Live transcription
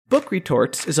Book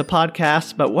Retorts is a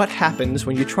podcast about what happens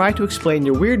when you try to explain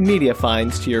your weird media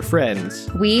finds to your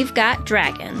friends. We've got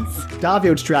dragons.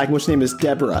 Daviod's dragon, which name is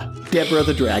Deborah. Deborah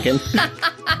the dragon.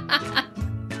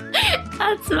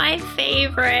 That's my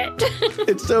favorite.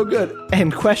 It's so good.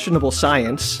 And questionable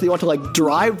science. They want to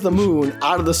drive the moon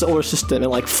out of the solar system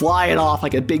and fly it off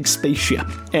like a big spaceship.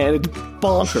 And it's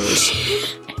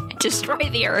bonkers. Destroy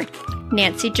the Earth.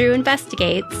 Nancy Drew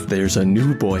investigates. There's a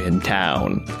new boy in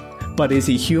town. But is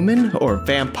he human or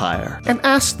vampire? And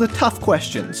ask the tough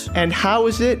questions. And how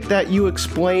is it that you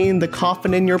explain the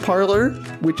coffin in your parlor?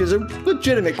 Which is a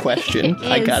legitimate question.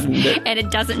 I gotta admit. And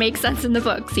it doesn't make sense in the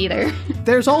books either.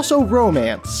 There's also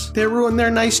romance. They ruin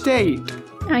their nice date.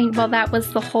 Well, that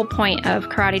was the whole point of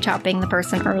karate chopping the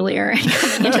person earlier and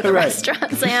coming into the Right.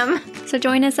 restaurant, Sam. So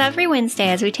join us every Wednesday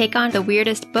as we take on the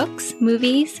weirdest books,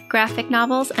 movies, graphic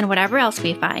novels, and whatever else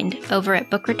we find over at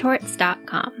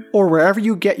bookretorts.com. Or wherever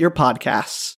you get your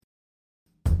podcasts.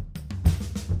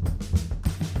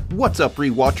 What's up,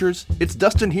 rewatchers? It's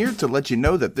Dustin here to let you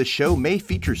know that this show may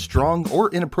feature strong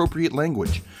or inappropriate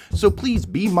language, so please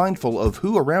be mindful of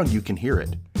who around you can hear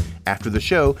it. After the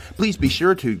show, please be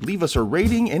sure to leave us a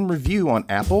rating and review on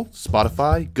Apple,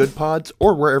 Spotify, Good Pods,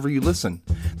 or wherever you listen.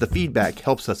 The feedback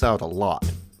helps us out a lot.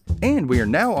 And we are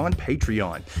now on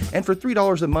Patreon, and for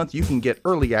 $3 a month you can get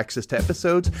early access to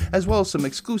episodes, as well as some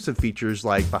exclusive features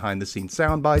like behind-the-scenes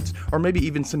sound bites, or maybe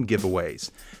even some giveaways.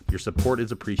 Your support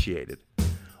is appreciated.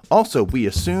 Also, we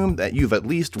assume that you've at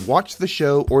least watched the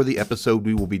show or the episode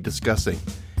we will be discussing.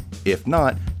 If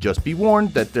not, just be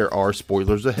warned that there are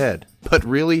spoilers ahead. But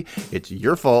really, it's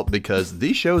your fault because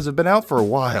these shows have been out for a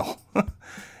while.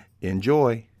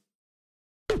 Enjoy.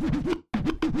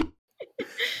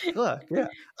 Yeah.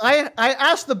 I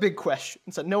asked the big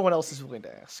questions that no one else is willing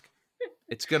to ask.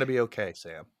 It's going to be okay,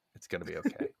 Sam. It's going to be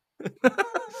okay.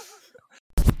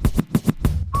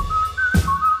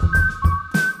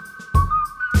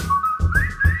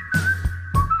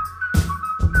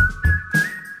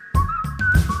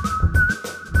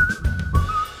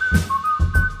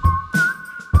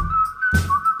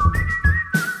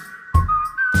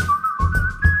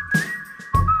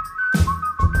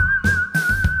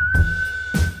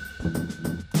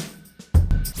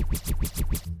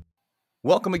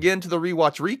 Welcome again to the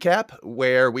Rewatch Recap,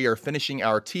 where we are finishing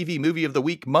our TV Movie of the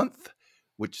Week month,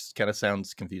 which kind of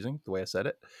sounds confusing the way I said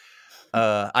it.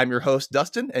 I'm your host,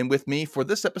 Dustin, and with me for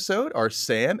this episode are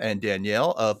Sam and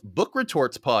Danielle of Book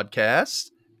Retorts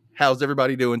podcast. How's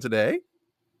everybody doing today?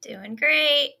 Doing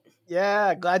great.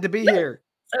 Yeah, glad to be here.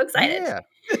 So excited. Yeah.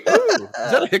 Ooh,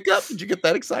 is that a hiccup? Did you get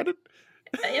that excited?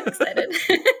 I am excited.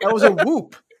 That was a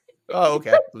whoop. Oh,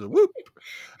 okay. It was a whoop.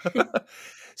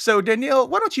 So, Danielle,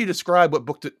 why don't you describe what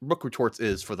Book Retorts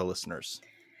is for the listeners?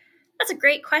 That's a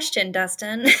great question,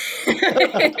 Dustin. Book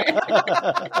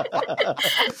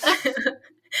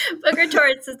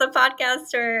Retorts is the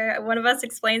podcast where one of us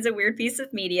explains a weird piece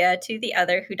of media to the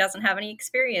other who doesn't have any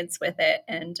experience with it.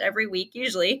 And every week,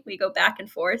 usually, we go back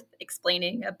and forth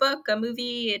explaining a book, a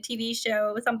movie, a TV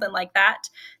show, something like that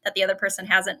the other person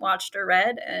hasn't watched or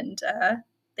read. And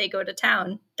they go to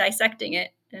town dissecting it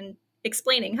and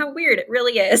explaining how weird it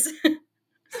really is.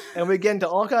 And we get into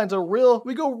all kinds of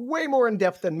we go way more in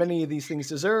depth than many of these things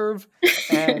deserve,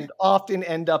 and often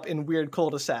end up in weird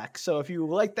cul-de-sacs. So if you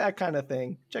like that kind of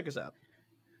thing, check us out.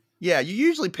 Yeah, you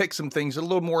usually pick some things a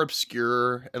little more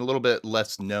obscure and a little bit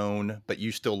less known, but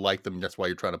you still like them. That's why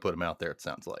you're trying to put them out there, it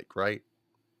sounds like, right?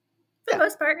 For the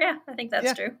most part, yeah, I think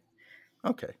that's true.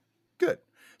 Okay, good.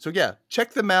 So yeah,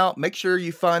 check them out. Make sure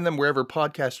you find them wherever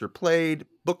podcasts are played.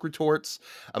 Book Retorts.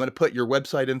 I'm going to put your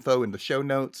website info in the show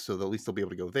notes, so that at least they'll be able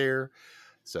to go there.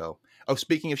 So,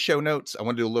 speaking of show notes, I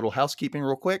want to do a little housekeeping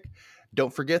real quick.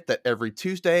 Don't forget that every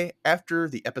Tuesday after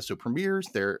the episode premieres,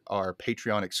 there are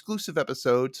Patreon exclusive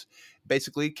episodes,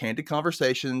 basically candid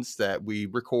conversations that we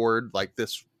record like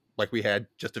we had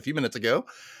just a few minutes ago.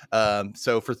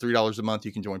 So for $3 a month,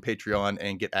 you can join Patreon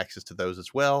and get access to those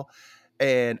as well.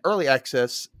 And early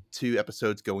access to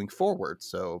episodes going forward,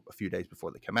 so a few days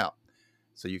before they come out.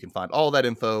 So you can find all that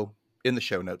info in the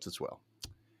show notes as well.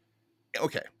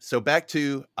 Okay, so back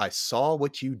to I Saw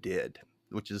What You Did,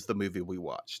 which is the movie we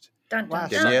watched. Dun, dun,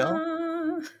 Danielle?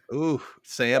 dun. Ooh,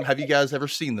 Sam, have you guys ever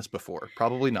seen this before?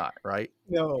 Probably not, right?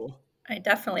 No. I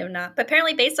definitely have not. But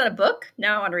apparently based on a book.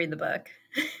 Now I want to read the book.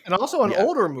 And also an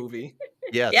older movie.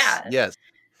 Yes, Yeah. yes.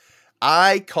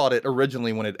 I caught it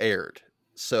originally when it aired.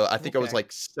 So I think I was Okay.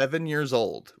 like 7 years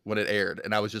old when it aired,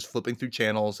 and I was just flipping through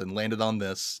channels and landed on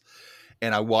this,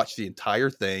 and I watched the entire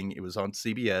thing. It was on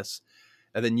CBS,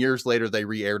 and then years later they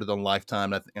re-aired it on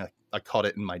Lifetime. I caught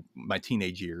it in my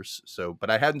teenage years. So,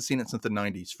 but I hadn't seen it since the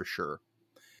 90s for sure.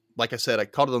 like I said, I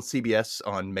caught it on CBS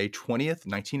on May 20th,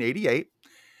 1988.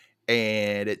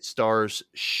 And it stars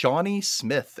Shawnee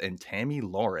Smith and Tammy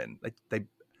Lauren.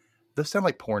 Those sound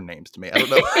like porn names to me. I don't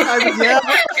know. Yeah,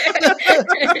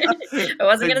 I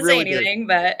wasn't They going to say really do. anything,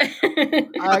 but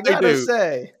I They gotta do.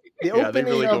 say, the Yeah, they opening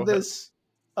really of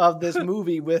go this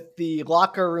movie with the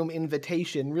locker room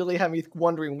invitation really had me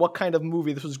wondering what kind of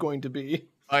movie this was going to be.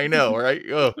 I know, right?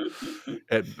 Oh,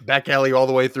 and back alley all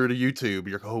the way through to YouTube.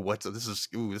 You're like, oh, this is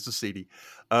seedy.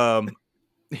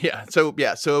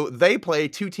 So they play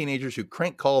two teenagers who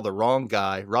crank call the wrong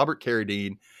guy, Robert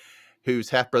Carradine, whose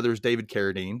half brother is David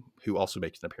Carradine, who also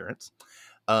makes an appearance.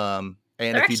 And they're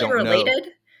if you actually don't related.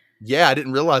 know, yeah, I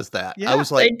didn't realize that. Yeah, I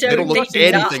was like, they don't look do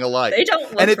anything not. alike. They don't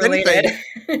And look if anything,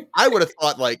 related. I would have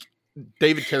thought like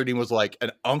David Carradine was like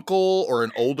an uncle or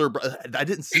an older brother. I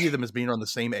didn't see them as being on the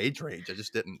same age range. I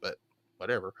just didn't, but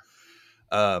whatever.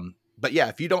 But yeah,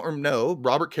 if you don't know,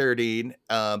 Robert Carradine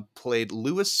played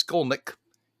Louis Skolnick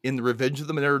in the Revenge of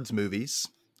the Nerds movies. I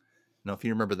don't know if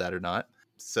you remember that or not.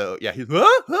 So yeah, he's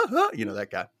that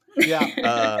guy.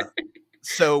 Yeah.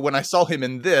 So when I saw him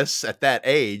in this at that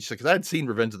age, because I'd seen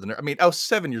Revenge of the Nerds, I mean, I was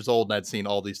 7 years old and I'd seen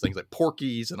all these things like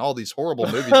Porky's and all these horrible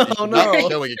movies that you Oh, should not be no.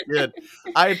 showing a kid.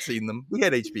 I had seen them. We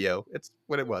had HBO. It's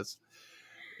what it was.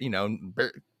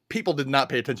 People did not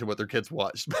pay attention to what their kids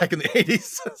watched back in the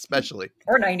 80s, especially.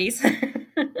 Or 90s.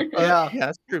 Yeah. Yeah,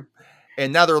 that's true.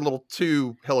 And now they're a little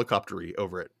too helicoptery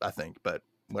over it, I think, but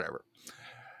whatever.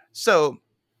 So,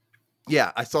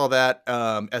 yeah, I saw that.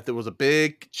 There was a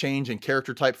big change in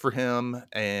character type for him,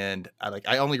 and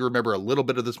I only remember a little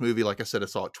bit of this movie. Like I said, I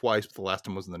saw it twice, but the last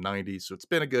time was in the 90s, so it's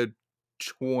been a good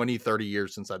 20, 30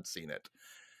 years since I'd seen it.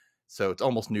 So it's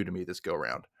almost new to me this go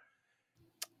around.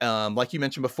 Like you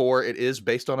mentioned before, it is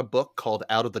based on a book called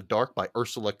Out of the Dark by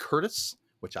Ursula Curtis,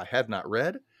 which I have not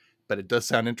read, but it does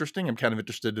sound interesting. I'm kind of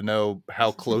interested to know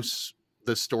how close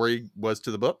the story was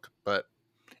to the book, but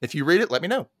if you read it, let me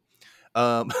know.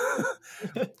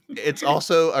 It's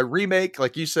also a remake,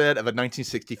 like you said, of a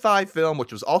 1965 film,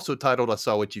 which was also titled I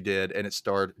Saw What You Did, and it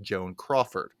starred Joan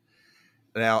Crawford.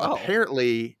 Now,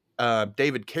 apparently,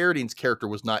 David Carradine's character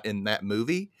was not in that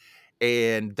movie,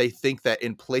 and they think that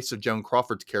in place of Joan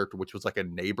Crawford's character, which was like a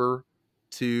neighbor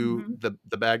to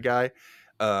the bad guy,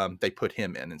 they put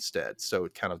him in instead. So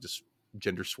it kind of just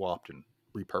gender swapped and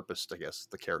repurposed, I guess,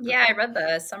 the character. Yeah, I read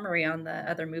the summary on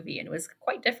the other movie, and it was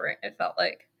quite different, it felt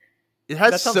like. It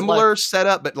has similar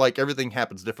setup, but like everything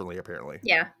happens differently, apparently.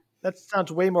 Yeah. That sounds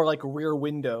way more like Rear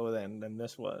Window than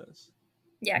this was.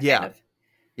 Yeah, kind of.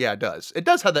 Yeah, it does. It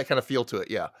does have that kind of feel to it,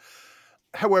 yeah.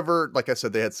 However, like I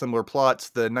said, they had similar plots.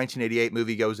 The 1988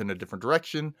 movie goes in a different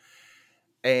direction.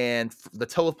 And the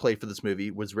teleplay for this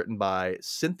movie was written by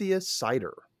Cynthia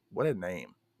Cider. What a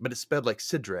name. But it's spelled like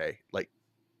Cidre.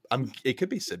 It could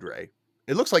be Cidre.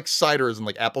 It looks like cider as in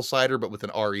like apple cider, but with an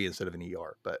R-E instead of an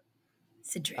E-R. But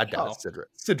Cidre. I doubt it's Cidre.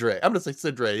 Cidre. I'm going to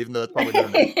say Cidre, even though that's probably not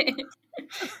a name.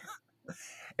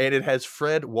 And it has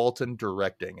Fred Walton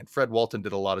directing. And Fred Walton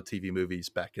did a lot of TV movies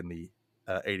back in the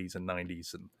 80s and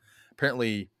 90s. And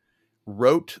apparently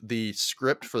wrote the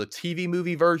script for the TV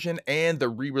movie version and the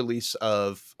re-release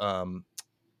of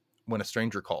When a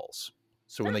Stranger Calls.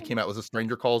 So when they came out with A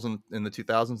Stranger Calls in the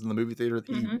 2000s in the movie theater,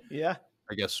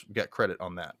 I guess got credit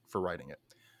on that for writing it.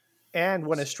 And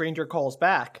When a Stranger Calls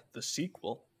Back, the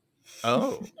sequel.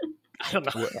 Oh. I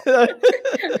don't know.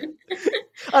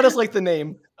 I just like the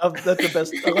name. That's the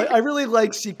best. I really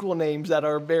like sequel names that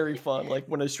are very fun, like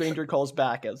When a Stranger Calls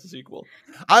Back as a sequel.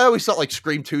 I always thought like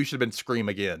Scream 2 should have been Scream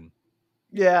Again.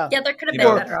 Yeah. Yeah, there could have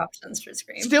been better options for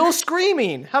Scream. Still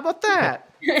Screaming. How about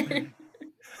that?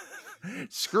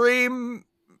 Scream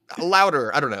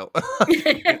louder. I don't know.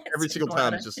 Every single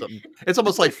time it's just something. It's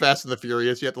almost like Fast and the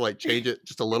Furious. You have to like change it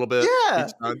just a little bit. Yeah.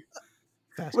 Each time.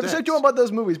 What is I doing about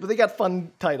those movies? But they got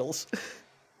fun titles.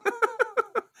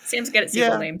 Sam's good at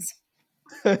sequel names.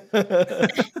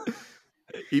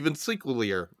 Even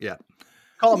sequelier. Yeah.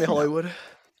 Call me Hollywood.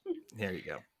 There you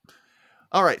go.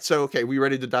 All right. So, okay. We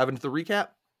ready to dive into the recap?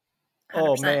 100%.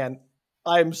 Oh, man.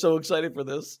 I'm so excited for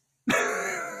this.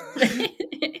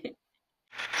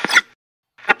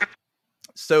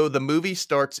 So the movie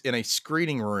starts in a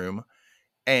screening room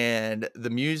and the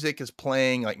music is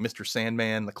playing like Mr.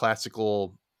 Sandman, the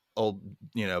classical old,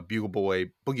 Bugle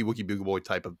Boy, Boogie Woogie Bugle Boy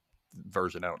type of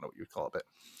version. I don't know what you would call it, but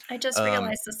I just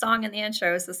realized the song in the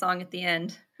intro is the song at the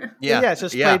end. Yeah, it's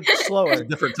just played slower.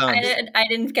 Different times. I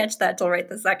didn't catch that till right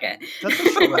the second. That's the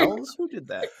Shirelles? Who did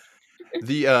that?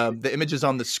 The images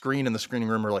on the screen in the screening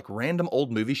room are like random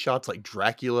old movie shots like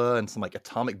Dracula and some like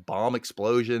atomic bomb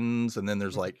explosions, and then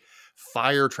there's like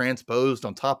fire transposed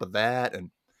on top of that,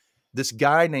 and this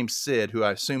guy named Sid, who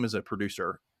I assume is a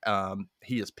producer,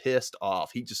 he is pissed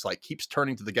off. He just like keeps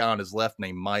turning to the guy on his left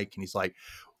named Mike, and he's like,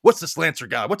 "What's this Lancer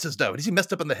guy? What's his dough? Is he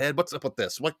messed up in the head? What's up with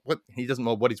this? What?" He doesn't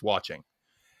know what he's watching.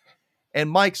 And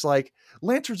Mike's like,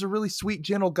 "Lancer's a really sweet,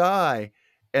 gentle guy."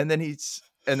 And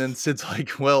then Sid's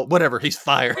like, "Well, whatever. He's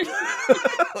fired."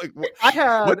 Like,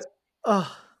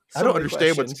 I don't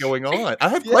understand what's going on. I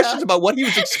have questions about what he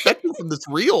was expecting from this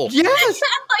reel. Yes.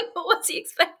 Like, what was he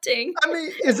expecting? I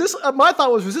mean, is this, my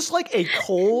thought was this like a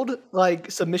cold,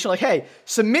 like, submission? Like, hey,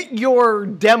 submit your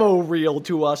demo reel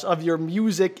to us of your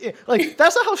music. Like,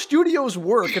 that's not how studios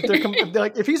work. If they're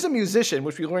like, if he's a musician,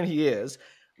 which we learn he is,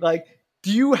 like,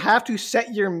 do you have to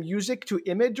set your music to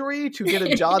imagery to get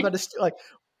a job at a, like,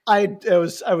 I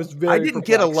was very I didn't perplexed.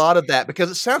 get a lot of that because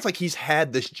it sounds like he's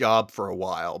had this job for a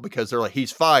while because they're like,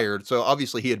 he's fired. So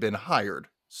obviously he had been hired.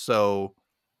 So,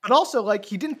 but also like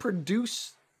he didn't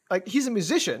produce, like he's a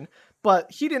musician, but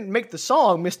he didn't make the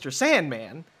song Mr.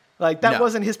 Sandman. Like that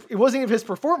wasn't his, it wasn't even his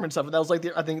performance of it. That was like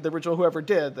I think the original whoever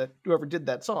did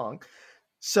that song.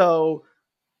 So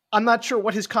I'm not sure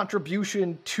what his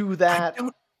contribution to that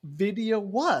video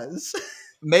was.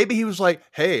 maybe he was like,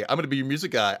 "Hey, I'm going to be your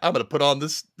music guy. I'm going to put on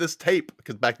this tape,"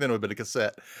 because back then it would have been a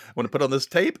cassette. "I want to put on this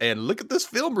tape and look at this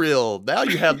film reel. Now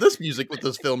you have this music with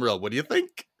this film reel. What do you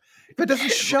think?" But it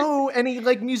doesn't show any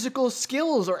like musical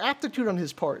skills or aptitude on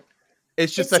his part.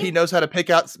 It's just that he knows how to pick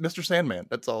out Mr. Sandman.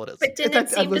 That's all it is. But didn't it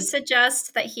seem to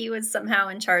suggest that he was somehow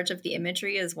in charge of the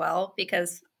imagery as well?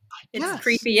 Because it's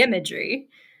creepy imagery.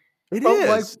 It is.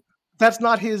 Like, that's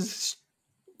not his...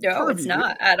 No, purview. It's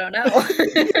not. I don't know.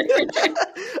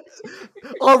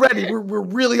 Already, we're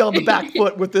really on the back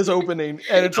foot with this opening,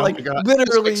 and it's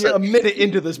literally a minute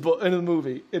into this book, into the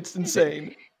movie. It's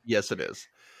insane. Yes, it is.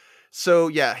 So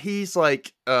yeah, he's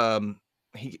like,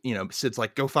 Sid's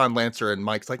like, "Go find Lancer," and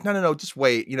Mike's like, No, just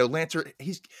wait. Lancer,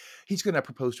 he's gonna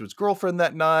propose to his girlfriend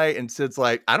that night, and Sid's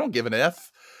like, "I don't give an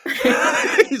F."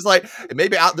 He's like,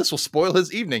 "Maybe this will spoil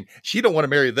his evening. She don't want to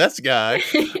marry this guy."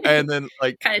 And then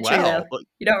like, kind of true though. Like,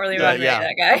 you don't really want to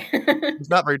marry that guy. He's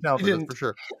not very talented, for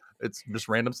sure. It's just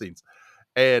random scenes.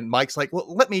 And Mike's like, "Well,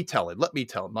 let me tell him.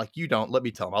 Like, you don't. Let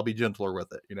me tell him. I'll be gentler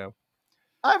with it,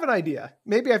 I have an idea.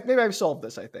 Maybe I've solved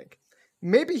this, I think.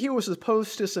 Maybe he was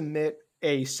supposed to submit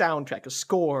a soundtrack, a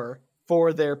score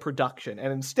for their production.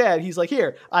 And instead, he's like,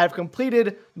 "Here, I have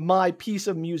completed my piece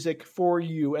of music for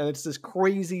you." And it's this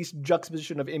crazy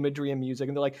juxtaposition of imagery and music.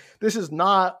 And they're like, "This is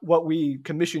not what we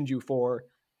commissioned you for,"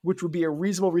 which would be a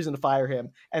reasonable reason to fire him.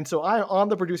 And so I'm on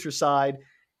the producer's side.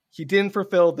 He didn't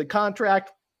fulfill the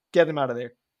contract. Get him out of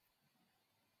there.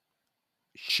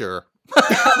 Sure.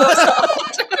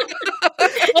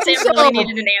 Sam really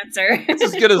needed an answer. It's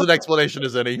as good as an explanation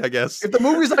as any, I guess. If the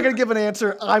movie's not going to give an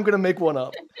answer, I'm going to make one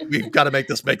up. We've got to make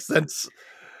this make sense.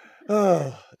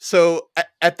 So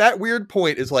at that weird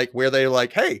point is like where they're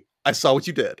like, "Hey, I saw what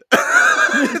you did."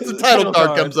 The title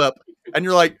card comes up, and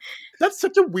you're like, "That's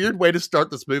such a weird way to start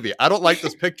this movie. I don't like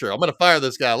this picture. I'm going to fire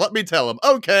this guy. Let me tell him."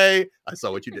 "Okay, I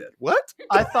saw what you did." What?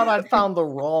 I thought I'd found the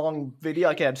wrong video.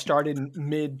 Like I had started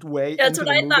midway. That's what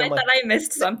I thought. I thought I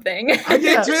missed something. I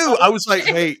did too. I was like,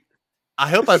 "Wait, I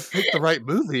hope I picked the right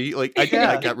movie." Like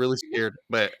I got really scared,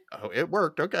 but it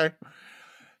worked. Okay.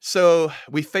 So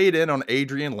we fade in on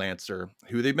Adrian Lancer,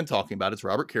 who they've been talking about. It's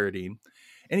Robert Carradine,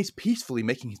 and he's peacefully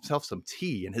making himself some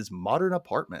tea in his modern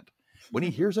apartment when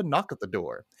he hears a knock at the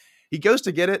door. He goes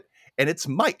to get it, and it's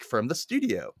Mike from the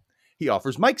studio. He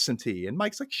offers Mike some tea, and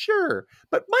Mike's like, "Sure."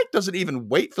 But Mike doesn't even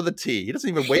wait for the tea. He doesn't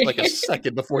even wait like a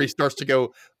second before he starts to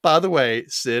go, "By the way,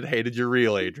 Sid hated your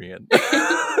reel, Adrian."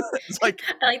 It's like,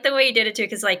 I like the way you did it too,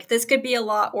 because like this could be a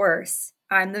lot worse.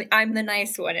 I'm the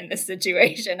nice one in this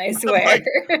situation, I swear. Like,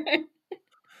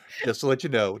 just to let you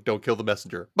know, don't kill the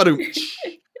messenger.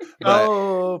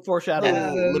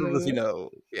 Foreshadowing. Little does he know.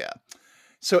 Yeah.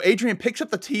 So Adrian picks up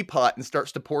the teapot and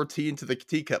starts to pour tea into the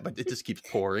teacup, but it just keeps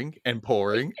pouring and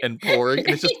pouring and pouring, and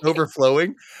it's just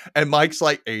overflowing. And Mike's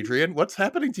like, "Adrian, what's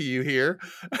happening to you here?"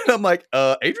 And I'm like,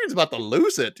 Adrian's about to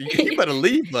lose it. You better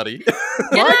leave, buddy."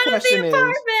 My question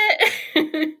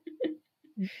is,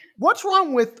 what's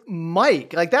wrong with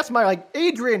Mike? Like, that's my,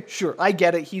 Adrian, sure, I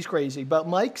get it. He's crazy. But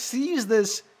Mike sees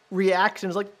this reaction,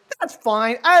 is like, "That's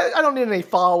fine. I don't need any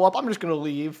follow-up. I'm just going to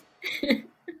leave."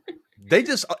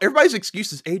 Everybody's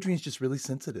excuse is Adrian's just really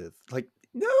sensitive. Like,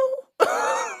 no.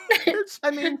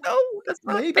 No, that's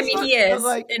not. Maybe, I mean, he is,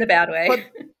 in a bad way.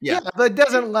 But, but it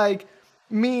doesn't,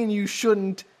 mean you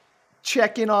shouldn't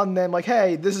check in on them. Like,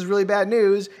 "Hey, this is really bad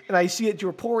news, and I see that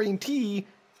you're pouring tea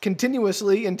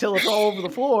continuously until it's all over the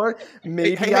floor.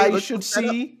 Maybe I should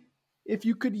see if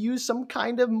you could use some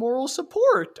kind of moral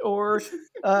support or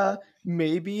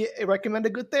maybe recommend a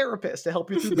good therapist to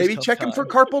help you through this Maybe tough check him for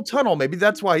time. carpal tunnel. Maybe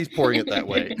that's why he's pouring it that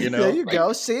way. You know, There you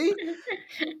go. See?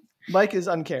 Mike is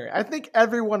uncaring. I think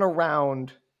everyone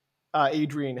around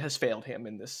Adrian has failed him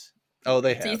in this. Oh,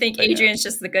 they have. So you think They Adrian's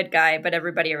just the good guy, but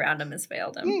everybody around him has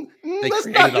failed him? They That's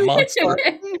created not- a monster.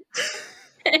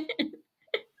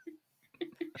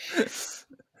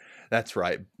 That's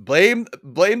right. Blame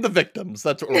the victims.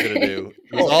 That's what we're gonna do.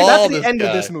 That's the end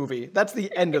of this movie. That's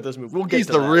the end of this movie. We'll get He's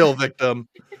to the that. real victim.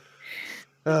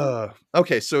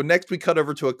 Okay, so next we cut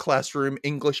over to a classroom,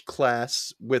 English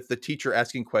class, with the teacher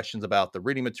asking questions about the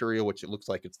reading material, which it looks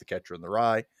like it's The Catcher in the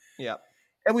Rye. Yeah.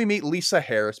 And we meet Lisa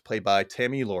Harris, played by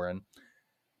Tammy Lauren.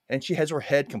 And she has her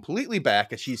head completely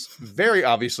back as she's very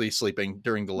obviously sleeping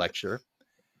during the lecture,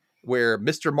 where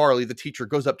Mr. Marley, the teacher,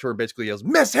 goes up to her and basically yells,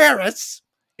 "Miss Harris!"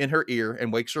 in her ear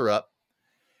and wakes her up.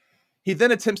 He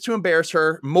then attempts to embarrass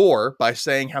her more by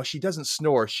saying how she doesn't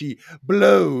snore. She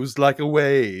blows like a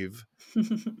wave.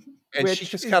 And Which she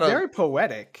just is kind of, very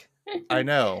poetic. I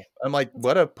know. I'm like,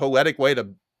 what a poetic way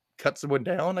to cut someone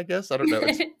down, I guess. I don't know.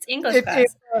 It's It's English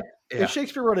class. Yeah. If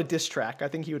Shakespeare wrote a diss track, I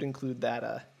think he would include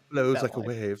that. blows that like line. a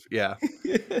wave. Yeah.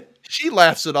 She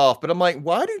laughs it off, but I'm like,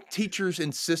 why do teachers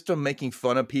insist on making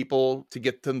fun of people to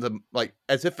get them to, like,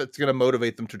 as if it's going to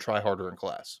motivate them to try harder in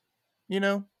class? You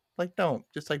know, like, don't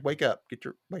just like wake up,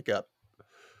 wake up.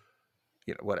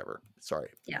 You know, whatever. Sorry.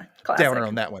 Yeah, classic. Downer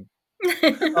on that one.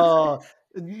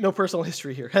 No personal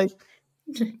history here. Hey.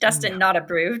 Dustin not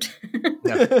approved.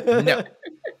 No.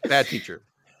 Bad teacher.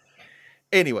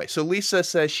 Anyway, so Lisa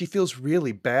says she feels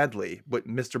really badly, but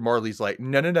Mr. Marley's like,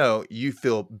 no, you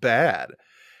feel bad.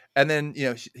 And then, you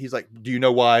know, he's like, do you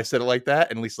know why I said it like that?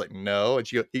 And Lisa's like, no. And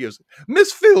he goes,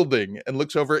 Miss Fielding, and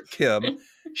looks over at Kim,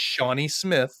 Shawnee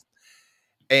Smith.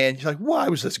 And she's like, why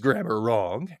was this grammar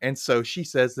wrong? And so she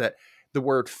says that the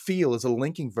word feel is a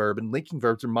linking verb, and linking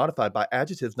verbs are modified by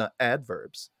adjectives, not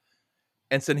adverbs.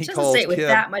 And then he Doesn't calls say it with Kim,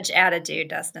 that much attitude,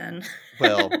 Dustin.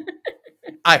 well,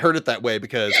 I heard it that way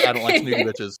because I don't like snooty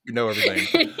bitches who know everything.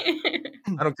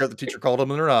 I don't care if the teacher called them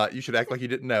or not. You should act like you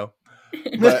didn't know.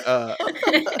 But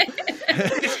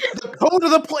The code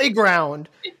of the playground.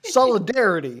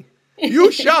 Solidarity.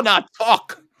 you shall not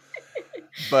talk.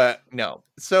 But no.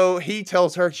 So he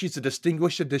tells her she's a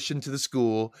distinguished addition to the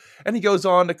school, and he goes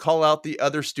on to call out the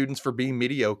other students for being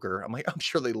mediocre. I'm like, I'm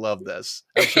sure they love this.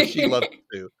 I'm sure she loves it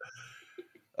too.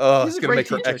 Oh, He's it's a gonna great make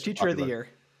her teacher. extra Teacher of the popular. year.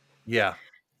 Yeah.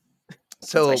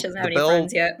 That's So why she doesn't have the any bell.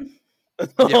 friends yet.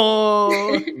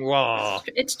 Oh. Wah.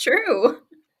 It's true.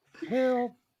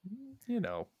 Well, you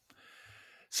know.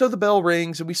 So the bell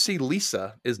rings, and we see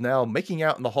Lisa is now making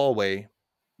out in the hallway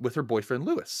with her boyfriend,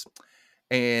 Lewis.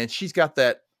 And she's got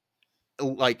that,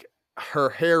 like, her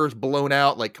hair is blown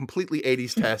out, like, completely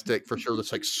 80s-tastic for sure.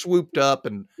 It's, like, swooped up,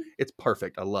 and it's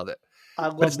perfect. I love it. I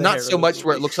love But it's the not hair so of much this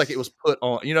where it movie. looks like it was put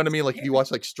on. You know what I mean? Like, if you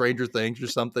watch, like, Stranger Things or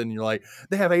something, and you're like,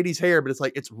 they have 80s hair, but it's,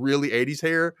 like, it's really 80s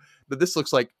hair. But this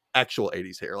looks like actual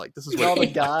 80s hair. Like, this is what All it the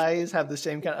looks like. guys have the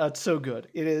same kind. It's so good.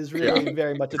 It is really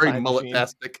very much a Very time machine.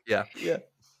 mullet-tastic. Yeah. Yeah.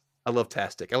 I love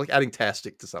tastic. I like adding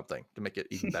tastic to something to make it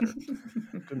even better.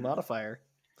 Good modifier.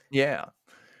 Yeah.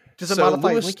 Does it So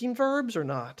modify Lewis- linking verbs or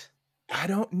not? I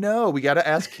don't know. We got to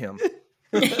ask him.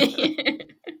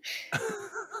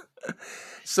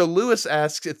 So Lewis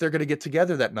asks if they're going to get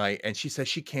together that night, and she says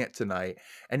she can't tonight.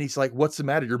 And he's like, what's the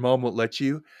matter? Your mom won't let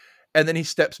you? And then he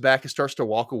steps back and starts to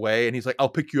walk away, and he's like, I'll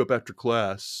pick you up after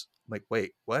class. I'm like,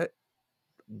 wait, what?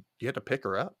 You had to pick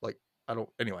her up? Like, I don't,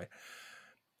 anyway.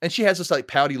 And she has this like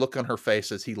pouty look on her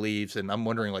face as he leaves, and I'm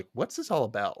wondering, like, what's this all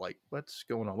about? Like, what's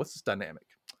going on? What's this dynamic?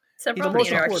 Several of the the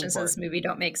most important interactions in this part. movie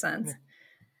don't make sense.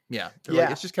 Yeah. Yeah.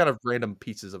 Like, it's just kind of random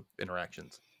pieces of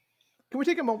interactions. Can we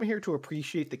take a moment here to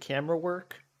appreciate the camera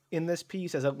work in this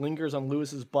piece as it lingers on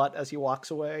Lewis's butt as he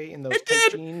walks away in those It tight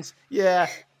did. jeans? Yeah.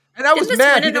 And I was Didn't this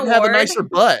mad win he an didn't have a award? nicer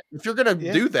butt. If you're gonna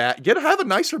Yeah. do that, have a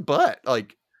nicer butt.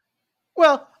 Like,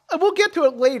 Well, we'll get to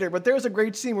it later, but there's a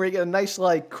great scene where you get a nice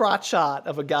like crotch shot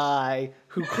of a guy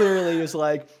who clearly is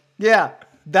like, yeah,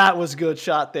 that was a good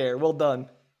shot there. Well done.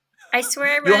 I swear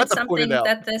I You'll have read to point it something out.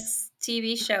 that this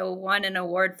TV show won an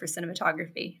award for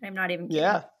cinematography. I'm not even kidding.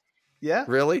 Yeah. Yeah.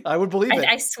 really? I would believe it.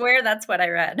 I swear that's what I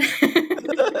read.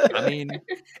 I mean,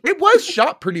 it was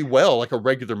shot pretty well, like a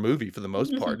regular movie for the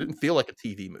most part. It didn't feel like a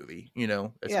TV movie, you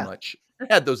know, as Yeah. much.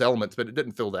 It had those elements, but it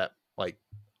didn't feel that like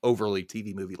overly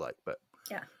TV movie like. But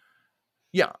Yeah.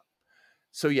 yeah.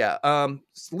 So yeah,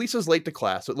 Lisa's late to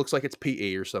class. So it looks like it's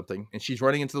PE or something, and she's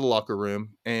running into the locker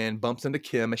room and bumps into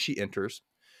Kim as she enters.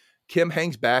 Kim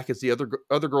hangs back as the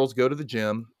other girls go to the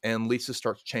gym, and Lisa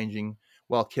starts changing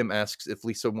while Kim asks if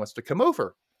Lisa wants to come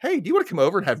over. Hey, do you want to come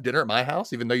over and have dinner at my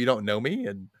house, even though you don't know me?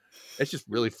 And It's just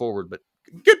really forward, but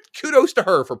good kudos to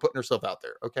her for putting herself out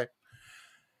there. Okay.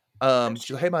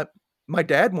 She's like, hey, my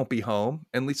dad won't be home.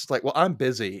 And Lisa's like, well, I'm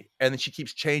busy. And then she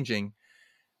keeps changing.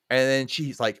 And then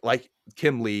she's like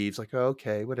Kim leaves, like, oh,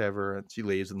 okay, whatever. And she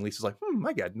leaves. And Lisa's like,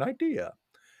 I got an idea.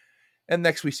 And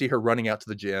next we see her running out to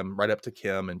the gym right up to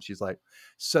Kim. And she's like,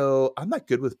 so I'm not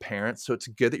good with parents. So it's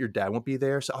good that your dad won't be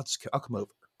there. So I'll come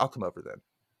over. I'll come over then.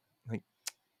 Like,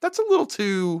 that's a little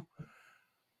too,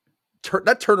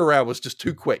 that turnaround was just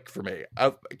too quick for me.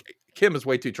 Kim is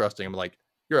way too trusting. I'm like,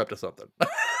 you're up to something.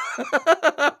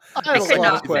 I had a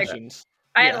lot of questions.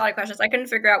 I had a lot of questions. I couldn't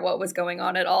figure out what was going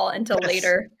on at all until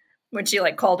later when she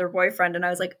like called her boyfriend, and I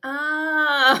was like,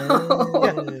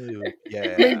 oh.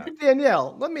 Yeah.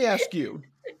 Danielle, let me ask you,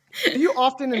 do you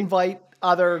often invite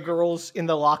other girls in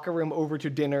the locker room over to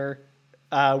dinner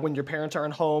when your parents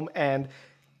aren't home? And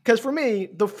because for me,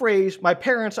 the phrase, my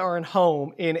parents aren't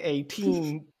home in a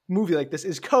teen movie like this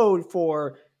is code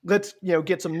for let's,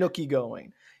 get some nookie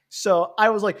going. So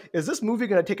I was like, is this movie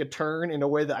going to take a turn in a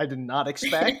way that I did not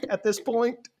expect at this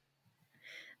point?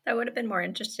 That would have been more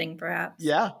interesting, perhaps.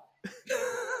 Yeah.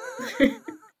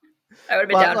 I would have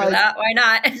been down for that. Why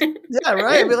not? Yeah,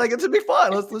 right. I mean, like, it'd be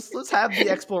fun. Let's have the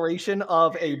exploration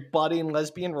of a budding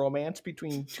lesbian romance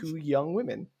between two young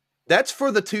women. That's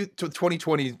for the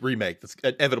 2020 remake that's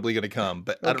inevitably going to come,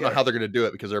 but I don't know how they're going to do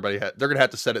it because they're going to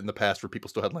have to set it in the past where people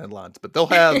still had landlines, but they'll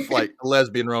have like a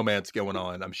lesbian romance going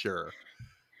on, I'm sure.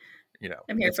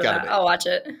 I'm here for that. I'll watch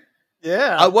it.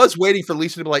 Yeah. I was waiting for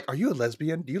Lisa to be like, are you a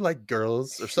lesbian? Do you like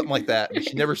girls? Or something like that. But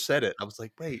she never said it. I was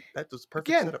like, wait, that was perfect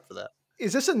setup for that.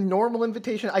 Is this a normal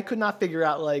invitation? I could not figure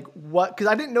out what, because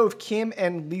I didn't know if Kim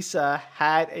and Lisa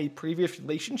had a previous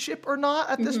relationship or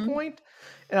not at this point.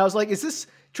 And I was like, is this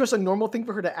just a normal thing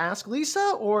for her to ask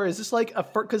Lisa? Or is this like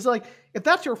because if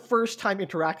that's your first time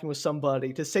interacting with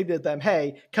somebody, to say to them,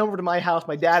 hey, come over to my house,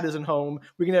 my dad isn't home,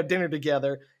 we can have dinner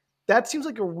together. That seems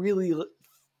like a really,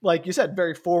 like you said,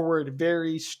 very forward,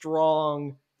 very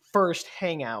strong first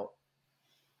hangout.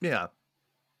 Yeah.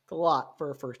 It's a lot for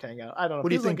a first hangout. I don't know. What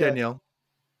do you think, Danielle?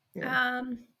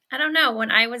 I don't know.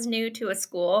 When I was new to a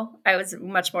school, I was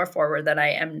much more forward than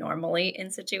I am normally in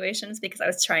situations because I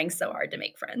was trying so hard to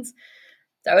make friends.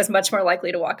 So I was much more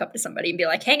likely to walk up to somebody and be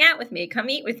like, hang out with me, come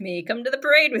eat with me, come to the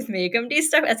parade with me, come do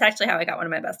stuff. That's actually how I got one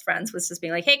of my best friends, was just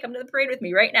being like, hey, come to the parade with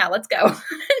me right now. Let's go.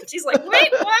 She's like,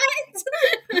 wait, what?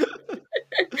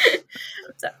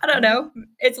 So I don't know.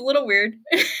 It's a little weird.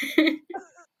 Hey,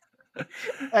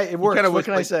 it works. What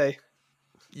can I say?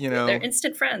 They're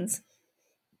instant friends.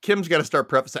 Kim's got to start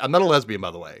prefacing. I'm not a lesbian, by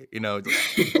the way.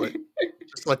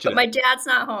 Just let you but know. My dad's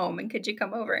not home, and could you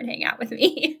come over and hang out with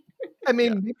me? I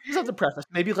mean, maybe you have the preface.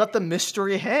 Maybe let the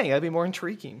mystery hang. That'd be more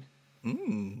intriguing.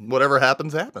 Whatever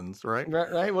happens, right?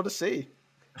 Right. We'll just see.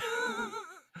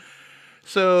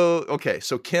 So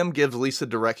Kim gives Lisa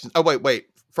directions. Oh, wait.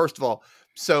 First of all,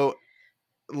 so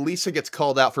Lisa gets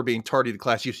called out for being tardy to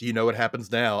class. You know what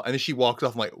happens now. And then she walks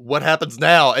off. I'm like, what happens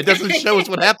now? It doesn't show us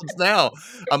what happens now.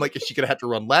 I'm like, is she going to have to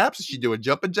run laps? Is she doing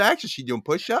jumping jacks? Is she doing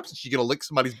push-ups? Is she going to lick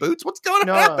somebody's boots? What's going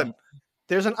to happen?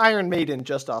 There's an Iron Maiden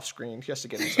just off screen just to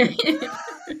get inside.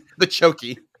 The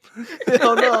chokey.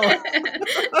 Oh, no.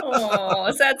 Oh,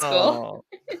 sad school.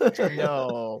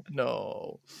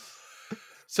 No.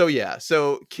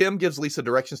 So Kim gives Lisa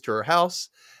directions to her house,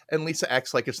 and Lisa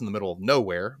acts like it's in the middle of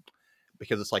nowhere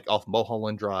because it's like off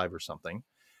Mulholland Drive or something.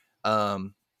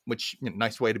 Which,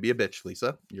 nice way to be a bitch,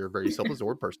 Lisa. You're a very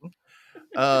self-absorbed person.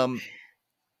 And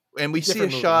we see a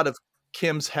shot of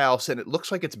Kim's house, and it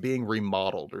looks like it's being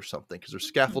remodeled or something because there's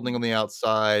scaffolding on the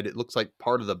outside. It looks like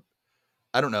part of the,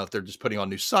 I don't know if they're just putting on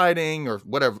new siding or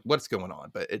what's going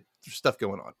on, but there's stuff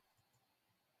going on.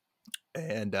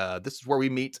 And this is where we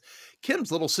meet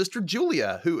Kim's little sister,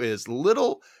 Julia, who is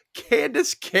little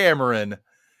Candace Cameron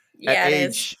at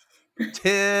age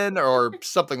 10 or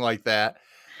something like that.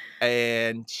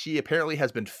 And she apparently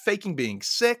has been faking being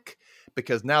sick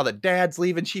because now that Dad's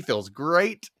leaving, she feels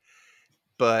great.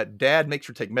 But Dad makes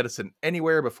her take medicine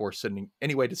anywhere before send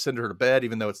her to bed,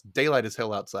 even though it's daylight as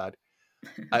hell outside.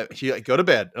 She go to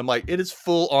bed. I'm like, it is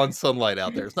full on sunlight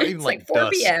out there. It's not even like 4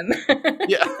 dusk. p.m.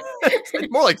 Yeah,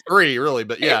 it's more like 3, really.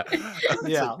 But yeah,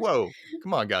 yeah. Like, whoa,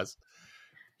 come on, guys.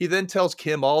 He then tells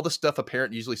Kim all the stuff a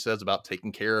parent usually says about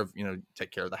taking care of,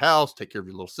 take care of the house, take care of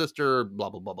your little sister,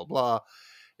 blah blah blah blah blah.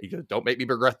 He goes, don't make me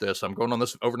regret this. I'm going on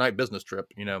this overnight business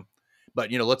trip,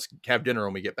 But let's have dinner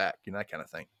when we get back, that kind of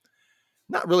thing.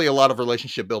 Not really a lot of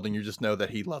relationship building. You just know that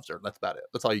he loves her. That's about it.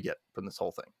 That's all you get from this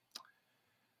whole thing.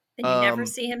 And you never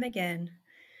see him again.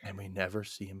 And we never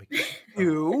see him again.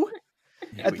 You?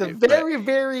 At the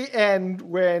very end,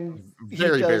 when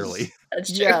very barely,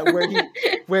 That's true. yeah,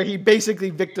 where he basically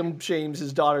victim shames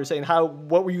his daughter, saying,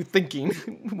 what were you thinking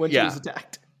when she was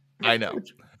attacked? I know.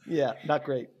 Yeah, not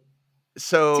great.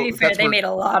 So to be fair, they made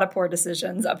a lot of poor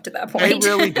decisions up to that point. They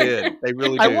really did. They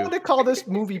really did. I wanted to call this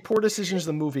movie Poor Decisions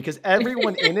the Movie because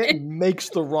everyone in it makes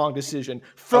the wrong decision.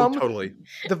 From totally.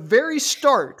 The very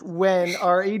start, when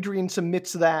our Adrian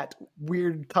submits that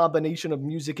weird combination of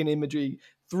music and imagery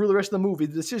through the rest of the movie,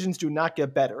 the decisions do not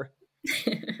get better.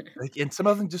 And some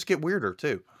of them just get weirder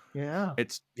too. Yeah.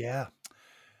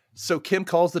 So Kim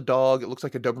calls the dog. It looks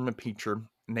like a Doberman Pinscher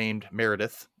named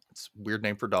Meredith. It's a weird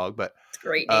name for a dog, but it's a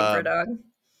great name for a dog.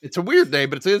 It's a weird name,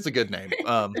 but it is a good name.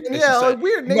 A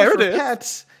weird name Meredith. For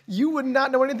pets. You would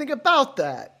not know anything about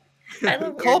that. I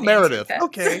love Call Meredith.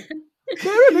 Okay.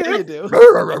 Meredith. You do.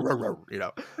 You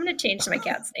know. I'm going to change my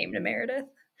cat's name to Meredith.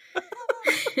 I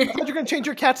thought you were going to change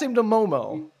your cat's name to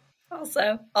Momo.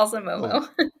 Also Momo.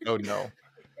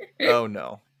 Oh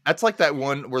no. That's like that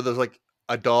one where there's like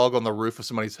a dog on the roof of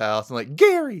somebody's house and like,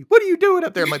 Gary, what are you doing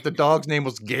up there? I'm like, the dog's name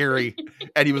was Gary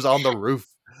and he was on the roof.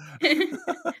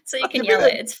 So you can yell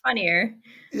it. It's funnier.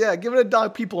 Yeah, giving a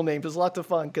dog people names is lots of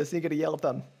fun because you get to yell at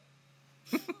them.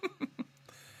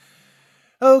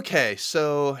 Okay,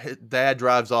 so Dad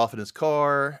drives off in his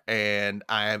car, and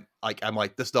I'm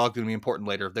like, this dog's gonna be important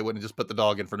later. If they wouldn't just put the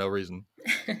dog in for no reason.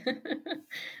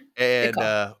 And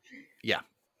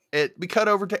we cut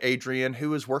over to Adrian,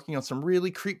 who is working on some really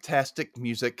creep-tastic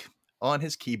music on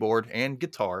his keyboard and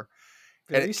guitar.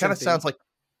 And it kind of sounds like,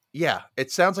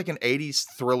 it sounds like an 80s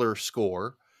thriller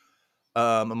score.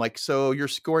 I'm like, so you're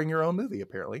scoring your own movie,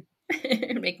 apparently.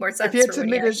 It'd make more sense for when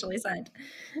he actually signed.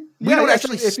 We don't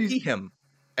actually see him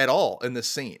at all in this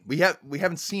scene. We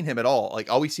haven't seen him at all.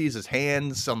 Like, all we see is his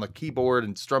hands on the keyboard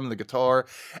and strumming the guitar.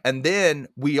 And then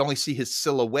we only see his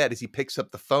silhouette as he picks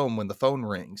up the phone when the phone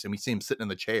rings, and we see him sitting in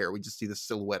the chair. We just see the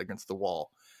silhouette against the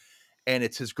wall. And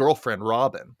it's his girlfriend,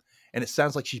 Robin. And it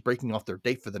sounds like she's breaking off their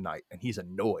date for the night, and he's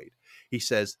annoyed. He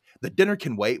says, the dinner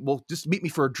can wait. Well, just meet me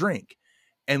for a drink.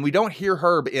 And we don't hear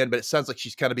her in, but it sounds like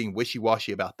she's kind of being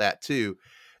wishy-washy about that too.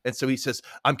 And so he says,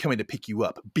 I'm coming to pick you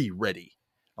up. Be ready.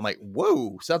 I'm like,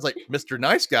 whoa, sounds like Mr.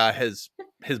 Nice Guy has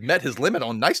met his limit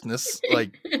on niceness.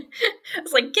 Like,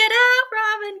 it's like, get out,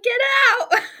 Robin, get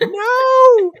out.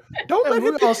 No, don't let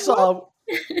him. We all saw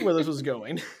where this was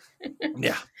going.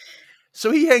 Yeah. So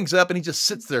he hangs up and he just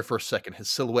sits there for a second. His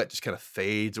silhouette just kind of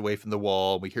fades away from the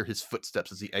wall. We hear his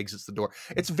footsteps as he exits the door.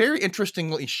 It's very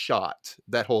interestingly shot,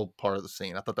 that whole part of the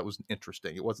scene. I thought that was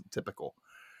interesting. It wasn't typical.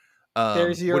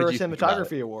 There's your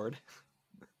cinematography award.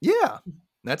 Yeah,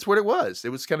 that's what it was. It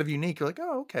was kind of unique. You're like,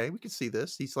 oh, okay, we can see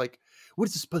this. He's like, what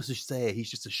is it supposed to say? He's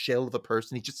just a shell of a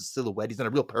person. He's just a silhouette. He's not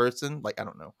a real person. Like, I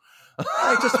don't know.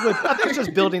 I think it's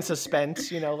just building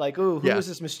suspense, like, ooh, who is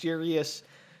this mysterious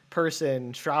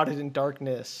person shrouded in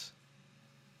darkness?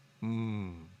 I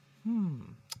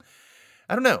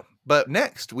don't know. But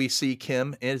next we see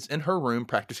Kim is in her room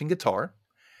practicing guitar,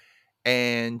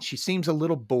 and she seems a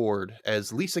little bored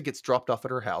as Lisa gets dropped off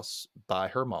at her house by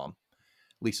her mom.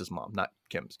 Lisa's mom, not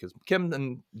Kim's, because Kim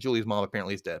and Julie's mom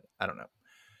apparently is dead. I don't know.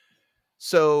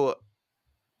 So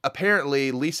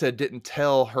apparently Lisa didn't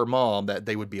tell her mom that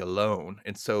they would be alone,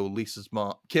 and so Lisa's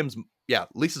mom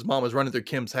was running through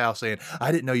Kim's house saying,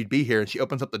 I didn't know you'd be here. And she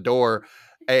opens up the door,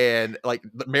 and like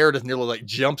Meredith nearly like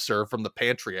jumps her from the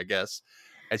pantry, I guess.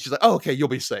 And she's like, oh, okay, you'll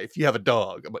be safe. You have a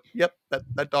dog. I'm like, yep,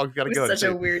 that dog's got to go. It was such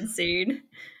a weird scene.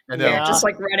 I know. Yeah, just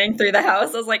like running through the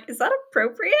house. I was like, is that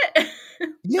appropriate?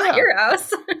 Yeah. Not your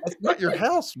house. That's not your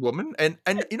house, woman. And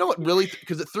you know what really,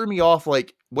 because it threw me off,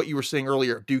 like what you were saying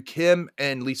earlier. Do Kim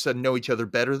and Lisa know each other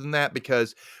better than that?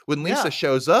 Because when Lisa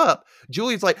shows up,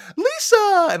 Julie's like,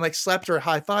 Lisa! And like slaps her a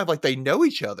high five like they know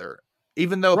each other,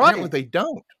 even though apparently they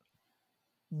don't.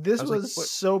 This was like,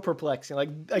 so perplexing. Like,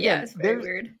 again, it's very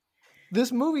weird.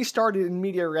 This movie started in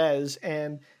media res,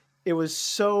 and it was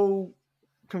so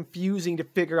confusing to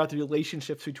figure out the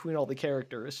relationships between all the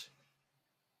characters.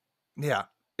 Yeah,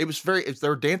 it was they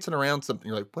were dancing around something.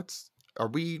 You're like,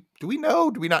 do we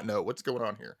know? Do we not know what's going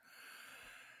on here?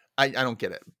 I don't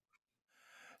get it.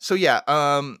 So yeah,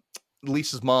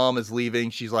 Lisa's mom is leaving.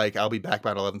 She's like, I'll be back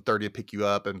by 11:30 to pick you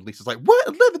up. And Lisa's like, what?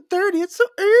 11:30? It's so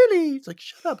early. It's like,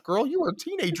 shut up, girl. You were a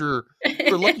teenager.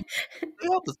 You were lucky to stay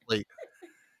out this late.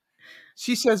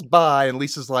 She says bye, and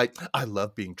Lisa's like, I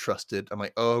love being trusted. I'm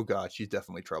like, oh God, she's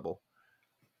definitely trouble.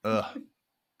 Ugh.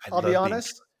 I'll be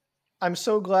honest. I'm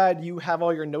so glad you have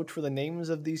all your notes for the names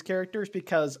of these characters,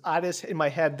 because in my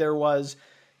head there was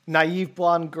naive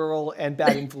blonde girl and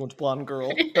bad influence blonde girl.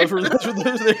 That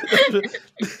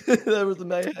was the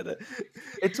name I had.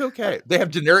 It's okay. They have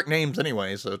generic names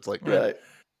anyway, so it's like, Right.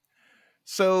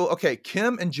 So, okay,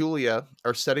 Kim and Julia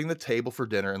are setting the table for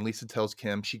dinner, and Lisa tells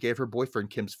Kim she gave her boyfriend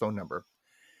Kim's phone number.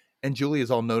 And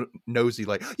Julia's all nosy,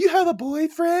 like, you have a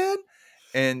boyfriend?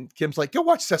 And Kim's like, go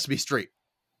watch Sesame Street.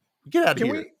 Get out of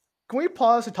here. Can we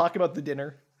pause to talk about the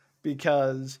dinner?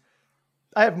 Because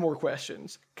I have more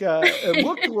questions. It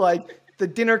looked like the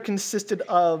dinner consisted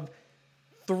of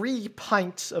 3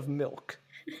 pints of milk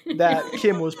that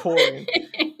Kim was pouring.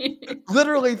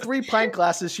 Literally 3 pint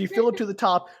glasses. She filled to the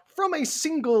top from a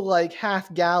single, like,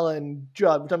 half-gallon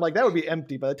jug. Which I'm like, that would be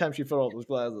empty by the time she filled all those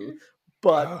glasses.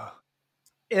 But,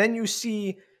 and then you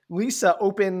see Lisa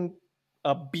open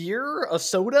a beer, a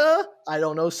soda, I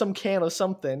don't know, some can of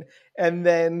something. And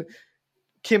then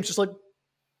Kim's just like,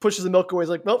 pushes the milk away. He's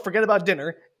like, well, forget about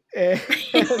dinner. And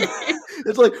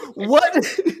it's like, what?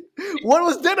 What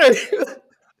was dinner?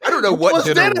 I don't know what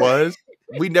dinner was.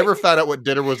 We never found out what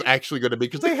dinner was actually going to be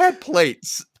because they had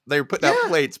plates. They were putting out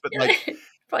plates, but like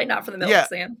probably not for the milk,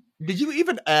 Sam. Did you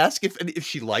even ask if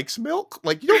she likes milk?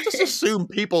 Like, you don't just assume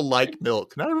people like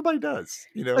milk. Not everybody does.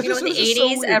 You know, in the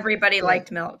 80s, everybody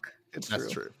liked milk.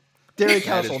 That's true. Dairy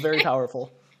Council, very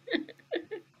powerful.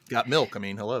 Got milk. I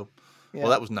mean, hello. Yeah.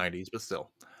 Well, that was 90s, but still.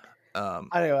 I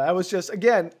know. I was just,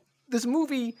 again, this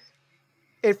movie,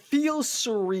 it feels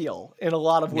surreal in a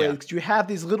lot of ways. Because you have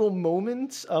these little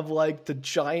moments of like the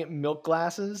giant milk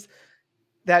glasses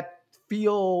that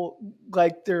feel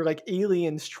like they're like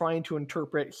aliens trying to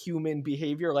interpret human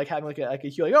behavior, like having like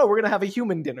oh, we're gonna have a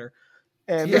human dinner,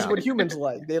 and this is what humans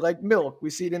like. They like milk. We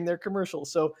see it in their commercials.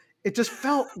 So it just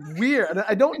felt weird. And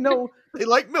I don't know. They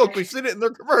like milk. We've seen it in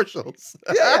their commercials.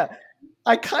 Yeah.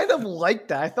 I kind of liked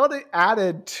that. I thought it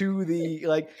added to the,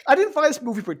 like, I didn't find this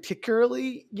movie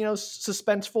particularly,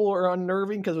 suspenseful or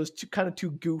unnerving because it was kind of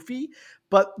too goofy,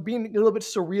 but being a little bit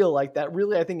surreal like that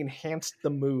really, I think, enhanced the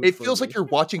mood. It feels like you're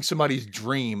watching somebody's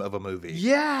dream of a movie.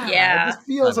 Yeah. It just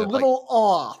feels a little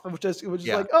off. It was just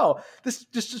like, oh, this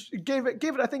just gave it,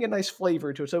 I think, a nice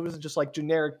flavor to it. So it wasn't just like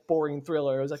generic, boring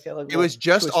thriller. It was like, it was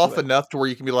just off enough to where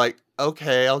you can be like,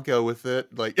 okay, I'll go with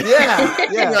it. Like, yeah.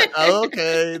 Like, oh,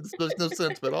 okay, there's no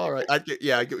sense, but all right. I get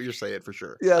what you're saying for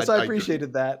sure. Yeah, so I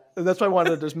appreciated that. And that's why I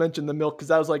wanted to just mention the milk,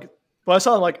 because I was like, I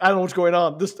saw him like, I don't know what's going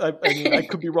on. I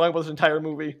could be wrong about this entire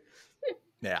movie.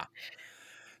 Yeah.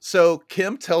 So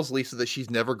Kim tells Lisa that she's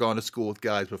never gone to school with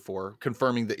guys before,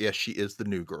 confirming that, yes, she is the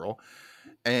new girl.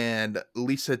 And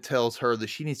Lisa tells her that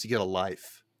she needs to get a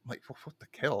life. I'm like, what the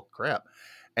hell? Crap.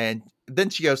 And then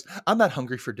she goes, I'm not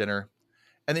hungry for dinner.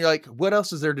 And they're like, what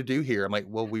else is there to do here? I'm like,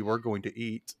 well, we were going to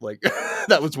eat. Like,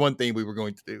 that was one thing we were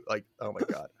going to do. Like, oh my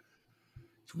God.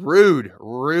 It's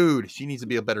rude. She needs to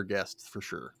be a better guest for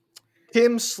sure.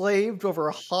 Kim slaved over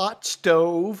a hot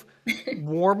stove,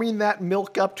 warming that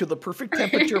milk up to the perfect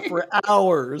temperature for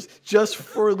hours, just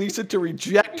for Lisa to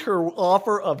reject her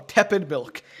offer of tepid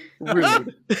milk.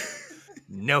 Rude.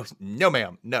 No,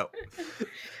 ma'am. No.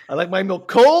 I like my milk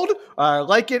cold. I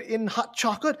like it in hot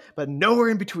chocolate, but nowhere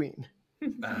in between.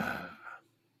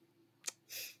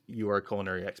 You are a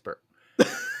culinary expert.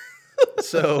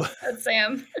 So that's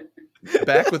Sam.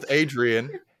 Back with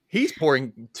Adrian, he's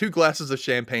pouring 2 glasses of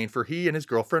champagne for he and his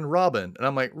girlfriend Robin, and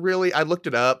I'm like, really? I looked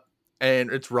it up,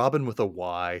 and it's Robin with a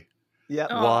Y. Yeah.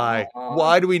 Why?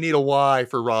 Why do we need a Y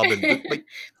for Robin? Like,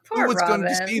 who was going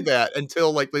to see that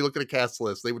until like they look at a cast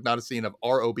list? They would not have seen of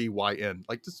ROBYN.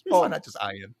 Like, just why not just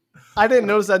IN? I didn't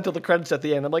notice that until the credits at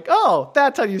the end. I'm like, oh,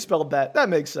 that's how you spelled that. That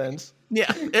makes sense. Yeah,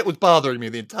 it was bothering me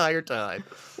the entire time.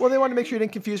 Well, they wanted to make sure you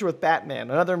didn't confuse her with Batman,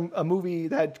 a movie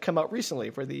that had come out recently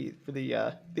for the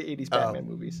 80s Batman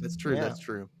movies. That's true. Yeah. That's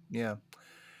true. Yeah.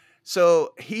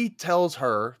 So he tells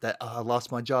her that I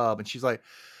lost my job, and she's like,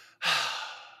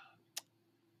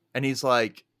 and he's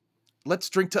like, let's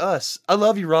drink to us. I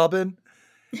love you, Robin.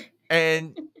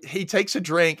 And he takes a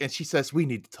drink, and she says, we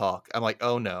need to talk. I'm like,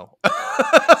 oh no.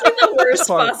 It's like the worst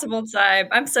possible time.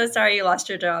 I'm so sorry you lost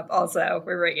your job. Also,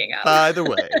 we're breaking up. Either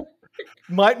way.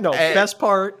 Best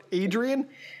part, Adrian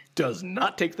does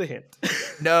not take the hint.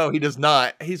 No, he does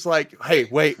not. He's like, hey,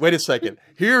 wait a second.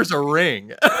 Here's a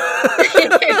ring.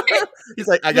 He's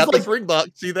like, I got this ring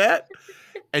box. See that?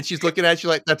 And she's looking at it. She's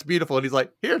like, that's beautiful. And he's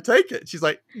like, here, take it. She's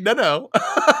like, no.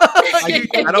 I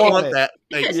don't want that.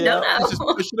 Thanks. No. She's just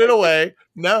pushing it away.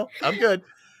 No, I'm good.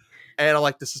 And I'm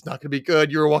like, this is not going to be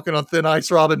good. You're walking on thin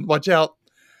ice, Robin. Watch out.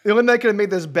 The only thing that could have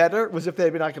made this better was if they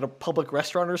had been like at a public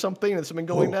restaurant or something and something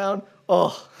going down.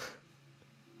 Oh,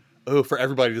 for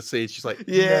everybody to see. She's like,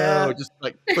 no, just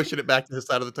like pushing it back to the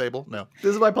side of the table. No.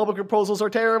 This is why public proposals are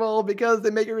terrible, because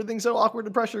they make everything so awkward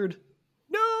and pressured.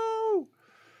 No.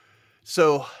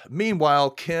 So meanwhile,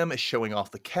 Kim is showing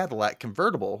off the Cadillac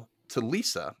convertible to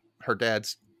Lisa, her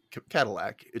dad's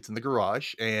Cadillac. It's in the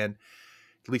garage, and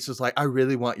Lisa's like, I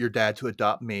really want your dad to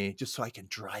adopt me just so I can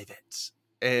drive it.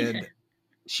 And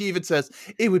she even says,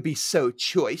 it would be so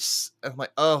choice. And I'm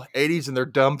like, oh, 80s and their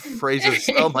dumb phrases.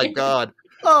 Oh my God.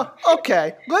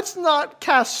 Okay. Let's not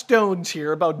cast stones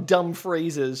here about dumb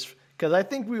phrases, because I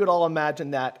think we would all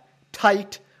imagine that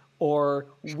tight or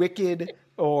wicked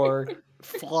or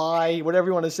fly, whatever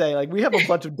you want to say. Like, we have a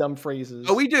bunch of dumb phrases.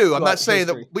 Oh, we do. I'm not throughout saying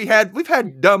history. that we've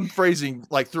had dumb phrasing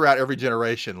like throughout every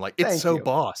generation. Like, it's Thank so you.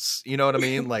 boss. You know what I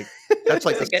mean? Like, that's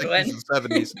like the That's a good 60s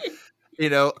and 70s. You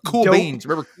know, Cool Dope. Beans.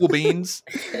 Remember Cool Beans?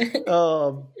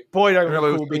 Boy, I remember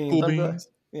Remember Cool Beans. Cool I'm glad- Beans?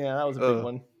 Yeah, that was a big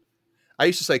one. I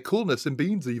used to say coolness and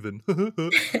beans even.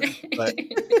 But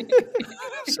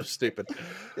so stupid.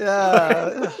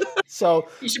 Yeah. So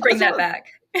You should bring that back.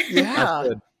 yeah.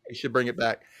 You should bring it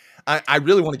back. I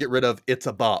really want to get rid of It's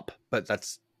a Bop, but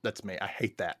that's me. I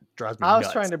hate that. Drives me I was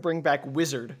nuts. trying to bring back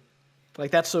wizard.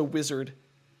 Like, that's so wizard.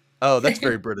 Oh, that's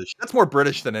very British. That's more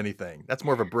British than anything. That's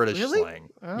more of a British Really? slang.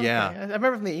 Oh, Yeah. okay. I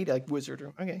remember from the 80s, like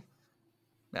wizard. Okay.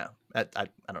 No, I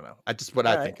don't know. I just what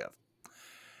All I right. think of.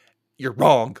 You're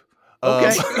wrong.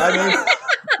 Okay. I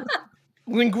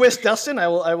mean, linguist Dustin, I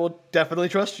will definitely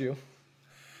trust you.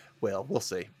 Well, we'll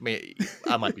see.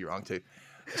 I might be wrong too.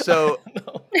 So,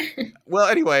 No. well,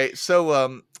 anyway,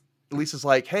 so Lisa's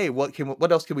like, "Hey,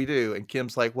 what else can we do?" And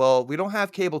Kim's like, "Well, we don't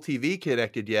have cable TV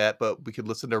connected yet, but we could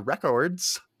listen to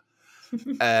records."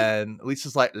 And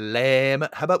Lisa's like, "Lame.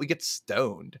 How about we get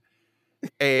stoned?"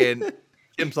 And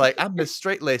Kim's like, "I'm Miss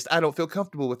Straight Laced. I don't feel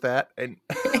comfortable with that." And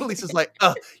Lisa's like,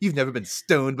 "Oh, you've never been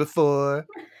stoned before."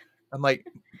 I'm like,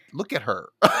 "Look at her.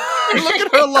 Look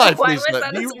at her life, Why Lisa. was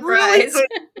that Do a you surprise? think-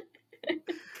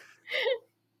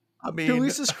 I To mean,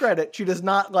 Lisa's credit, she does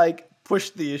not like push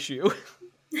the issue.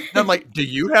 I'm like, do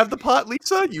you have the pot,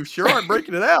 Lisa? You sure aren't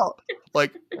breaking it out.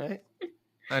 Like, Right?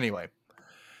 anyway.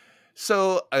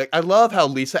 So I love how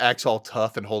Lisa acts all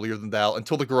tough and holier than thou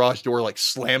until the garage door like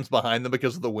slams behind them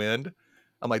because of the wind.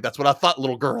 I'm like, that's what I thought,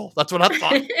 little girl. That's what I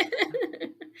thought.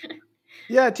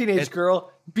 Yeah, teenage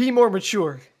girl, be more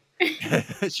mature.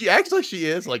 She acts like she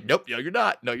is. Like, nope, no, you're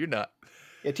not. No, you're not.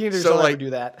 Yeah, teenagers So, don't ever like- do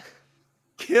that.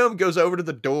 Kim goes over to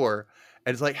the door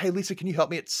and is like, hey, Lisa, can you help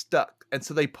me? It's stuck. And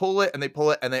so they pull it and they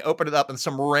open it up, and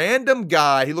some random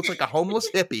guy, he looks like a homeless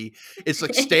hippie, is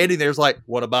like standing there, is like,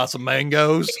 want to buy some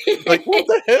mangoes? Like, what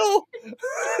the hell?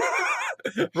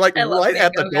 Like, I love right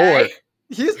at the Mango door. Guy.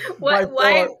 He's Why? by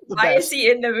far the Why best. is he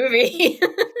in the movie?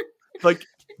 Like,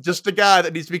 just a guy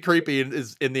that needs to be creepy and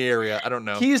is in the area. I don't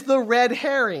know. He's the red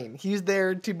herring. He's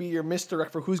there to be your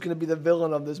misdirect for who's going to be the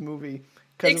villain of this movie.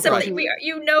 'Cause of Except course that he-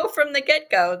 you know from the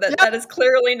get-go that Yeah. that is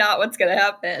clearly not what's going to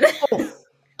happen. Oh,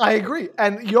 I agree.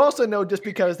 And you also know just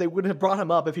because they wouldn't have brought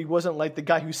him up if he wasn't like the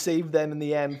guy who saved them in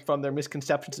the end from their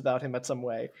misconceptions about him at some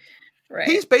way. Right.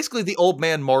 He's basically the old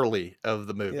man Marley of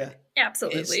the movie. Yeah.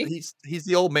 Absolutely. He's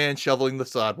the old man shoveling the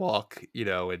sidewalk, you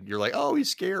know, and you're like, oh,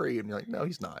 he's scary. And you're like, no,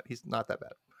 he's not. He's not that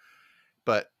bad.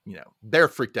 But, you know, they're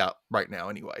freaked out right now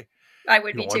anyway. I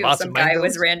would You be wanna too buy if some some guy was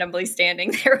mangoes? randomly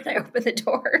standing there when I opened the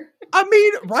door. I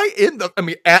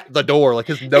mean, at the door, like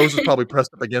his nose is probably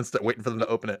pressed up against it, waiting for them to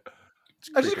open it. It's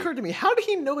It just creepy. occurred to me, how did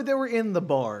he know they were in the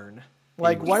barn?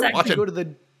 Like, was why would he watching. go to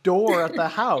the door at the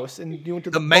house and you went to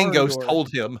the The barn mangoes door? told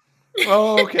him.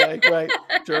 Oh, okay, right,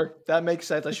 sure, that makes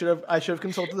sense. I should have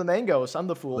consulted the mangoes. I'm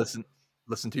the fool.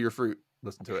 Listen to your fruit.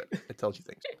 Listen to it. It tells you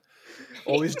things.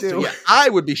 Always do. So yeah, I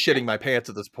would be shitting my pants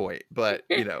at this point, but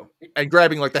you know, and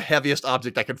grabbing like the heaviest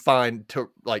object I could find to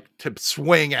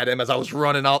swing at him as I was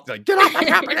running out, like, get off my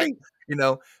property, you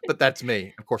know. But that's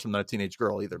me. Of course, I'm not a teenage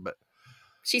girl either. But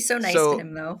She's so nice So- to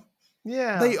him, though.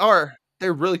 Yeah,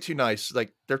 they're really too nice.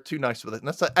 Like they're too nice with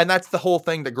it, and that's the whole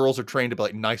thing that girls are trained to be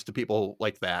like nice to people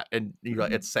like that. And you're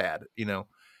like, it's sad, you know.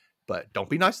 But don't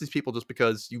be nice to these people just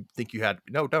because you think you had.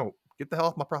 No, don't get the hell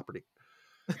off my property.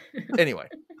 Anyway.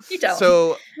 You don't.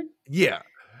 So, yeah.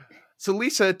 So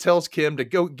Lisa tells Kim to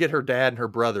go get her dad and her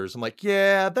brothers. I'm like,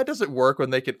 yeah, that doesn't work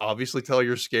when they can obviously tell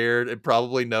you're scared and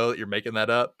probably know that you're making that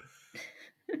up.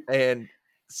 And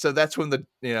so that's when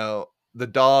the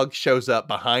dog shows up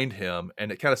behind him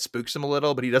and it kind of spooks him a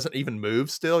little, but he doesn't even move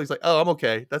still. He's like, oh, I'm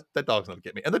okay. That dog's not gonna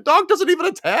get me. And the dog doesn't even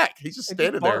attack. He's just it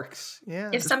standing there. barks. Yeah,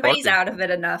 if just somebody's barking. out of it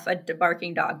enough, a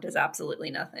barking dog does absolutely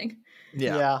nothing.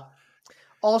 Yeah.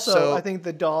 Also, So- I think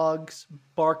the dog's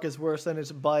bark is worse than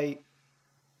its bite.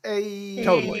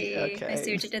 Totally. Hey, Okay. I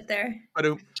see what you did there.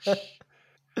 But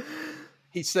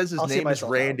he says his I'll see name is myself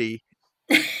out. Randy.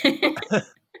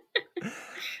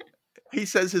 He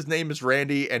says his name is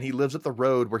Randy and he lives at the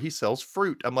road where he sells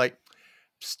fruit. I'm like,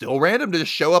 still random to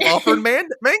just show up offering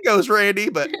mangoes, Randy,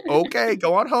 but okay,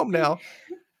 go on home now.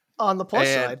 On the plus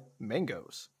And side,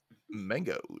 mangoes.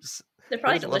 Mangoes. They're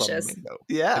probably There's a lot of delicious. mango.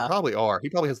 Yeah. They probably are. He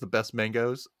probably has the best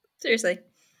mangoes. Seriously.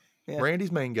 Yeah.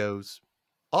 Randy's Mangoes.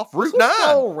 Off Let's Route 9.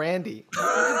 follow Randy.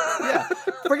 Yeah.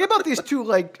 Forget about these two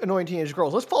like annoying teenage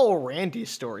girls. Let's follow Randy's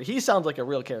story. He sounds like a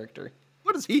real character.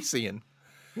 What is he seeing?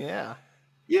 Yeah.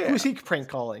 Yeah. Who's he prank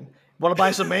calling? Want to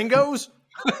buy some mangoes?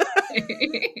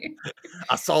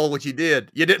 I saw what you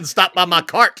did. You didn't stop by my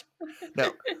cart.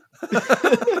 No.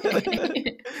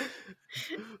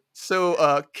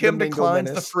 So Kim The mango declines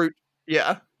the menace. fruit.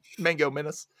 Yeah. Mango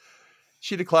menace.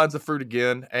 She declines the fruit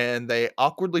again, and they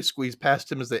awkwardly squeeze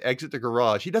past him as they exit the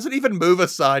garage. He doesn't even move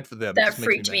aside for them. That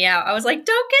freaked me out. I was like,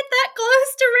 don't get that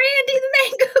close to Randy, the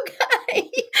mango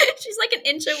guy. She's like an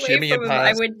inch away Shimmying from him. I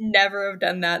past. would never have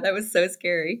done that. That was so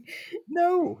scary.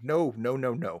 No.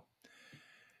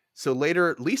 So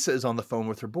later, Lisa is on the phone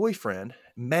with her boyfriend,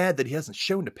 mad that he hasn't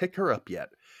shown to pick her up yet.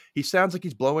 He sounds like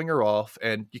he's blowing her off,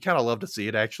 and you kind of love to see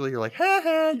it, actually. You're like, ha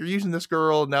ha, you're using this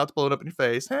girl, and now it's blowing up in your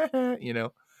face, ha ha, you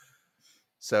know.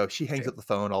 So she hangs up the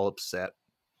phone all upset.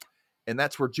 And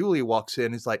that's where Julia walks in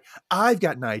and is like, I've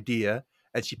got an idea.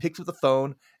 And she picks up the phone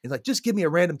and is like, just give me a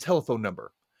random telephone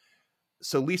number.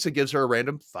 So Lisa gives her a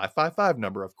random 555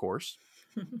 number, of course.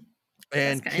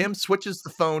 And kind. Kim switches the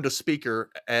phone to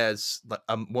speaker as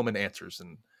a woman answers.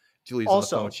 And Julia's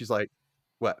Also- on the phone. She's like,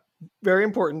 what? Very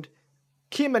important.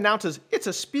 Kim announces it's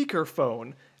a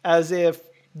speakerphone, as if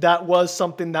that was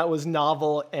something that was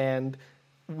novel and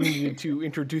we needed to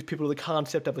introduce people to the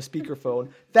concept of a speakerphone.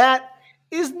 That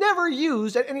is never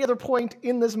used at any other point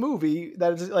in this movie.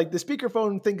 That is like the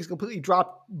speakerphone thing is completely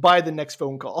dropped by the next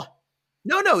phone call.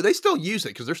 No, they still use it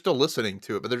because they're still listening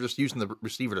to it, but they're just using the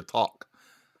receiver to talk.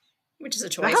 Which is a How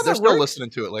choice. that They're still works? listening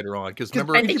to it later on because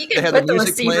remember I think you they can had put the the music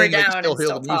receiver playing, they could down still and hear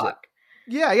still the music. talk.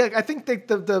 Yeah. I think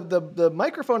the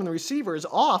microphone and the receiver is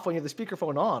off when you have the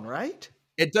speakerphone on, right?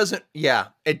 It doesn't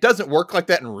work like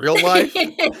that in real life.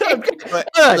 But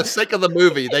for the sake of the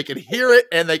movie, they can hear it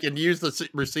and they can use the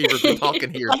receiver to talk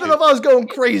and hear. I don't know if I was going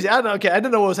crazy. I don't know. Okay, I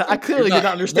didn't know what was. I clearly did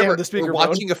not understand Remember, the we're speakerphone.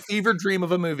 watching a fever dream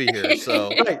of a movie here, so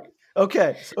Right.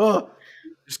 Okay.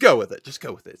 just go with it. It's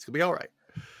gonna be all right.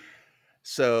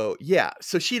 So yeah,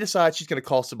 so she decides she's gonna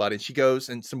call somebody, and she goes,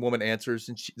 and some woman answers,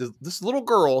 and this little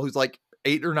girl who's like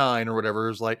 8 or 9 or whatever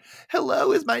is like,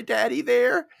 "Hello, is my daddy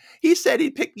there? He said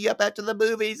he'd pick me up after the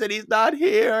movies, and he's not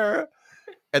here."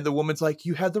 And the woman's like,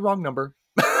 "You had the wrong number."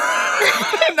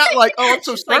 Not like, "Oh, I'm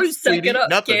so She's like, sorry, suck sweetie." it up,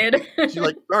 Nothing. kid. She's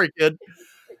like, "Sorry, kid."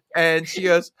 And she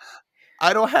goes,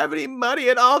 "I don't have any money,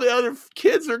 and all the other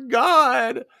kids are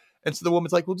gone." And so the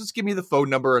woman's like, "Well, just give me the phone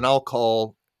number, and I'll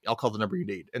call the number you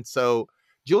need." And so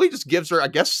Julie just gives her, I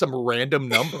guess, some random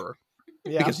number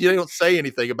Yeah. because you don't say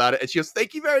anything about it. And she goes,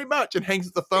 "Thank you very much," and hangs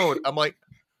up the phone. I'm like,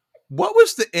 what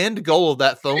was the end goal of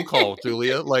that phone call,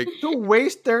 Julia? Like, To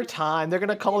waste their time. They're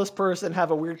gonna call this person and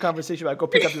have a weird conversation about go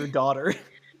pick up your daughter.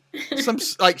 some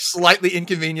like slightly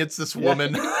inconvenience this Yeah.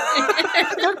 woman.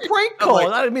 They're prank I'm calls.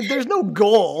 like- I mean, there's no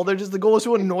goal. They're just the goal is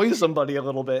to annoy somebody a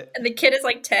little bit. And the kid is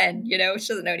like 10, she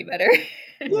doesn't know any better.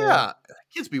 Yeah,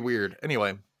 kids be weird.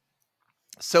 Anyway,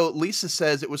 so Lisa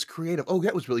says it was creative. Oh,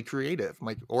 that was really creative. I'm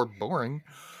like, or boring.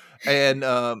 And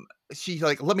she's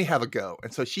like, "Let me have a go."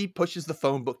 And so she pushes the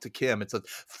phone book to Kim and says,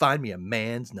 "Find me a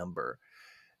man's number."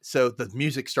 So the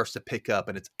music starts to pick up,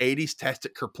 and it's 80s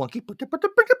tastic kerplunky.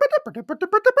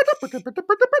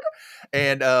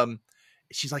 And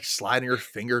she's like sliding her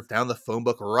finger down the phone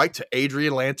book right to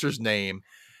Adrian Lancer's name.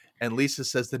 And Lisa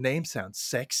says the name sounds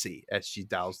sexy as she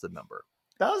dials the number.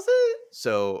 That was it.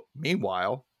 So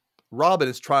meanwhile, Robin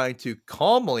is trying to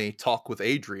calmly talk with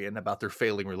Adrian about their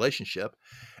failing relationship.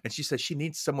 And she says she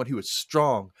needs someone who is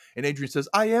strong. And Adrian says,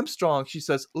 "I am strong." She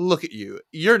says, "Look at you.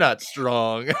 You're not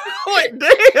strong." I'm like, damn.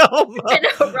 I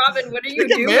know, Robin, what are you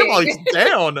Look at man while doing? he's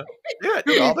down. Yeah, To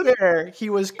be Robin. fair, he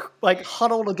was like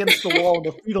huddled against the wall in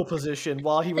the fetal position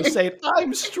while he was saying,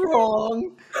 "I'm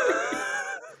strong."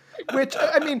 Which,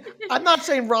 I mean, I'm not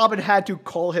saying Robin had to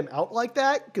call him out like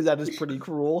that, because that is pretty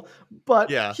cruel, but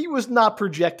Yeah. he was not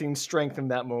projecting strength in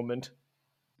that moment.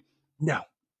 No,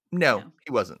 No.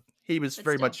 he wasn't. He was But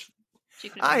very still. much, She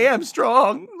could've "I done am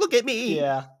strong. Look at me."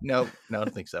 Yeah. No, I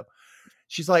don't think so.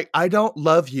 She's like, "I don't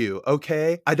love you,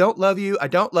 okay? I don't love you. I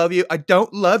don't love you. I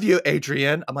don't love you,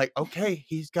 Adrian." I'm like, okay,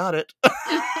 he's got it.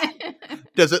 it.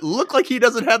 Does it look like he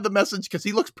doesn't have the message? Because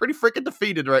he looks pretty freaking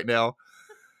defeated right now.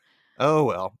 Oh,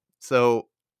 well. So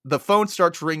the phone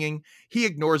starts ringing. He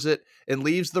ignores it and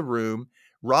leaves the room.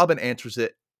 Robin answers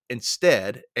it.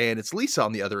 instead, and it's Lisa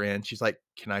on the other end. She's like,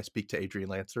 "Can I speak to Adrian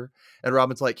Lancer?" And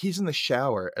Robin's like, "He's in the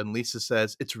shower." And Lisa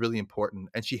says, "It's really important."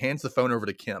 And she hands the phone over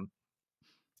to Kim.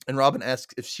 And Robin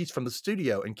asks if she's from the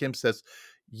studio, and Kim says,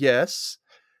 "Yes."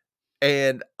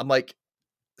 And I'm like,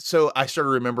 so I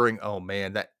started remembering, oh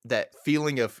man, that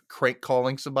feeling of crank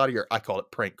calling somebody, or I call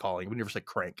it prank calling. We never say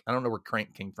crank. I don't know where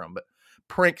crank came from, but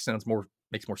prank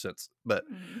makes more sense. But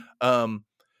um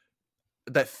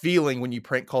that feeling when you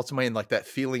prank call somebody, and like that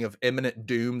feeling of imminent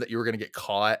doom that you were gonna get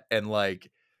caught, and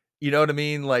like, you know what I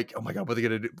mean? Like, oh my God, what are they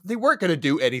gonna do? They weren't gonna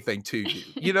do anything to you.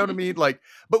 You know what I mean? Like,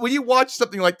 but when you watch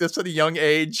something like this at a young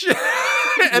age,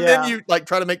 and then you like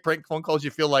try to make prank phone calls,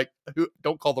 you feel like,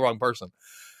 don't call the wrong person.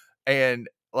 And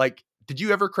like, did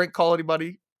you ever crank call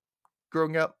anybody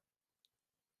growing up?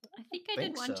 I think I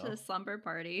did one to the slumber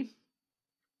party.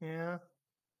 Yeah.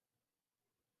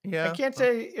 Yeah. I can't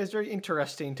say it's very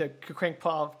interesting to crank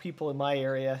call people in my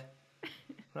area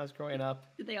when I was growing up.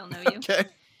 Did they all know you? Okay.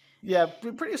 Yeah,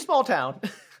 pretty small town.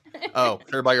 Oh,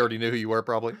 everybody already knew who you were,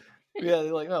 probably. Yeah,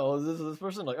 they're like, oh, this is this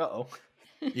person. Like, uh-oh.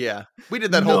 Yeah. We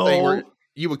did that whole thing where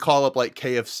you would call up like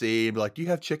KFC and be like, "Do you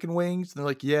have chicken wings?" And they're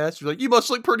like, "Yes." You're like, "You must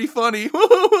look pretty funny."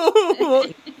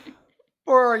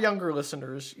 For our younger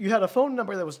listeners, you had a phone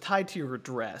number that was tied to your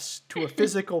address, to a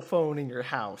physical phone in your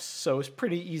house. So it's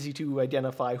pretty easy to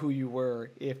identify who you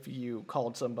were if you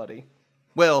called somebody.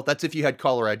 Well, that's if you had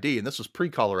caller ID, and this was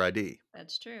pre-caller ID.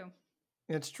 That's true.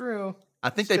 It's true. I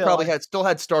think they probably still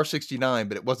had star 69,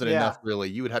 but it wasn't enough, really.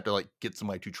 You would have to like get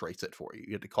somebody to trace it for you.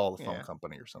 You had to call the phone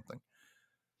company or something.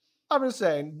 I'm just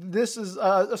saying, this is,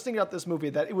 I was thinking about this movie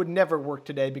that it would never work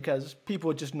today because people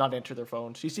would just not answer their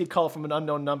phones. You see a call from an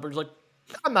unknown number, it's like,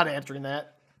 I'm not answering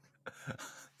that.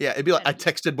 Yeah, it'd be like, I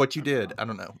texted what you did. I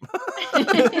don't know. I'm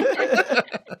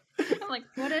like,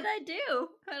 what did I do?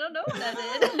 I don't know what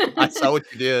I did. I saw what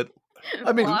you did.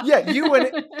 I mean, yeah, you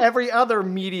and every other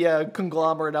media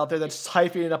conglomerate out there that's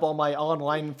siphoning up all my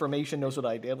online information knows what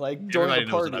I did. Like, join the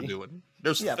party. Knows what I'm doing.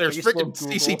 There's freaking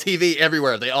CCTV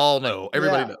everywhere. They all know.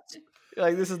 Everybody knows.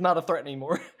 Like, this is not a threat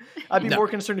anymore. I'd be more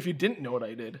concerned if you didn't know what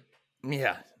I did.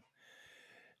 Yeah.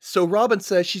 So Robin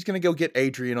says she's going to go get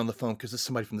Adrian on the phone because there's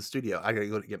somebody from the studio. I got to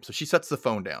go get him. So she sets the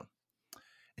phone down.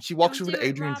 And she walks over to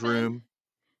Adrian's room.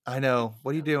 I know.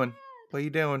 What are you doing? What are you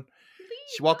doing?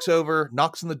 She walks over,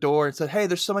 knocks on the door, and said, "Hey,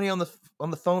 there's somebody on the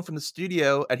phone from the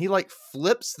studio." And he like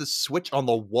flips the switch on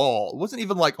the wall. It wasn't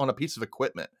even like on a piece of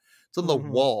equipment. It's on the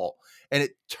wall. And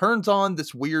it turns on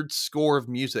this weird score of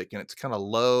music, and it's kind of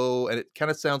low, and it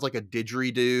kind of sounds like a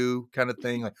didgeridoo kind of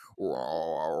thing, like, you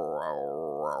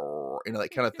know,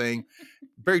 that kind of thing.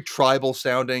 Very tribal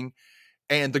sounding.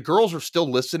 And the girls are still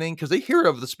listening because they hear it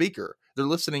over the speaker. They're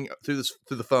listening through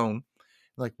the phone.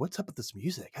 Like, what's up with this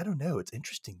music? I don't know. It's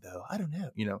interesting though. I don't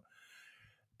know, you know.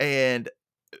 And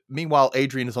meanwhile,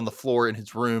 Adrian is on the floor in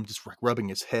his room, just rubbing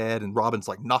his head, and Robin's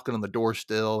like knocking on the door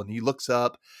still. And he looks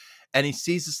up and he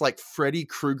sees this like Freddy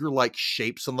Krueger like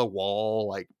shapes on the wall,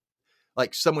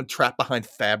 like someone trapped behind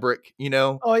fabric, you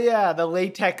know? Oh yeah, the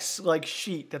latex like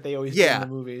sheet that they always do in the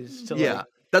movies. To,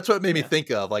 that's what it made me think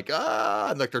of. Like,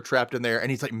 and like they're trapped in there, and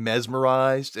he's like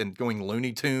mesmerized and going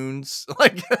Looney Tunes,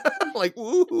 like, like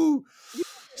woohoo.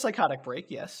 Psychotic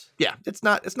break, yes. Yeah, it's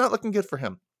not looking good for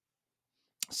him.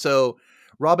 So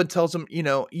Robin tells him, you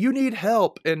know, you need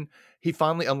help, and he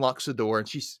finally unlocks the door, and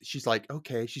she's like,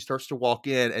 okay. She starts to walk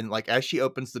in, and like as she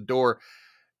opens the door,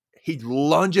 he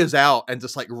lunges out and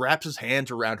just like wraps his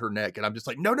hands around her neck, and I'm just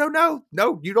like, no,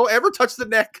 you don't ever touch the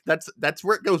neck. That's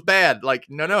where it goes bad. Like,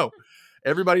 no.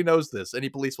 Everybody knows this. Any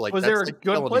police will like. Was there a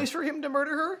good place for him to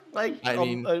murder her? Like, I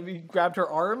mean, he grabbed her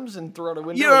arms and threw out a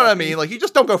window. You know what I mean? Like, you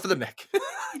just don't go for the neck.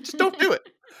 Just don't do it.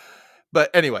 But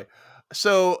anyway,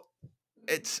 so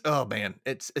it's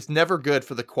never good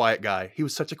for the quiet guy. He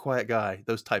was such a quiet guy.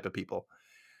 Those type of people.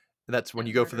 And that's when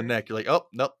you go for the neck. You're like, oh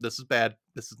nope, this is bad.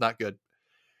 This is not good.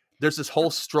 There's this whole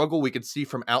struggle we can see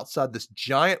from outside this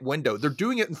giant window. They're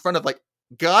doing it in front of like.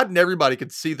 God and everybody can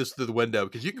see this through the window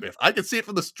because if I can see it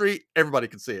from the street, everybody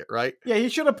can see it, right? Yeah, he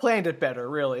should have planned it better,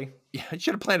 really. Yeah, he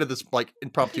should have planned this like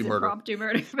impromptu murder. Impromptu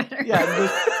murder better.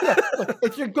 Yeah, look,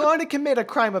 if you're going to commit a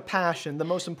crime of passion, the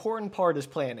most important part is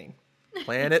planning.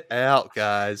 Plan it out,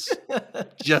 guys.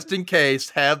 Just in case,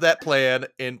 have that plan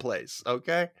in place,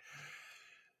 okay?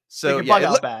 So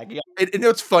yeah, bag. Yeah. You know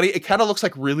what's funny? It kind of looks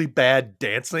like really bad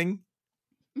dancing.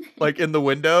 Like in the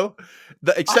window,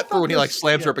 except for when he like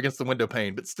slams her up against the window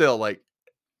pane, but still, like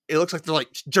it looks like they're like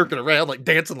jerking around, like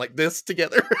dancing like this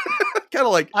together, kind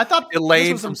of like I thought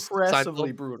Elaine this was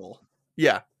impressively brutal.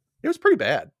 Yeah, it was pretty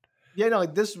bad. Yeah, no,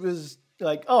 like this was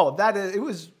like it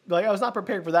was like I was not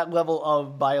prepared for that level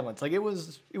of violence. Like it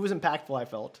was impactful. I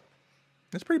felt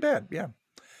it's pretty bad. Yeah.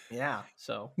 Yeah.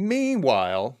 So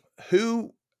Meanwhile,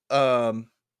 who, um,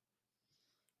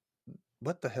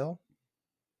 what the hell?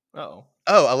 oh.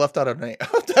 Oh, I left out a name. I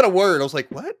left out a word. I was like,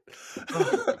 what?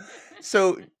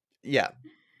 So, yeah.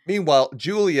 Meanwhile,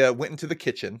 Julia went into the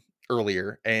kitchen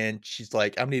earlier and she's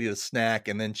like, I'm needing a snack.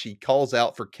 And then she calls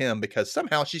out for Kim because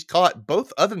somehow she's caught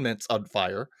both oven mitts on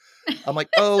fire. I'm like,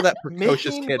 oh, that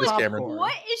precocious Making Candace Cameron. popcorn.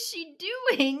 What is she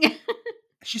doing?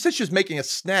 She said she was making a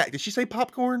snack. Did she say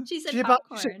popcorn? She said She about-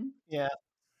 she- popcorn. Yeah.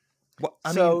 Well, I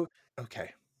mean, So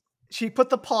okay. she put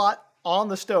the pot on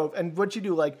the stove, and what'd you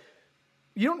do? Like,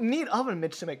 you don't need oven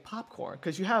mitts to make popcorn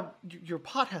because your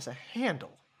pot has a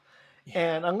handle.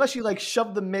 Yeah. And unless you like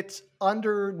shove the mitts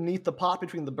underneath the pot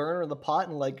between the burner and the pot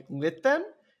and like lit them,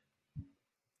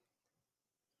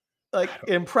 like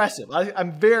impressive.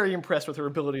 I'm very impressed with her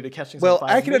ability to catch things on Well,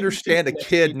 fire. I can Maybe understand a she's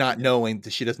kid not knowing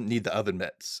that she doesn't need the oven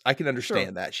mitts. I can understand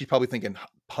Sure. that. She's probably thinking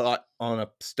pot on a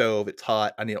stove, it's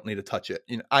hot, I don't need to touch it.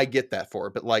 You know, I get that for her,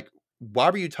 but like, why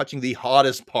were you touching the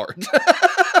hottest part?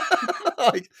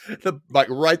 like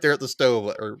right there at the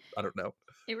stove, or I don't know.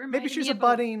 It reminded Maybe she's me a of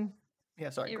budding. Yeah,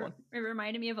 sorry, go on. It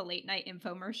reminded me of a late night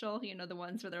infomercial, you know, the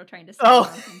ones where they're trying to sell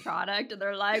Oh. some product and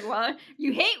they're like, well,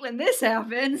 you hate when this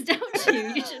happens, don't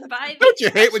you? You should buy this. Don't you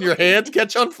hate when your hands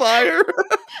catch on fire?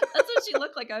 That's what she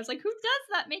looked like. I was like, who does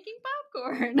that making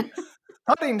popcorn?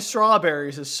 Cutting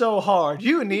strawberries is so hard.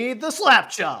 You need the slap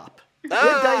chop. It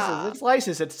dices, it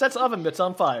slices, it sets oven mitts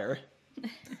on fire.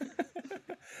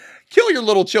 Kill your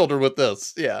little children with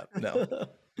this. Yeah, no.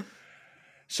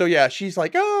 So yeah, she's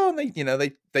like, oh,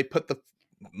 and they put the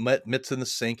mitts in the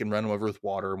sink and run them over with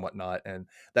water and whatnot, and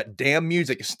that damn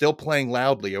music is still playing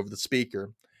loudly over the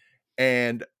speaker.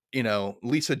 And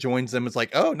Lisa joins them. It's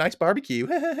like, oh, nice barbecue,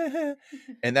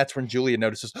 and that's when Julia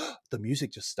notices the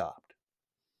music just stopped,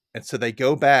 and so they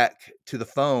go back to the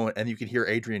phone, and you can hear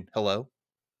Adrian, hello,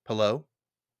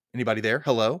 anybody there,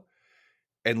 hello,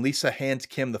 and Lisa hands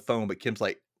Kim the phone, but Kim's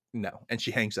like, no, and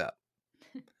she hangs up.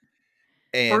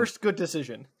 And First good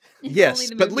decision.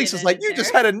 yes, but Lisa's like, you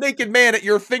just had a naked man at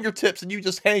your fingertips and you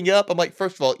just hang up. I'm like,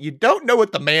 first of all, you don't know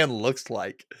what the man looks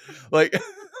like. Like,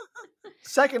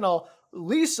 second of all,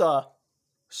 Lisa,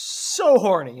 so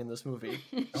horny in this movie.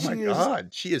 Oh my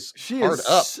God, she is hard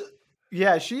up.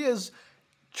 Yeah, she is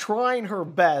trying her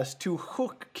best to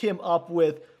hook Kim up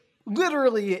with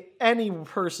literally any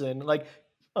person, like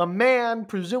a man,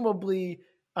 presumably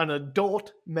an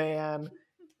adult man.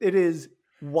 It is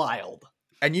wild.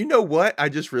 And you know what? I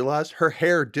just realized her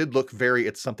hair did look very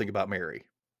It's Something About Mary.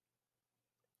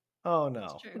 Oh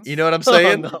no. You know what I'm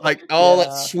saying? No. Like all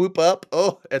that swoop up.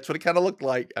 Oh, that's what it kind of looked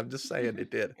like. I'm just saying it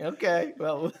did. Okay,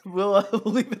 well, we'll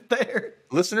leave it there.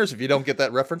 Listeners, if you don't get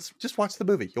that reference, just watch the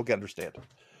movie. You'll understand.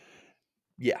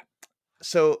 Yeah.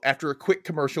 So after a quick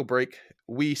commercial break,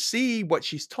 we see what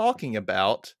she's talking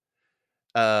about.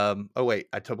 Oh wait,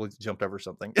 I totally jumped over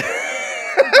something.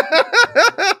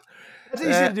 That's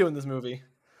easy to do in this movie.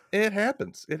 It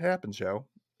happens. It happens, Joe.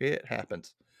 It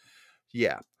happens.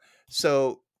 Yeah.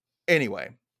 So anyway,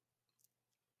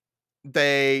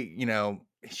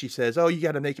 she says, oh, you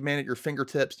got a naked man at your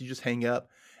fingertips. You just hang up.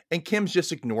 And Kim's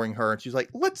just ignoring her. And she's like,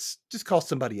 let's just call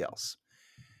somebody else.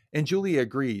 And Julia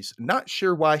agrees. Not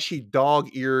sure why she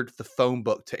dog-eared the phone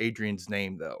book to Adrian's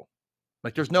name, though.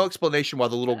 Like, there's no explanation why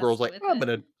the little girl's like, I'm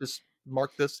going to just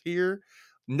mark this here.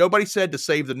 Nobody said to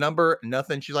save the number,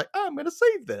 nothing. She's like, oh, I'm going to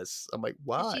save this. I'm like,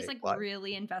 why? She's like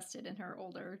really invested in her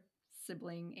older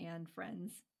sibling and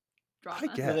friends drama.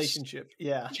 I guess. Relationship.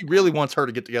 Yeah. She really wants her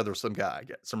to get together with some guy,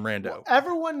 some rando. Well,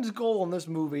 everyone's goal in this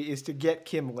movie is to get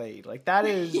Kim laid. Like, that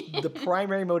is the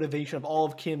primary motivation of all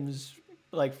of Kim's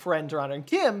like friends around her. And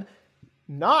Kim,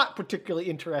 not particularly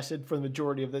interested for the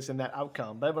majority of this in that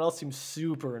outcome, but everyone else seems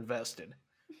super invested.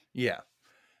 Yeah,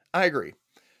 I agree.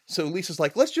 So Lisa's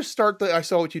like, let's just start the I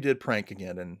Saw What You Did prank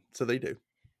again. And so they do.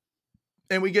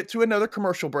 And we get to another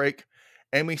commercial break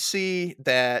and we see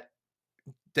that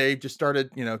they've just started,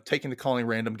 taking to calling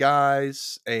random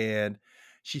guys. And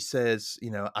she says,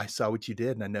 I saw what you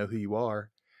did and I know who you are.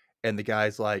 And the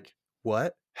guy's like,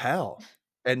 what? How?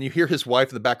 And you hear his wife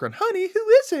in the background, honey, who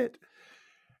is it?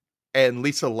 And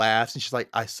Lisa laughs and she's like,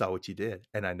 I saw what you did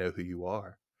and I know who you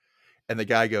are. And the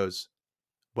guy goes,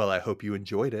 well, I hope you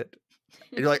enjoyed it.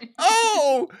 And you're like,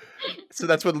 oh! So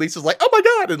that's when Lisa's like, oh my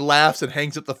God, and laughs and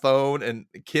hangs up the phone. And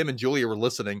Kim and Julia were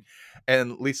listening.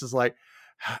 And Lisa's like,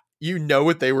 you know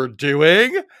what they were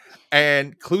doing?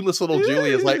 And clueless little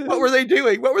Julia's like, what were they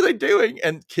doing? What were they doing?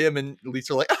 And Kim and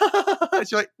Lisa are like,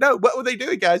 she's like, no, what were they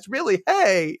doing, guys? Really?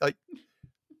 Hey, like,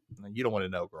 you don't want to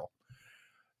know, girl.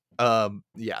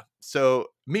 Yeah. So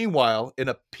meanwhile, in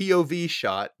a POV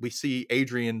shot, we see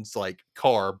Adrian's like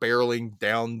car barreling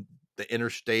down the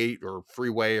interstate or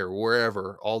freeway or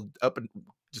wherever, all up and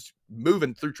just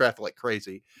moving through traffic like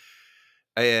crazy.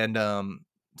 And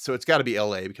so it's got to be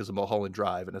LA because of Mulholland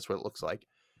Drive, and that's what it looks like.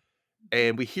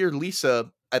 And we hear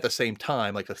Lisa at the same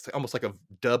time, like almost like a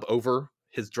dub over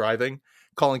his driving,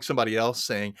 calling somebody else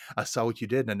saying, I saw what you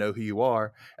did and I know who you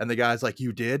are. And the guy's like,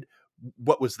 you did?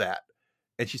 What was that?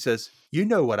 And she says, you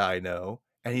know what I know.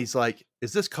 And he's like,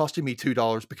 is this costing me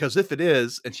 $2? Because if it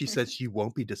is, and she says, you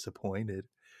won't be disappointed.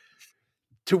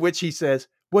 To which he says,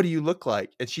 what do you look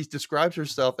like? And she describes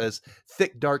herself as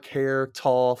thick, dark hair,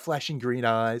 tall, flashing green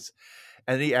eyes.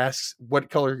 And he asks, what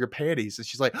color are your panties? And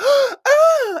she's like, ah!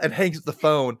 And hangs up the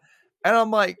phone. And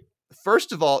I'm like,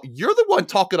 first of all, you're the one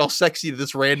talking all sexy to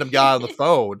this random guy on the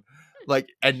phone. Like,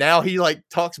 and now he like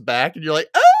talks back and you're like,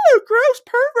 oh, gross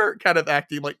pervert kind of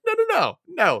acting. Like,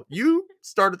 no. You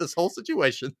started this whole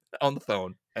situation on the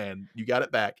phone and you got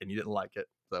it back and you didn't like it.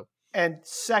 So, and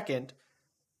second,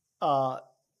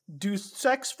 do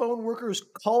sex phone workers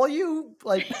call you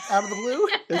like out of the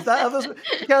blue? Is that how this?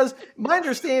 Because my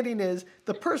understanding is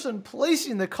the person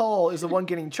placing the call is the one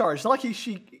getting charged. It's not like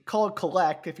she called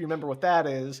collect, if you remember what that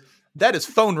is. That is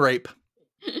phone rape.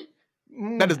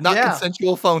 That is not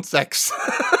consensual phone sex.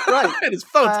 Right. It is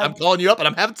phone. I'm calling you up and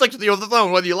I'm having sex with you on the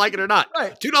phone, whether you like it or not.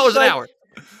 Right. $2 an hour.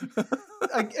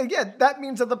 Again, that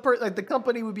means that the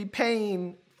company would be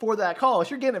paying for that call. If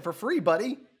you're getting it for free,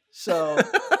 buddy. So,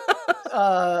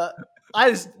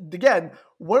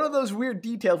 one of those weird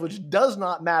details which does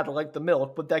not matter, like the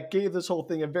milk, but that gave this whole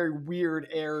thing a very weird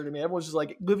air to me. Everyone's just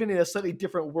like living in a slightly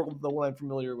different world than the one I'm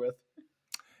familiar with.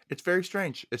 It's very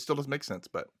strange. It still doesn't make sense,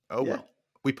 but well,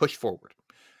 we push forward.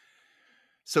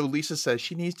 So Lisa says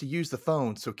she needs to use the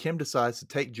phone, so Kim decides to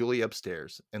take Julie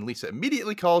upstairs, and Lisa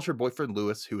immediately calls her boyfriend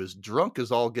Lewis, who is drunk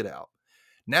as all get out.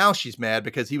 Now she's mad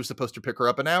because he was supposed to pick her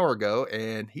up an hour ago,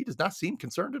 and he does not seem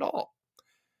concerned at all.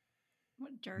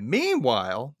 What a jerk.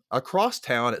 Meanwhile, across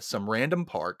town at some random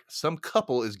park, some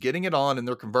couple is getting it on in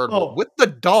their convertible with the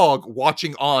dog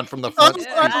watching on from the front.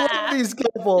 I love these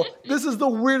couple. This is the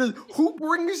weirdest. Who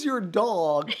brings your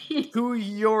dog to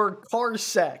your car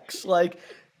sex? Like,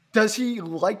 does he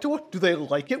like to watch? Do they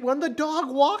like it when the dog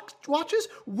watches?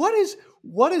 What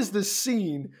is this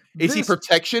scene? Is he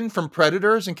protection from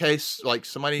predators in case like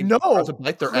somebody tries to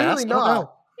bite their ass?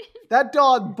 No. That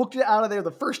dog booked it out of there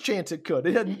the first chance it could.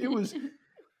 It was.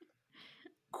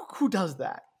 Who does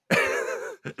that?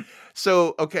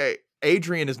 So, okay,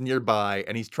 Adrian is nearby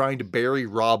and he's trying to bury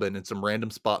Robin in some random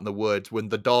spot in the woods when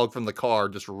the dog from the car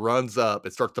just runs up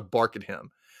and starts to bark at him.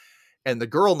 And the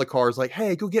girl in the car is like,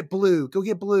 hey, go get Blue.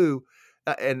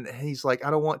 And he's like,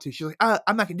 I don't want to. She's like,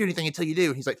 I'm not going to do anything until you do.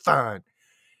 And he's like, fine.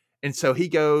 And so he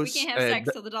goes. We can't have sex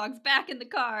till the dog's back in the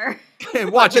car.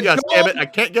 And watching us, damn it. I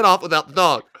can't get off without the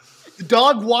dog. The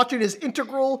dog watching is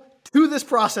integral to this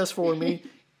process for me.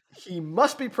 He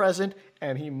must be present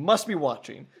and he must be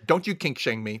watching. Don't you kink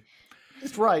shame me.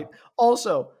 That's right.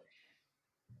 Also,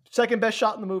 second best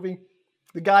shot in the movie.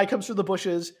 The guy comes through the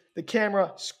bushes. The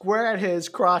camera square at his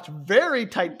crotch. Very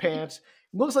tight pants.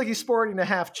 Looks like he's sporting a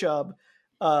half chub.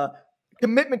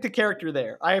 Commitment to character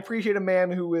there. I appreciate a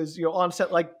man who is, on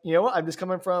set like, what? I'm just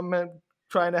coming from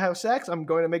trying to have sex. I'm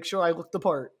going to make sure I look the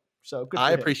part. So good.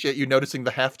 I appreciate you noticing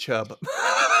the half chub. Look,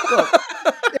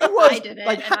 it was I did it,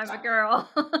 and I'm a girl.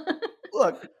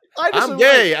 Look, I'm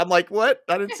gay. I'm like, what?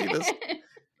 I didn't see this.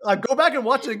 Go back and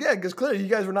watch it again because clearly you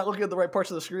guys were not looking at the right parts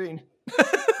of the screen.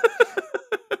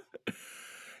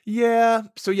 Yeah.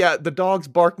 So the dog's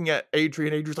barking at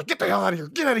Adrian. Adrian's like, get the hell out of here.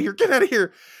 Get out of here. Get out of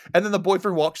here. And then the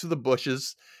boyfriend walks through the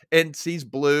bushes and sees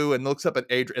Blue and looks up at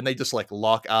Adrian and they just like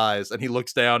lock eyes. And he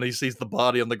looks down and he sees the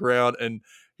body on the ground and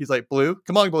he's like, Blue,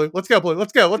 come on, Blue. Let's go, Blue.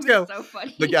 Let's go. Let's go. So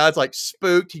funny. The guy's like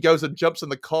spooked. He goes and jumps in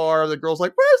the car. The girl's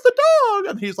like, where's the dog?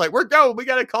 And he's like, we're going. We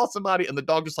got to call somebody. And the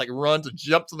dog just like runs and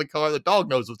jumps in the car. The dog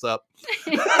knows what's up.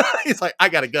 He's like, I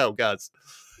got to go, guys.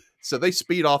 So they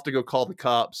speed off to go call the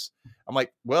cops. I'm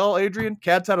like, well, Adrian,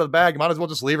 cat's out of the bag. Might as well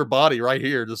just leave her body right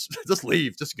here. Just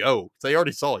leave. Just go. They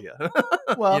already saw you.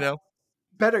 Well,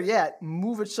 better yet,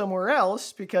 move it somewhere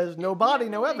else because no body,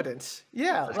 no evidence.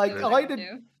 Yeah.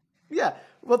 Yeah.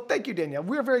 Well, thank you, Danielle.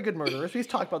 We're very good murderers. We've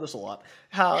talked about this a lot.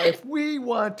 How if we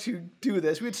want to do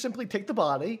this, we'd simply take the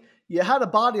body. You had a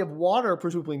body of water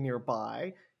presumably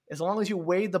nearby. As long as you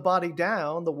weighed the body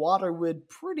down, the water would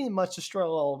pretty much destroy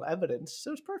all evidence.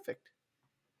 So it's perfect.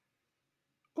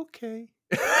 Okay.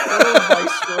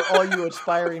 Advice for all you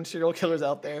aspiring serial killers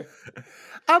out there.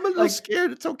 I'm a little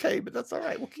scared. It's okay, but that's all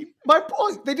right. We'll keep. My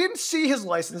point. They didn't see his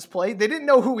license plate. They didn't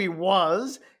know who he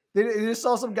was. They just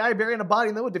saw some guy burying a body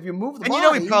in the woods. If you move the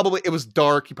body, it was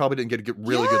dark. He probably didn't get a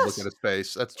really good look at his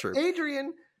face. That's true.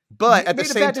 Adrian, but at the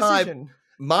same time,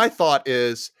 my thought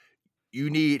is he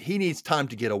needs time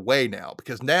to get away now,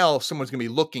 because now someone's going to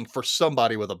be looking for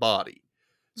somebody with a body.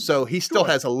 So he still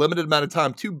has a limited amount of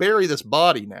time to bury this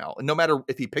body now. And no matter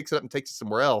if he picks it up and takes it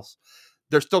somewhere else,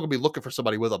 they're still going to be looking for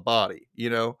somebody with a body, you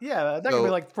know? Yeah, they're going to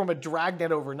be like from a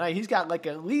dragnet overnight. He's got like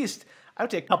at least, I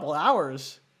would say, a couple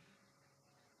hours.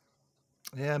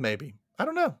 Yeah, maybe. I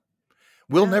don't know.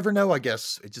 We'll never know, I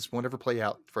guess. It just won't ever play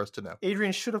out for us to know.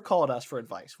 Adrian should have called us for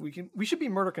advice. We should be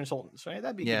murder consultants, right?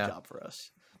 That'd be a good job for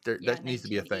us. That needs to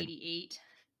be a thing.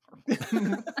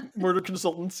 1988. Murder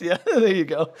consultants, yeah. There you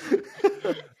go.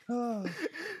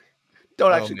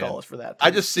 Don't actually call us for that. Please.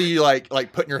 I just see you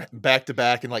like putting your back to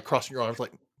back and like crossing your arms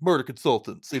like murder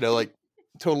consultants, you know, like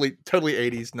totally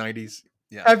 80s, 90s.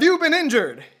 Yeah. Have you been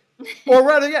injured? Or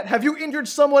rather yet, have you injured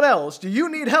someone else? Do you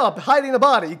need help hiding the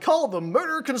body? Call the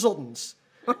murder consultants.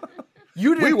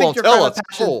 You didn't think your crime of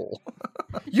passion.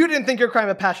 You didn't think your crime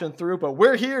of passion through, but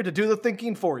we're here to do the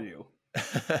thinking for you.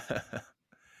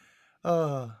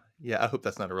 Yeah, I hope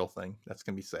that's not a real thing. That's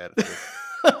gonna be sad. It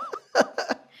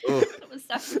was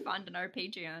stuff we found on our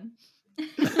Patreon.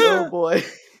 Oh boy.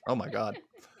 Oh my god.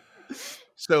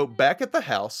 So back at the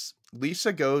house,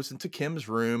 Lisa goes into Kim's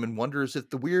room and wonders if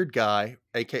the weird guy,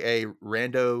 aka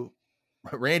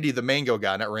Randy the Mango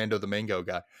guy, not Rando the Mango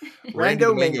guy. Randy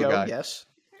the Mango guy. Yes.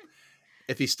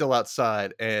 If he's still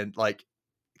outside, and like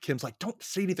Kim's like, don't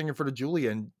say anything in front of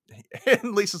Julia, and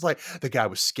Lisa's like, the guy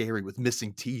was scary with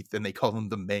missing teeth, and they call him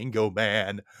the Mango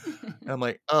Man. And I'm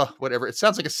like, oh, whatever. It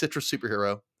sounds like a citrus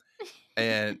superhero,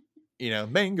 and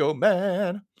Mango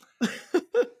Man.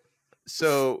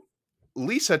 So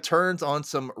Lisa turns on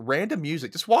some random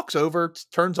music, just walks over,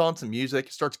 turns on some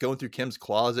music, starts going through Kim's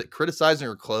closet, criticizing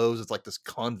her clothes. It's like this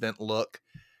convent look.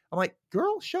 I'm like,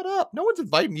 girl, shut up. No one's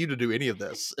inviting you to do any of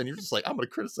this. And you're just like, I'm going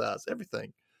to criticize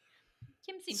everything.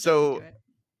 Kim seems to do it.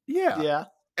 Yeah.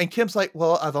 And Kim's like,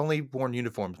 well, I've only worn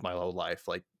uniforms my whole life.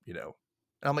 Like, And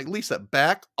I'm like, Lisa,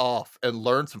 back off and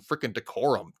learn some freaking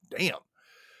decorum. Damn.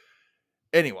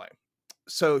 Anyway.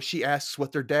 So she asks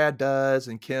what their dad does,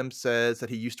 and Kim says that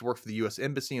he used to work for the U.S.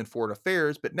 Embassy in Foreign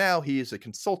Affairs, but now he is a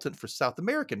consultant for South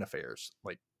American affairs.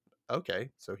 Like,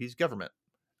 okay, so he's government.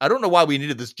 I don't know why we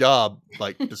needed this job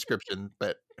description,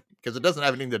 but because it doesn't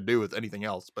have anything to do with anything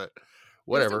else. But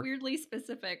whatever. It was weirdly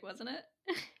specific, wasn't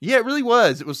it? Yeah, it really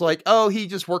was. It was like, oh, he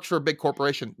just works for a big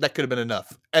corporation. That could have been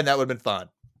enough, and that would have been fine.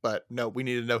 But no, we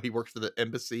needed to know he works for the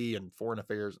embassy and foreign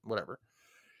affairs, whatever.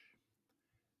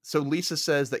 So Lisa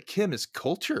says that Kim is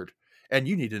cultured and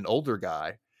you need an older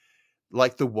guy,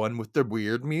 like the one with the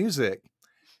weird music.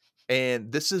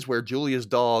 And this is where Julia's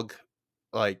dog,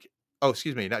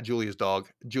 not Julia's dog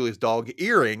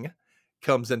Earring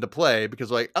comes into play,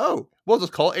 because we'll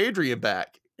just call Adrian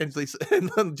back. And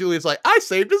then Julia's like, I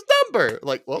saved his number.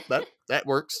 Like, well, that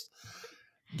works.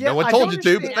 Yeah, no one told you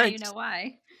to, but now thanks. You know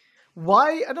why.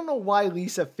 Why? I don't know why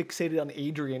Lisa fixated on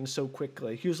Adrian so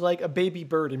quickly. He was like a baby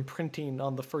bird imprinting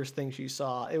on the first thing she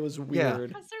saw. It was weird.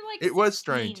 Because they're like it was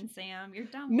strange. Sam, you're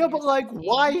dumb. No, but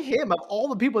why him? Of all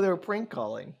the people they were prank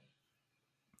calling.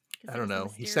 I don't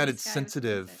know. He sounded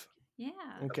sensitive. Yeah.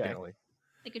 Okay. Apparently.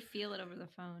 They could feel it over the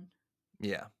phone.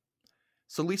 Yeah.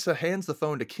 So Lisa hands the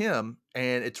phone to Kim,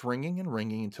 and it's ringing and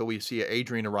ringing until we see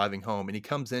Adrian arriving home, and he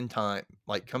comes inside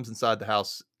the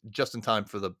house just in time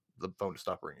for the phone to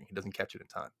stop ringing. He doesn't catch it in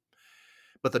time.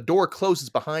 But the door closes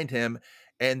behind him,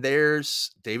 and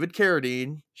there's David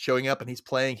Carradine showing up, and he's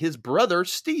playing his brother,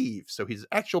 Steve. So his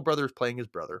actual brother is playing his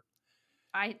brother.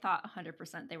 I thought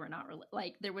 100% they were not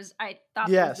I thought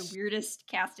that was the weirdest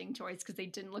casting choice, because they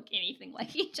didn't look anything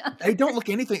like each other. They don't look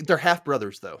anything. They're half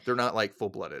brothers though. They're not like full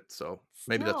blooded. So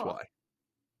maybe that's why.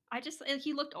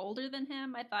 He looked older than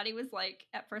him. I thought he was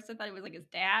at first I thought he was like his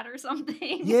dad or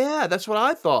something. Yeah, that's what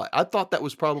I thought. I thought that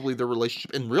was probably their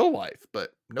relationship in real life,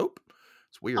 but nope.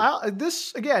 It's weird.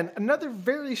 This, again, another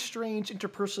very strange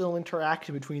interpersonal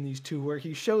interaction between these two, where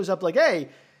he shows up like, hey,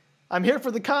 I'm here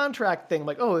for the contract thing. I'm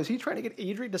like, oh, is he trying to get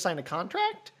Adrian to sign a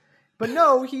contract? But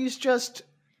no, he's just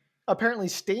apparently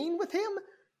staying with him.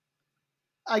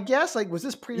 I guess, was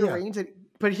this prearranged? Yeah.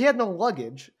 But he had no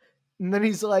luggage. And then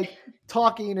he's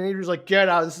talking, and Adrian's like, get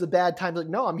out, this is a bad time. He's like,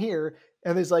 no, I'm here.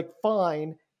 And he's like,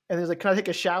 fine. And he's like, can I take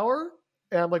a shower?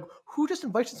 And I'm like, who just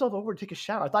invites himself over to take a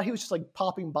shower? I thought he was just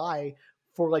popping by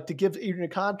for to give Adrian a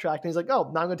contract. And he's like,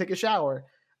 oh, now I'm going to take a shower.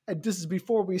 And this is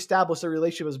before we established a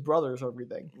relationship as brothers or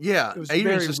everything. Yeah.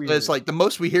 Adrian's just, weird. It's the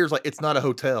most we hear is it's not a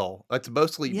hotel. That's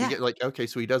mostly, we get okay,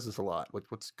 so he does this a lot.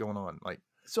 What's going on?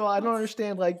 So I don't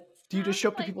understand, do you just show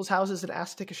up to people's houses and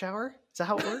ask to take a shower? Is that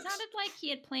how it works? It sounded like he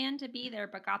had planned to be there,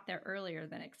 but got there earlier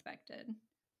than expected.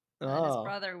 Oh. His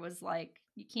brother was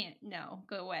You can't. No,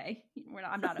 go away.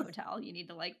 I'm not a hotel. You need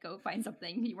to like go find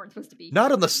something you weren't supposed to be.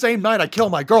 Not on the same night I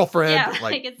kill my girlfriend. Yeah,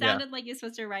 like it sounded like you're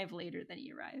supposed to arrive later than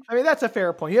you arrived. I mean, that's a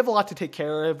fair point. You have a lot to take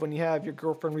care of when you have your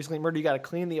girlfriend recently murdered. You got to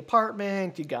clean the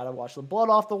apartment. You got to wash the blood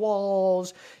off the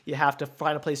walls. You have to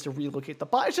find a place to relocate the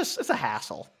body. It's a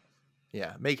hassle.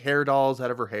 Yeah, make hair dolls out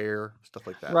of her hair, stuff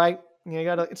like that. Right? You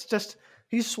gotta. It's just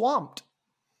he's swamped.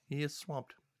 He is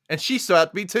swamped, and she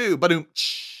slapped me too. But anyway,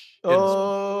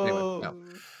 no.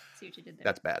 See what you did there.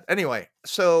 That's bad. Anyway,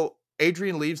 so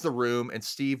Adrian leaves the room and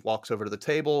Steve walks over to the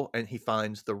table and he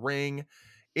finds the ring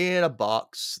in a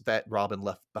box that Robin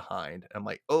left behind. I'm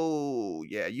like, oh,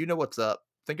 yeah, you know what's up.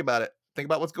 Think about it. Think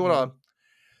about what's going on.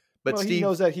 But Steve he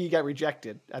knows that he got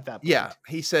rejected at that point. Yeah,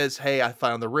 he says, hey, I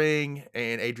found the ring.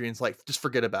 And Adrian's like, just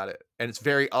forget about it. And it's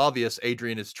very obvious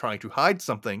Adrian is trying to hide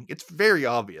something. It's very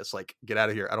obvious. Like, get out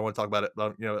of here. I don't want to talk about it.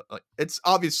 Like, it's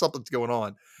obvious something's going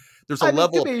on. There's a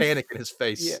level of panic in his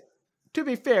face. Yeah. To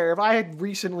be fair, if I had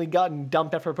recently gotten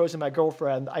dumped after proposing to my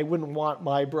girlfriend, I wouldn't want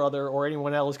my brother or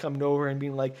anyone else coming over and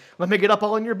being like, let me get up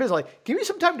all in your business. Like, give me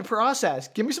some time to process.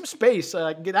 Give me some space so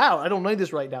I can get out. I don't need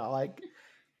this right now. Like,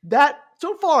 that,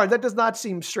 so far, that does not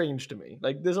seem strange to me.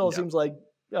 Like, this all seems like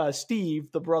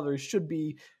Steve, the brother, should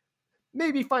be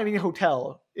maybe finding a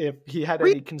hotel if he had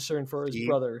any concern for his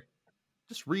brother.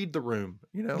 Just read the room,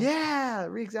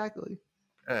 Yeah, exactly.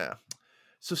 Yeah.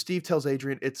 So Steve tells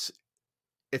Adrian, if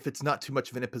it's not too much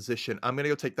of an imposition, I'm going to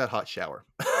go take that hot shower.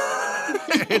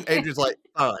 And Adrian's like,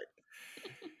 all right.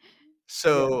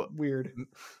 So weird.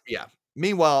 Yeah.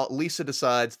 Meanwhile, Lisa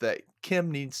decides that Kim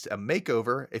needs a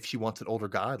makeover if she wants an older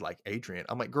guy like Adrian.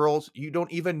 I'm like, girls, you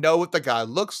don't even know what the guy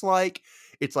looks like.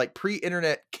 It's like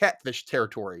pre-internet catfish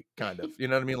territory, kind of. You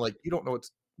know what I mean? Like, you don't know what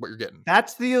you're getting.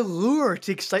 That's the allure. It's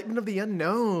the excitement of the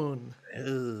unknown.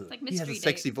 Like he has a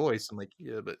sexy voice. I'm like,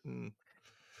 yeah, but...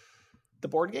 The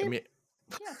board game? Yeah,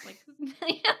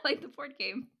 like the board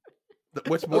game.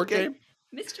 What's board game?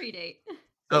 Mystery Date.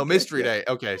 Oh, Mystery Date.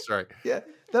 Okay, sorry. Yeah,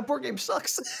 that board game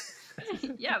sucks.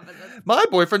 Yeah, but my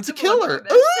boyfriend's a killer.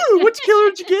 Ooh, which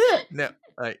killer did you get? No,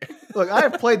 look, I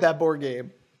have played that board game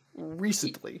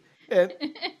recently, and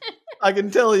I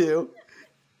can tell you,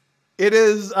 it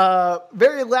is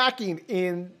very lacking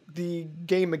in the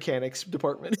game mechanics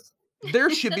department.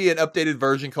 There should be an updated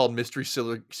version called Mystery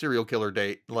Serial Killer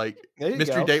Date, like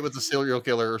Mystery Date with a serial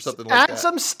killer or something like that. Add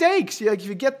some stakes. Like if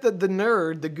you get the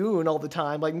nerd, the goon all the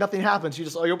time, like nothing happens. You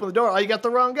just you open the door. Oh, you got the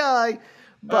wrong guy.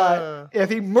 But if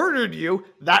he murdered you,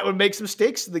 that would make some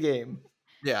stakes to the game.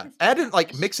 Yeah, add in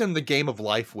mix in the game of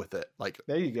life with it. Like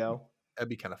there you go. That'd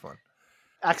be kind of fun.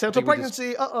 Accidental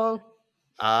pregnancy.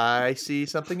 I see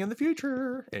something in the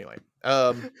future. Anyway,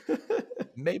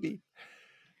 maybe.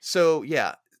 So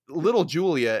yeah. Little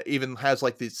Julia even has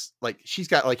this she's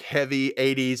got heavy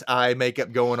 80s eye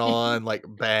makeup going on,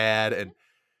 bad, and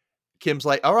Kim's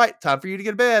like, all right, time for you to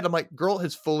get to bed. I'm like, girl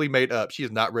has fully made up. She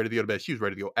is not ready to go to bed. She was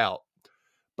ready to go out,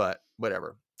 but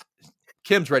whatever.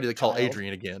 Kim's ready to call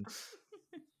Adrian again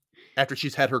after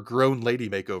she's had her grown lady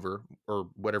makeover or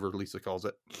whatever Lisa calls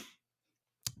it.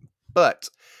 But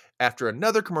after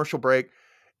another commercial break,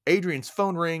 Adrian's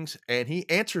phone rings and he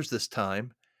answers this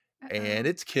time. And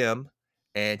it's Kim.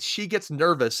 And she gets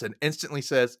nervous and instantly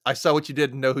says, I saw what you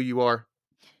did and know who you are.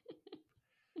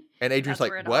 And Adrian's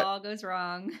That's like, where what? It all goes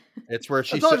wrong. It's where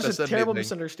she said just a terrible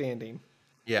misunderstanding.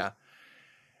 Yeah.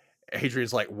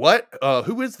 Adrian's like, what?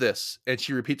 Who is this? And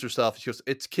she repeats herself. She goes,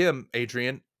 it's Kim,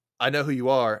 Adrian. I know who you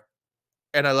are.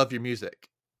 And I love your music.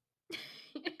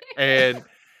 And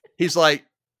he's like,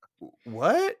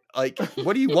 what?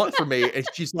 What do you want from me? And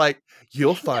she's like,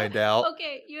 you'll find out.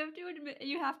 Okay, you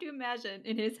have to imagine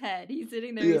in his head. He's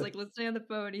sitting there, he's listening on the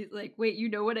phone. He's like, wait, you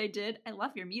know what I did? I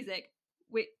love your music.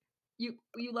 Wait, you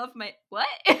love my what?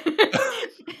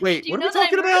 Wait, what are we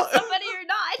talking about? Somebody or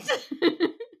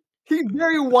not? He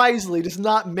very wisely does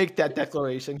not make that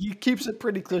declaration. He keeps it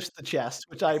pretty close to the chest,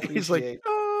 which I appreciate. He's like,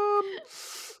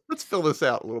 let's fill this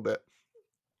out a little bit.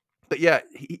 But yeah,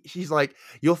 she's like,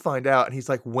 you'll find out. And he's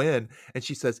like, when? And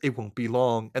she says, it won't be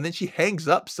long. And then she hangs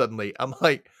up suddenly. I'm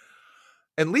like,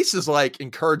 and Lisa's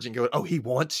encouraging, going, oh, he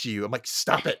wants you. I'm like,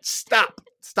 stop it.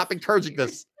 Stop encouraging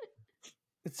this.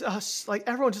 It's us.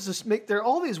 Everyone just there are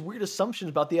all these weird assumptions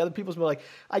about the other people's. But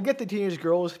I get the teenage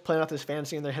girls playing out this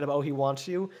fantasy in their head about, oh, he wants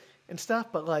you and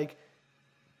stuff. But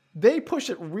they push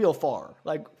it real far,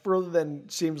 further than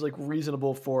seems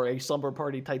reasonable for a slumber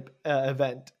party type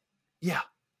event. Yeah.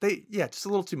 Just a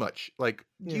little too much.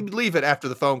 You leave it after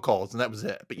the phone calls and that was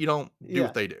it, but you don't do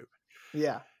what they do.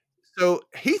 Yeah. So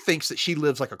he thinks that she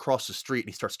lives across the street and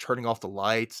he starts turning off the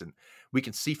lights and we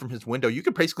can see from his window. You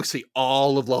can basically see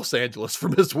all of Los Angeles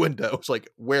from his window. It's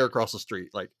where across the street?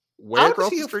 way How does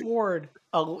across he the street. afford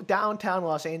a downtown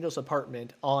Los Angeles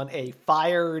apartment on a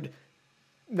fired,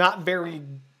 not very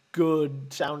good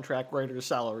soundtrack writer's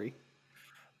salary?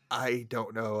 I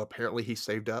don't know. Apparently he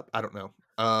saved up. I don't know.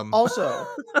 Also,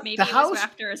 Maybe the it was house.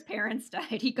 after his parents died.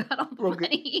 He got all the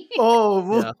money.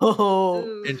 Oh, Yeah.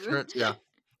 Ooh. Insurance. Yeah.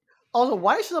 Also,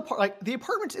 why is the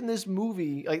apartments in this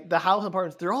movie, like the house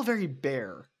apartments, they're all very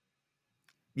bare.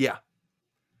 Yeah.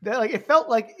 It felt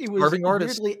like it was Starving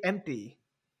artist. weirdly empty.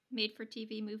 Made for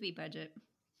TV movie budget.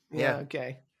 Yeah. Yeah.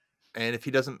 Okay. And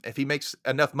if he makes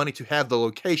enough money to have the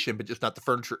location, but just not the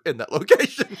furniture in that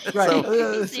location. Right.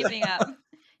 So, He's saving up.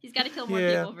 He's got to kill more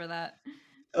Yeah. people for that.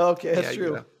 Okay, that's yeah, true.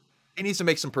 you know. He needs to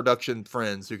make some production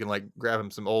friends who can like grab him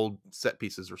some old set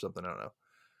pieces or something. I don't know.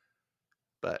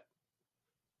 But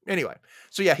anyway,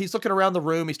 so yeah, he's looking around the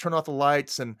room. He's turning off the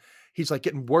lights and he's like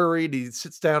getting worried. He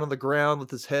sits down on the ground with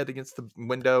his head against the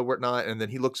window, whatnot. And then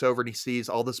he looks over and he sees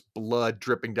all this blood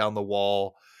dripping down the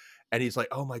wall. And he's like,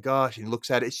 oh my gosh. And he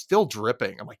looks at it. It's still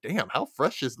dripping. I'm like, damn, how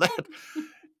fresh is that?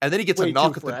 And then he gets Way a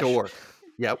knock too at the fresh. door.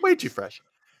 Yeah, way too fresh.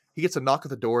 He gets a knock at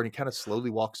the door and he kind of slowly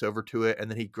walks over to it. And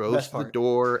then he goes Best to the part.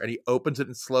 door and he opens it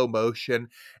in slow motion.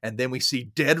 And then we see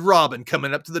dead Robin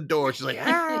coming up to the door. She's like,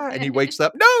 ah, and he wakes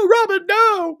up. No, Robin,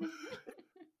 no.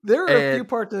 There are a few And-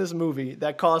 parts in this movie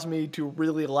that caused me to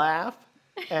really laugh,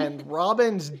 and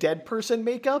Robin's dead person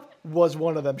makeup was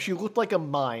one of them. She looked like a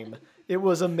mime. It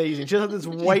was amazing. She had this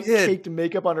white did. caked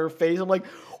makeup on her face. I'm like,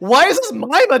 why is this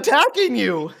mime attacking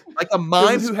you? Like a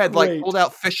mime was who had like great. pulled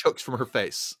out fish hooks from her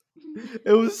face.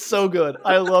 It was so good.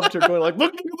 I loved her going like,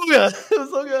 look, it was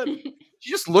so good. She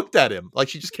just looked at him. Like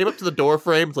she just came up to the door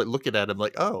frame, like looking at him,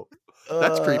 like, oh,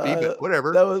 that's creepy, but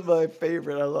whatever. That was my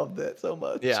favorite. I loved it so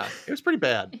much. Yeah, it was pretty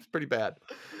bad. It's pretty bad.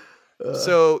 Uh,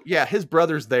 So yeah, his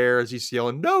brother's there as he's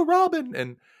yelling, "No, Robin!"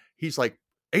 And he's like,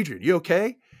 "Adrian, you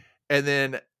okay?" And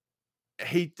then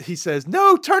he says,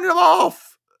 "No, turn it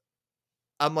off."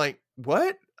 I'm like,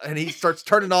 "What?" And he starts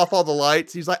turning off all the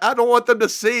lights. He's like, "I don't want them to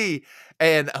see."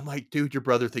 And I'm like, "Dude, your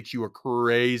brother thinks you are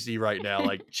crazy right now.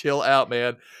 Like, chill out,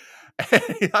 man."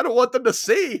 I don't want them to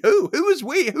see. Who is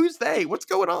we? Who's they? What's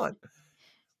going on?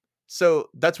 So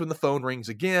that's when the phone rings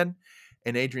again.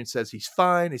 And Adrian says he's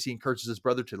fine as he encourages his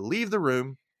brother to leave the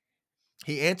room.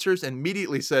 He answers and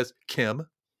immediately says, Kim.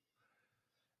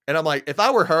 And I'm like, if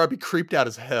I were her, I'd be creeped out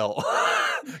as hell.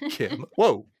 Kim.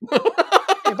 Whoa.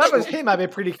 if I was him, I'd be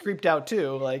pretty creeped out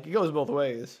too. Like, it goes both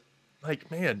ways.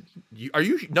 Like, man, are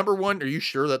you number one? Are you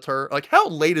sure that's her? Like, how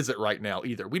late is it right now?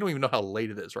 Either we don't even know how late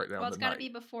it is right now. Well, it's got to night. be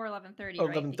before 11:30. Oh,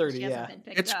 right? 11:30, Because she yeah. hasn't been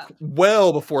picked It's up.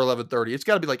 well before 11:30. It's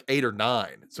got to be like 8 or 9.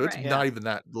 So it's Right. not Yeah. even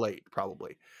that late,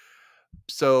 probably.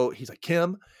 So he's like,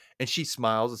 Kim, and she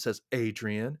smiles and says,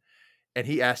 Adrian. And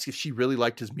he asks if she really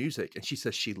liked his music, and she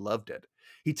says she loved it.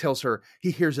 He tells her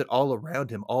he hears it all around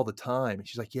him all the time, and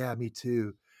she's like, yeah, me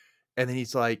too. And then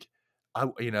he's like, I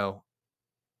want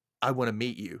to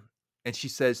meet you. And she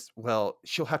says, well,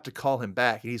 she'll have to call him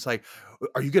back. And he's like,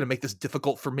 are you going to make this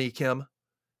difficult for me, Kim?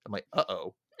 I'm like,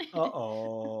 uh-oh.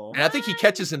 Uh-oh. And I think he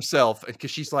catches himself because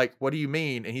she's like, what do you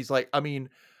mean? And he's like, I mean,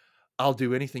 I'll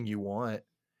do anything you want.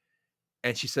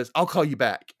 And she says, I'll call you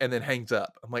back, and then hangs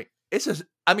up. I'm like, it's just,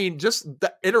 I mean, just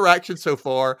the interaction so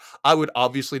far, I would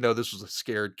obviously know this was a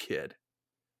scared kid,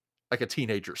 like a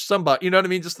teenager, somebody, you know what I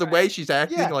mean? Just the way Right. she's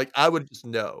acting, Yeah. like I would just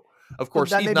know. Of course,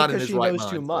 But that he's may be not in because his she right knows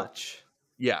mind. too so- much.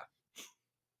 yeah.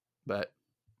 But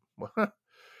well,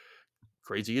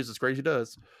 crazy is as crazy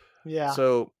does. Yeah.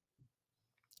 So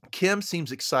Kim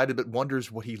seems excited but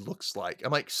wonders what he looks like.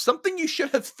 I'm like, something you should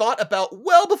have thought about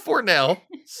well before now,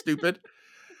 stupid.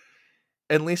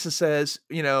 And Lisa says,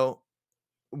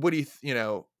 what do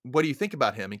you think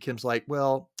about him? And Kim's like,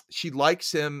 well, she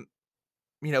likes him.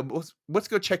 Let's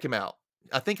go check him out.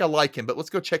 I think I like him, but let's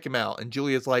go check him out. And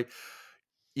Julia's like,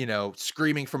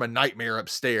 screaming from a nightmare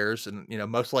upstairs and,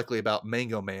 most likely about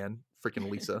Mango Man, freaking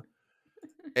Lisa.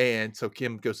 And so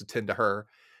Kim goes to tend to her.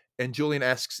 And Julian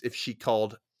asks if she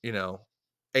called,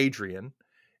 Adrian.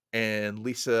 And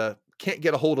Lisa can't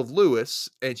get a hold of Lewis.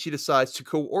 And she decides to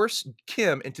coerce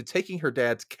Kim into taking her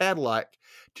dad's Cadillac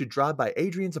to drive by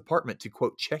Adrian's apartment to,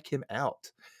 quote, check him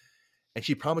out. And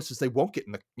she promises they won't get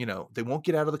they won't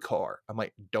get out of the car. I'm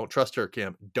like, don't trust her,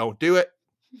 Kim. Don't do it.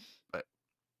 But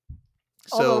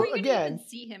Although- Or you can again- even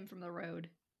see him from the road.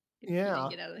 If you Yeah. didn't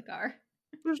get out of the car.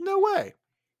 there's no way.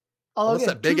 Although, Unless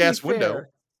again, that big-ass window.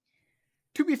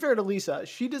 To be fair to Lisa,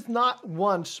 she does not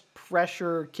once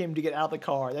pressure Kim to get out of the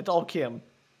car. That's all Kim.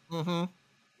 Mm-hmm.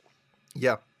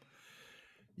 Yeah.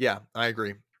 Yeah, I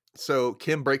agree. So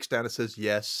Kim breaks down and says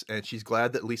yes, and she's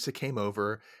glad that Lisa came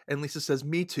over. And Lisa says,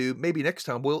 me too. Maybe next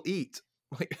time we'll eat.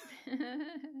 Like,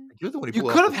 you're the one who You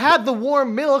blew could off have the- had the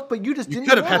warm milk, but you just You didn't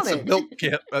could have had want some it.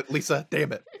 milk, Lisa.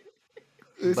 Damn it.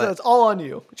 So it's all on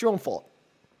you. It's your own fault.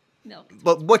 Milk.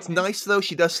 But what's nice, though,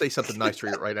 she does say something nice for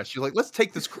you right now. She's like, let's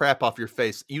take this crap off your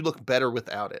face. You look better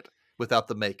without it, without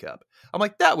the makeup. I'm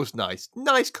like, that was nice.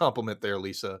 Nice compliment there,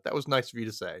 Lisa. That was nice of you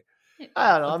to say.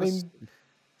 I don't know. I But this- mean,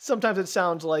 sometimes it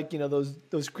sounds like,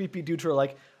 those creepy dudes who are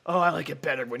like, oh, I like it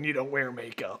better when you don't wear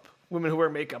makeup. Women who wear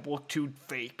makeup look too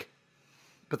fake.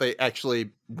 But they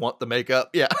actually want the makeup.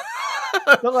 Yeah.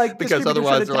 But like, Because because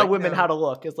otherwise to they're tell like, women no. how to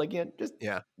look. It's like,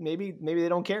 Yeah. maybe they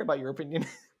don't care about your opinion.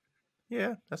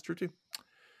 Yeah, that's true too.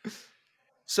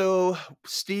 So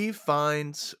Steve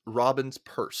finds Robin's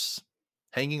purse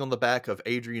hanging on the back of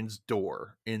Adrian's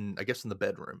door in the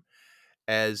bedroom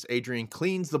as Adrian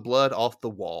cleans the blood off the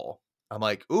wall. I'm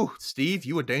like, ooh, Steve,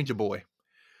 you a danger boy.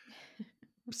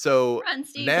 So Run,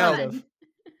 Steve, now, run.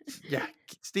 yeah,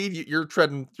 Steve, you're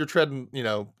treading,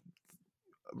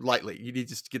 lightly. You need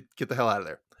to just get the hell out of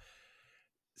there.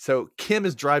 So Kim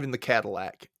is driving the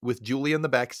Cadillac with Julie in the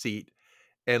back seat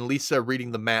and Lisa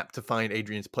reading the map to find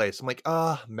Adrian's place. I'm like,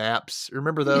 maps.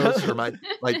 Remember those? Or my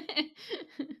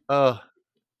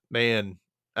man,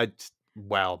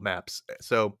 wow, maps.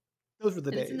 So Those were the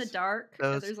And days. it's in the dark.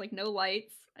 Those- There's like no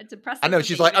lights. It's impressive. I know that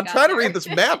she's they like, even I'm got trying to there. read this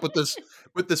map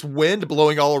with this wind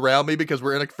blowing all around me because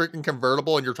we're in a freaking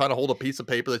convertible and you're trying to hold a piece of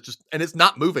paper that's just and it's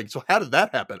not moving. So how did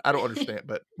that happen? I don't understand,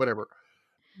 but whatever.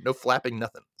 No flapping,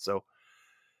 nothing. So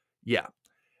yeah.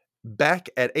 Back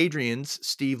at Adrian's,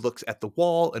 Steve looks at the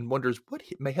wall and wonders what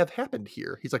may have happened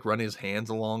here. He's like running his hands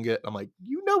along it. I'm like,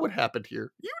 you know what happened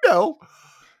here. You know.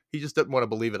 He just doesn't want to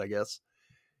believe it, I guess.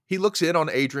 He looks in on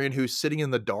Adrian, who's sitting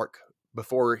in the dark,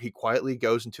 before he quietly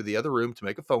goes into the other room to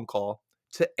make a phone call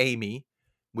to Amy,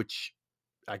 which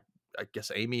I guess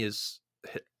Amy is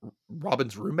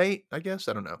Robin's roommate, I guess.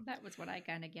 I don't know. That was what I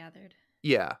kind of gathered.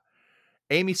 Yeah.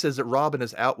 Amy says that Robin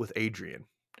is out with Adrian.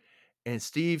 And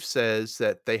Steve says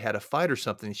that they had a fight or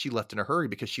something and she left in a hurry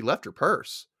because she left her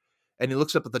purse. And he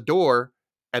looks up at the door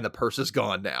and the purse is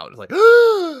gone now. It's like,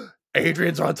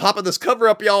 Adrian's on top of this cover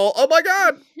up, y'all. Oh my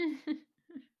God.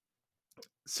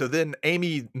 So then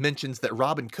Amy mentions that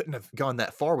Robin couldn't have gone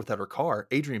that far without her car.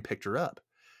 Adrian picked her up.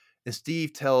 And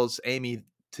Steve tells Amy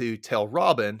to tell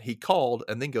Robin he called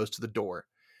and then goes to the door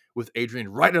with Adrian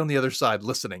right on the other side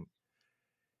listening.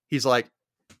 He's like,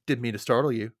 didn't mean to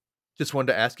startle you. Just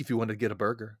wanted to ask if you wanted to get a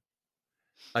burger.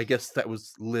 I guess that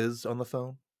was Liz on the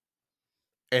phone.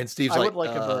 And Steve's I like, would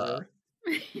like a burger.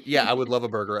 Yeah, I would love a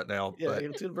burger right now. Yeah, But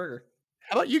let's get a burger.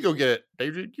 how about you go get it,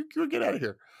 Adrian? You go get out of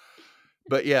here.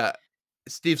 But yeah,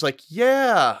 Steve's like,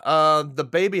 yeah, the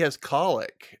baby has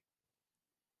colic.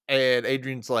 And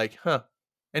Adrian's like, huh.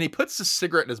 And he puts the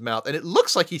cigarette in his mouth. And it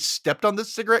looks like he stepped on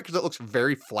this cigarette because it looks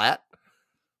very flat.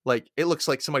 Like, it looks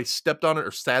like somebody stepped on it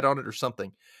or sat on it or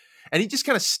something. And he just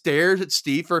kind of stares at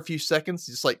Steve for a few seconds,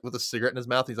 just like with a cigarette in his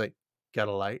mouth. He's like, got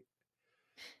a light?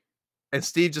 And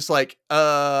Steve just like,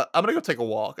 I'm going to go take a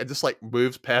walk. And just like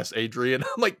moves past Adrian.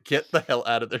 I'm like, get the hell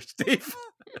out of there, Steve.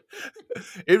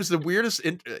 It was the weirdest.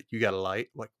 You got a light?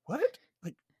 Like, what?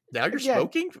 Like, now you're Yeah.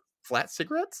 smoking flat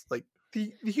cigarettes? Like,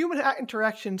 The human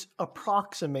interactions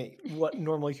approximate what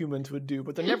normal humans would do,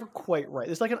 but they're never quite right.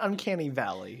 There's like an uncanny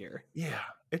valley here. yeah,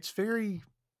 it's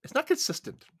not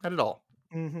consistent. Not at all.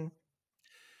 Mm-hmm.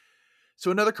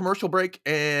 So another commercial break,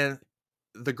 and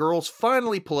the girls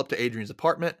finally pull up to Adrian's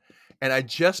apartment. And I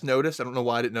just noticed, I don't know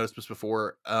why I didn't notice this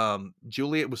before,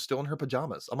 Juliet was still in her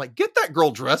pajamas. I'm like, get that girl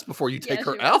dressed before you take Yeah,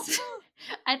 her she out. was.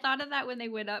 I thought of that when they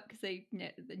went up because they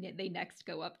next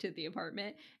go up to the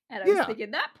apartment, and I was Yeah.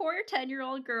 thinking that poor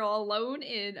 10-year-old girl alone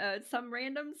in some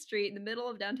random street in the middle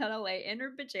of downtown LA in her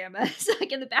pajamas,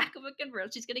 like in the back of a convertible,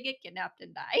 she's gonna get kidnapped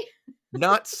and die.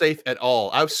 Not safe at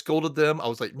all. I scolded them. I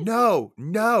was like, no,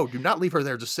 do not leave her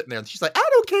there just sitting there. And she's like, I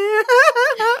don't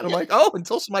care. And I'm like, oh,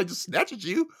 until somebody just snatches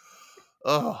you.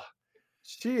 Oh,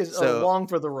 She is So- along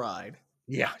for the ride.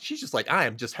 yeah. She's just like, I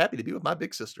am just happy to be with my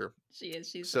big sister. She is.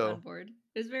 She's So- on board.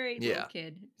 It was very Yeah. little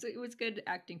kid. So it was good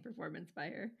acting performance by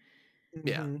her.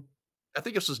 Yeah. Mhm. I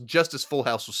think this was just as Full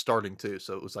House was starting too.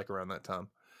 So it was like around that time.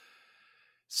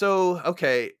 So,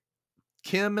 okay.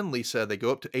 Kim and Lisa, they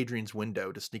go up to Adrian's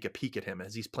window to sneak a peek at him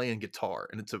as he's playing guitar.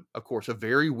 And it's, of course, a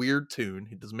very weird tune.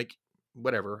 It doesn't make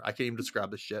whatever. I can't even describe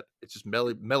this shit. It's just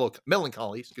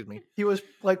melancholy, excuse me. He was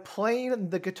like playing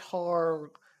the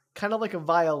guitar kind of like a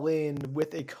violin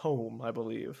with a comb, I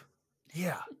believe.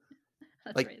 Yeah.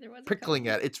 That's Like, right. There was a Prickling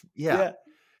couple. at it's, yeah.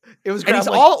 It was And he's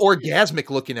I'm like, all orgasmic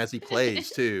looking as he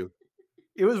plays too.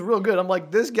 it was real good. I'm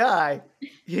like, this guy,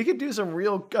 he could do some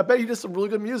real, I bet he does some really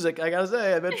good music. I gotta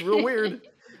say, I bet it's real weird.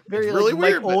 Very It's really like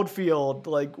weird, Mike but- Oldfield,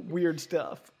 like weird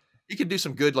stuff. He could do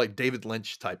some good like David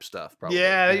Lynch type stuff. Probably.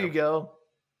 Yeah, there you go.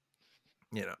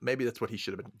 Maybe that's what he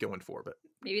should have been going for, but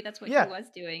maybe that's what he was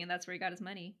doing, and that's where he got his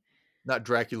money. not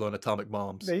Dracula and atomic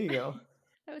bombs. There you go.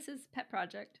 That was his pet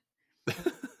project.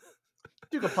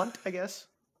 Duke a punt, I guess.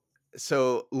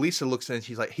 So Lisa looks in and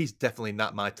she's like, he's definitely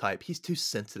not my type. He's too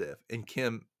sensitive. And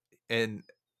Kim's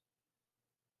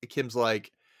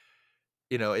like,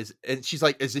 and she's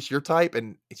like, is this your type?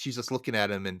 And she's just looking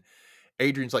at him, and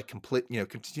Adrian's like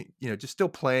just still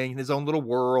playing in his own little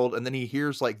world. And then he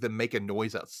hears like them make a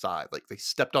noise outside, like they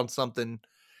stepped on something,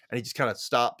 and he just kind of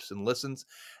stops and listens.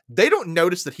 They don't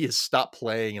notice that he has stopped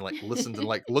playing and like listens and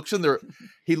like looks in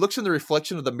the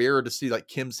reflection of the mirror to see like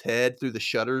Kim's head through the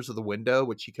shutters of the window,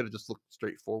 which he could have just looked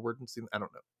straight forward and seen. I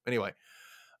don't know. Anyway,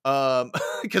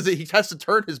 because he has to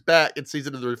turn his back and sees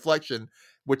it in the reflection,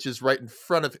 which is right in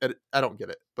front of it. I don't get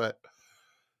it, but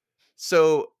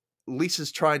so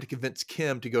Lisa's trying to convince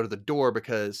Kim to go to the door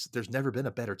because there's never been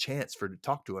a better chance for her to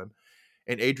talk to him.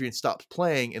 And Adrian stops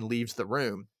playing and leaves the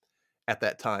room at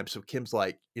that time. So Kim's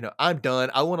like, I'm done.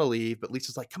 I want to leave. But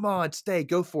Lisa's like, come on, stay,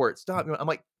 go for it. Stop. I'm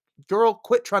like, girl,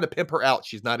 quit trying to pimp her out.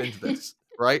 She's not into this.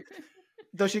 Right.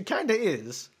 Though she kind of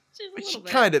is. She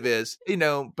kind of is,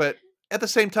 but at the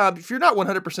same time, if you're not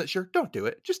 100% sure, don't do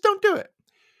it. Just don't do it.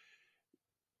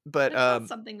 But that's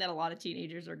something that a lot of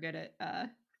teenagers are good at.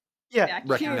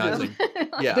 Recognizing.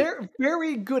 Yeah. They're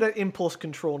very good at impulse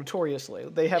control, notoriously.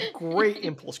 They have great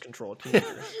impulse control,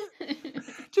 teenagers.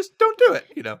 Just don't do it,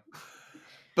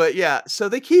 But yeah, so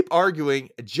they keep arguing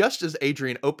just as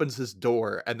Adrian opens his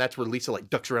door, and that's where Lisa like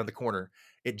ducks around the corner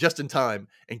just in time,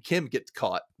 and Kim gets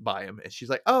caught by him, and she's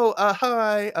like, "Oh,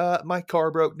 hi, my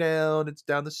car broke down. It's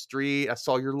down the street. I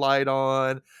saw your light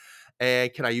on,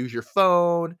 and can I use your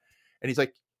phone?" And he's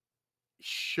like,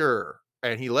 "Sure,"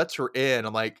 and he lets her in.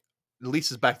 I'm like,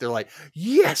 Lisa's back there like,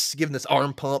 "Yes," giving this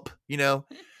arm pump,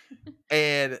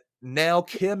 and now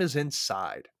Kim is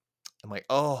inside. I'm like,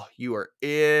 oh, you are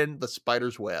in the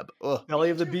spider's web. Ugh. Belly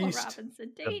of the beast.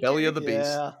 The belly of the beast.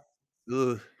 Yeah.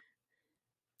 Ugh.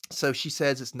 So she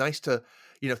says, it's nice to,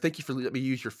 thank you for letting me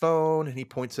use your phone. And he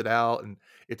points it out. And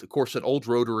it's, of course, an old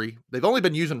rotary. They've only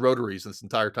been using rotaries this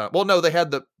entire time. Well, no, they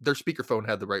had their speakerphone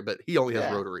had the right, but he only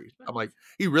has rotary. I'm like,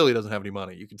 he really doesn't have any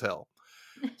money. You can tell.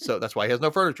 So that's why he has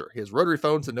no furniture. He has rotary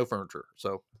phones and no furniture.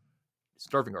 So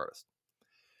starving artist.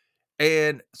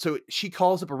 And so she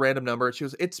calls up a random number and she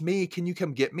goes, "It's me. Can you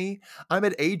come get me? I'm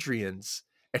at Adrian's."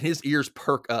 And his ears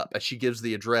perk up as she gives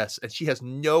the address, and she has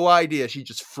no idea. She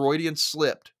just Freudian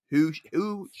slipped who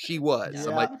she was. Yeah.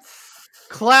 I'm like,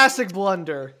 classic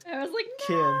blunder. I was like,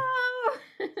 Kim.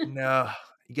 No,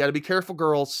 you got to be careful,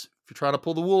 girls. If you're trying to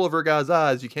pull the wool over a guy's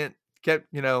eyes, you can't,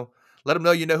 let him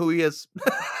know you know who he is.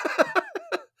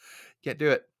 Can't do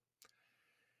it.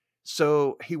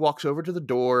 So he walks over to the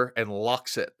door and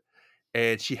locks it.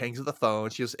 And she hangs up the phone.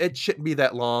 She goes, "It shouldn't be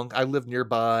that long. I live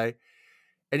nearby."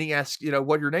 And he asks,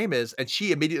 what your name is. And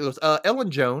she immediately goes,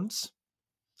 "Ellen Jones."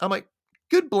 I'm like,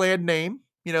 good bland name.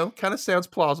 Kind of sounds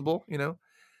plausible,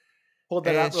 Hold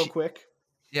that out real quick.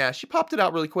 Yeah, she popped it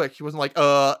out really quick. She wasn't like,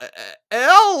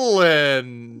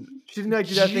 Ellen She didn't like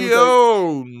do that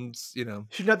Jones, thing.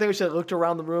 She did not think she looked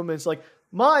around the room and it's like,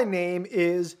 my name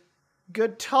is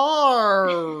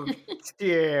Guitar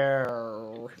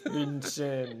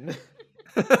Vincent.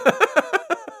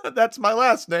 That's my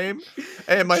last name,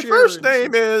 and my first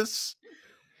name is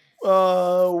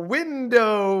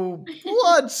Window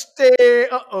Bloodstain.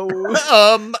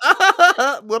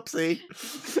 Whoopsie.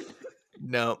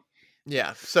 No,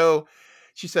 yeah. So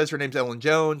she says her name's Ellen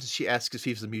Jones. She asks if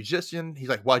he's a musician. He's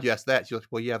like, "Why'd you ask that?" She's like,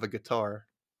 "Well, you have a guitar."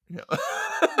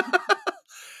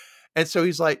 And so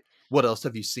he's like, "What else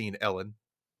have you seen, Ellen?"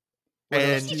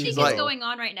 And she's like, going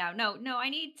on right now. No, I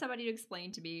need somebody to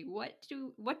explain to me what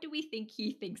do we think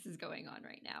he thinks is going on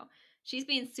right now. She's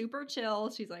being super chill.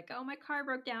 She's like, "Oh, my car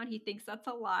broke down." He thinks that's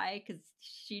a lie because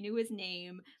she knew his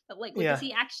name. But does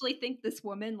he actually think this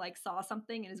woman saw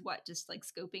something and is just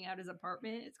scoping out his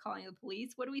apartment? It's calling the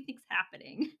police. What do we think's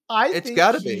happening? It's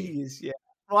got to be. Yeah.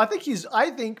 Well, I think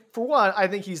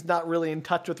he's not really in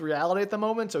touch with reality at the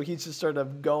moment, so he's just sort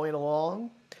of going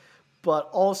along. But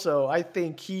also, I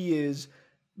think he is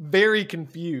very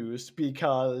confused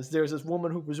because there's this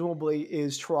woman who presumably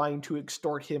is trying to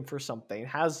extort him for something,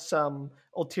 has some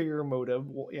ulterior motive,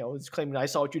 is claiming, "I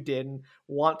saw what you did," and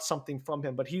wants something from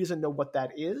him, but he doesn't know what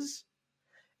that is.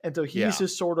 And so he's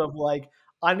just sort of like,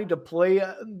 I need to play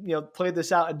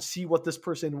this out and see what this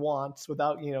person wants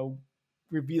without,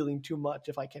 revealing too much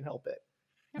if I can help it.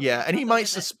 Yeah, and he might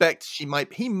suspect he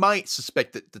might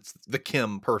suspect that it's the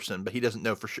Kim person, but he doesn't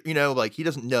know for sure. He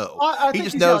doesn't know. I he think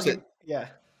just knows it. Yeah.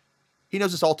 He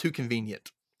knows it's all too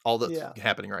convenient. all that's Yeah.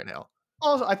 happening right now.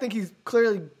 Also, I think he's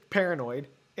clearly paranoid,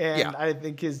 and Yeah. I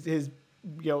think his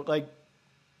like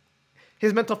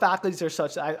his mental faculties are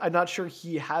such that I'm not sure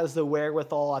he has the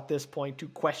wherewithal at this point to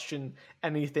question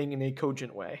anything in a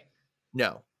cogent way.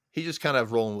 No, he's just kind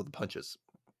of rolling with the punches.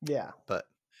 Yeah. But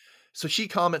so she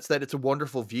comments that it's a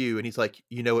wonderful view, and he's like,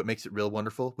 you know what makes it real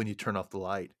wonderful? When you turn off the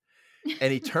light.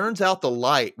 And he turns out the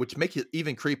light, which makes it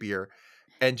even creepier.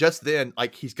 And just then,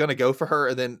 like, he's gonna go for her,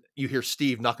 and then you hear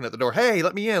Steve knocking at the door. Hey,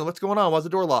 let me in. What's going on? Why's the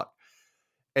door locked?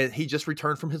 And he just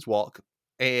returned from his walk.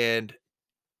 And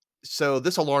so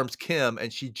this alarms Kim,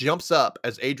 and she jumps up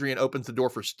as Adrian opens the door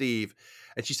for Steve.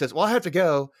 And she says, well, I have to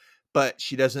go. But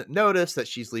she doesn't notice that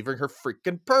she's leaving her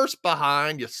freaking purse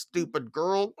behind, you stupid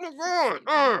girl.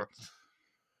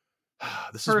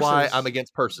 This is why I'm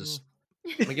against purses.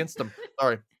 I'm against them.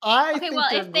 Sorry. I Okay, think well,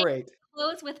 they're if they great.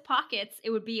 clothes with pockets,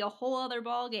 it would be a whole other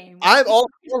ball game. I'm all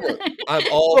for it. I'm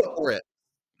all for it.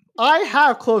 I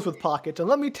have clothes with pockets, and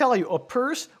let me tell you, a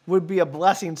purse would be a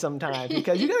blessing sometimes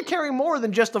because you got to carry more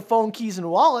than just a phone, keys, and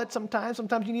wallet. Sometimes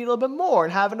you need a little bit more,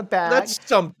 and having a bag. That's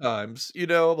sometimes,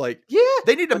 like yeah,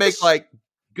 they need to make like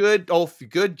good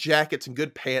jackets and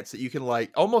good pants that you can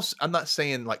like almost. I'm not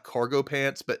saying like cargo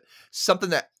pants, but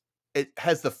something that it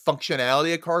has the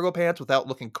functionality of cargo pants without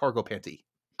looking cargo panty.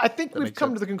 I think we've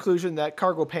come to the conclusion that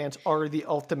cargo pants are the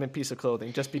ultimate piece of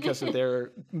clothing just because of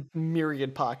their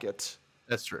myriad pockets.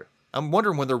 That's true. I'm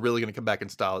wondering when they're really going to come back in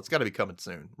style. It's got to be coming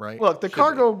soon, right? Look, the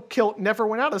cargo kilt never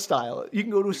went out of style. You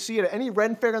can go to see it at any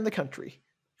Ren fair in the country.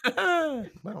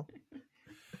 Well,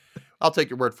 I'll take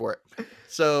your word for it.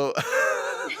 So,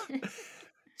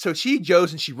 so she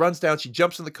goes and she runs down. She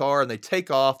jumps in the car and they take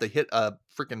off. They hit a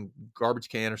freaking garbage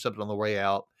can or something on the way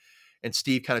out. And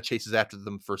Steve kind of chases after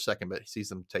them for a second, but he sees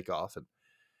them take off. And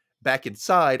back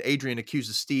inside, Adrian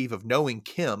accuses Steve of knowing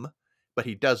Kim, but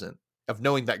he doesn't, of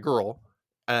knowing that girl.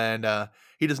 And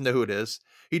he doesn't know who it is.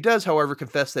 He does, however,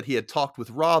 confess that he had talked with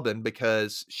Robin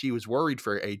because she was worried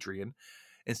for Adrian.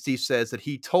 And Steve says that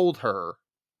he told her,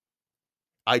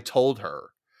 I told her.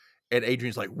 And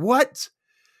Adrian's like, what?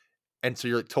 And so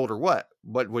you're like, told her what?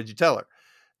 What would you tell her?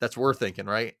 That's what we're thinking,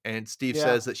 right? And Steve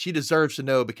says that she deserves to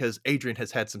know because Adrian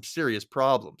has had some serious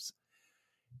problems.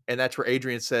 And that's where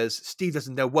Adrian says, Steve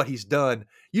doesn't know what he's done.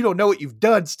 You don't know what you've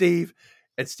done, Steve.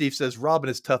 And Steve says, Robin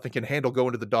is tough and can handle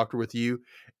going to the doctor with you.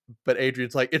 But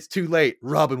Adrian's like, it's too late.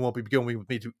 Robin won't be going with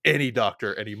me to any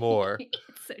doctor anymore. It's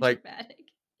so like, dramatic.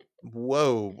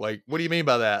 Whoa. Like, what do you mean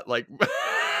by that? Like,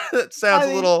 that sounds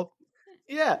a little.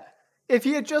 Yeah. If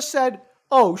he had just said,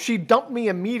 oh, she dumped me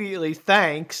immediately,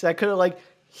 thanks. That could have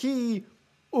he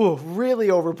really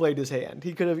overplayed his hand.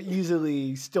 He could have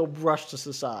easily still brushed us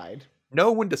aside.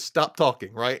 Know when to stop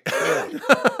talking, right? Yeah.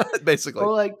 Basically.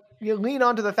 Or you lean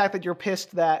onto the fact that you're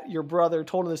pissed that your brother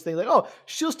told him this thing, like, oh,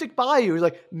 she'll stick by you. He's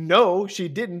like, no, she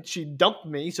didn't. She dumped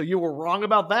me. So you were wrong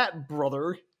about that,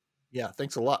 brother. Yeah,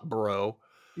 thanks a lot, bro.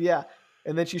 Yeah.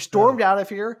 And then she stormed out of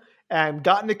here and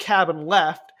got in the cab and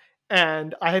left.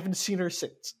 And I haven't seen her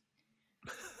since.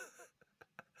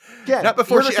 Again, not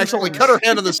before she actually cut her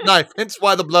hand on this knife, hence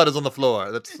why the blood is on the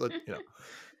floor. That's,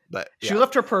 But she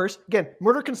left her purse. Again,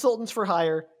 murder consultants for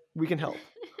hire. We can help.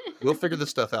 We'll figure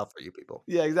this stuff out for you people.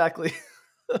 Yeah, exactly.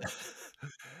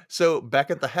 So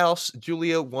back at the house,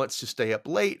 Julia wants to stay up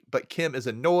late, but Kim is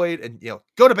annoyed and,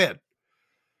 go to bed.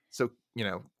 So,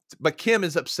 but Kim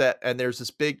is upset and there's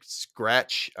this big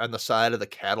scratch on the side of the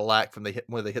Cadillac from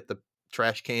when they hit the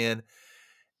trash can.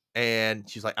 And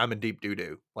she's like, I'm in deep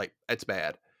doo-doo. Like, it's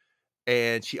bad.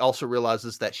 And she also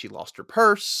realizes that she lost her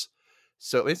purse.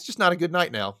 So it's just not a good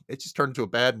night now. It just turned into a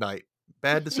bad night.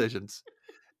 Bad decisions.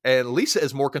 And Lisa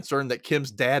is more concerned that Kim's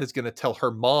dad is going to tell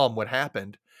her mom what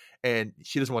happened. And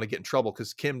she doesn't want to get in trouble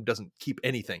because Kim doesn't keep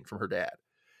anything from her dad.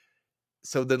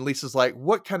 So then Lisa's like,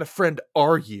 what kind of friend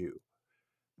are you?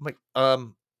 I'm like,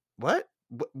 what?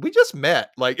 We just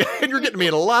met. And you're getting me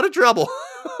in a lot of trouble.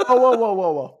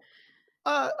 Whoa.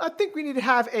 I think we need to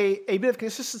have a bit of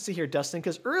consistency here, Dustin,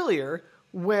 because earlier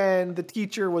when the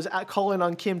teacher was calling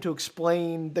on Kim to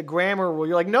explain the grammar rule,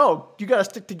 you're like, no, you got to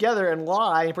stick together and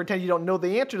lie and pretend you don't know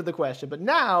the answer to the question. But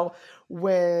now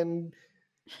when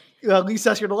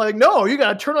Lisa asks you to no, you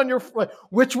got to turn on your,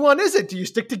 which one is it? Do you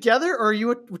stick together or are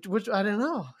you, which I don't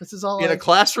know. This is all in a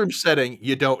classroom setting.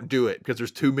 You don't do it because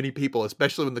there's too many people,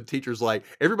 especially when the teacher's like,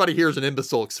 everybody here is an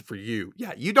imbecile except for you.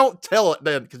 Yeah. You don't tell it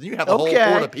then because you have a whole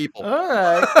horde of people. All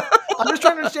right. I'm just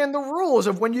trying to understand the rules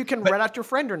of when you can rat out your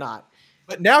friend or not.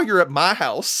 But now you're at my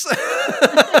house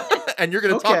and you're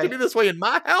going to talk to me this way in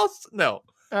my house? No. All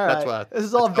right. That's why. This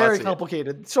is all very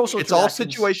complicated. Social It's all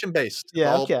situation based.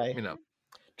 Yeah. All, okay.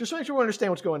 Just make sure we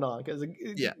understand what's going on because,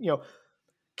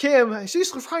 Kim,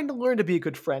 she's trying to learn to be a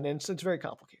good friend, and it's very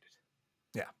complicated.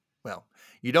 Yeah. Well,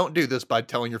 you don't do this by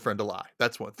telling your friend to lie.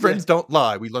 That's one. Friends don't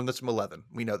lie. We learned this from 11.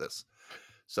 We know this.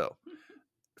 So,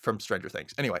 from Stranger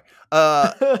Things. Anyway,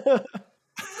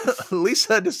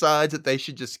 Lisa decides that they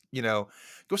should just, go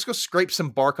scrape some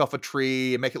bark off a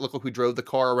tree and make it look like we drove the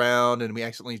car around and we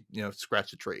accidentally,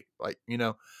 scratched the tree.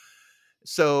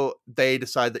 So they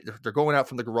decide that they're going out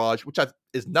from the garage, which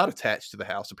is not attached to the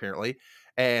house, apparently.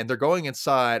 And they're going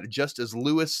inside just as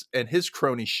Lewis and his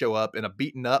cronies show up in a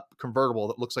beaten up convertible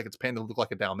that looks like it's painted to look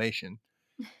like a Dalmatian.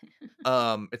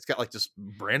 It's got like just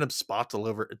random spots all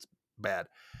over it. It's bad.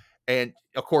 And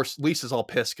of course, Lisa's all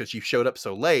pissed because she showed up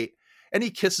so late. And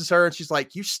he kisses her and she's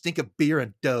like, "You stink of beer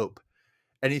and dope."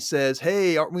 And he says,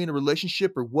 "Hey, aren't we in a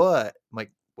relationship or what?" I'm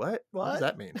like, what? What does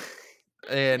that mean?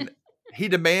 And he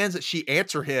demands that she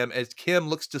answer him as Kim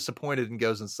looks disappointed and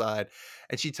goes inside.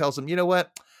 And she tells him, "You know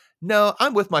what? No,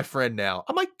 I'm with my friend now."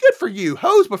 I'm like, good for you.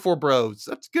 Hoes before bros.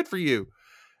 That's good for you.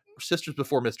 Or sisters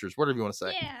before misters, whatever you want to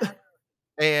say. Yeah.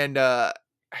 And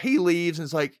he leaves and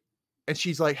is like, and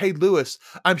she's like, "Hey, Lewis,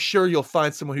 I'm sure you'll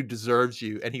find someone who deserves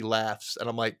you." And he laughs. And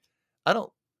I'm like,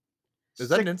 is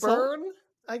that an insult? Burn,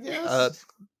 I guess.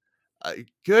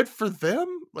 Good for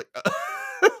them. Like,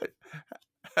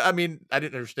 I mean, I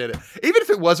didn't understand it. Even if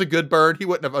it was a good burn, he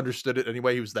wouldn't have understood it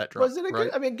anyway. He was that drunk. Was it a right?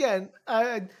 good? I mean, again,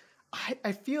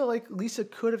 I feel like Lisa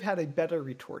could have had a better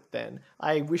retort then.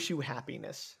 "I wish you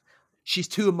happiness." She's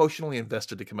too emotionally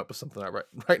invested to come up with something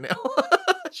right now.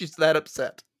 She's that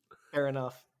upset. Fair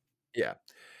enough. Yeah.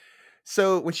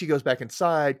 So when she goes back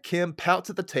inside, Kim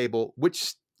pouts at the table,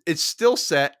 which is still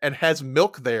set and has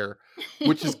milk there,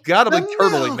 which has got to be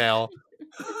curdling now.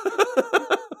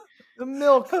 The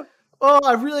milk. Oh,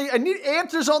 I need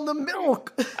answers on the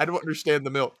milk. I don't understand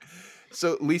the milk.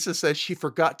 So Lisa says she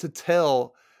forgot to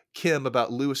tell Kim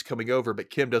about Lewis coming over, but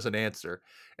Kim doesn't answer.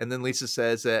 And then Lisa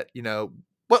says that,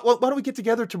 why don't we get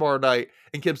together tomorrow night?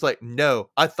 And Kim's like, "No,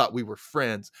 I thought we were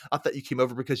friends. I thought you came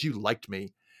over because you liked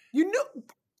me."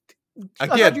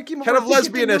 Again, kind of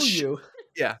lesbian-ish.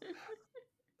 Yeah.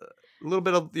 A little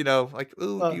bit of, like,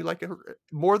 "Ooh, you like her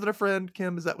more than a friend,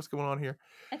 Kim?" Is that what's going on here?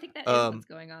 I think that is what's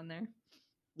going on there.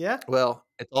 Yeah. Well,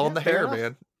 it's all in the hair, enough.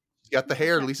 man. She's got the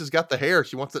hair. Lisa's got the hair.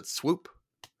 She wants that swoop.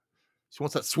 She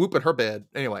wants that swoop in her bed.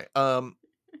 Anyway,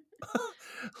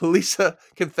 Lisa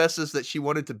confesses that she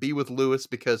wanted to be with Lewis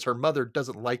because her mother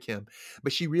doesn't like him,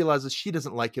 but she realizes she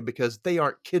doesn't like him because they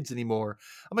aren't kids anymore.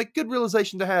 I'm like, good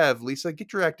realization to have, Lisa.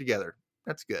 Get your act together.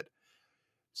 That's good.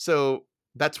 So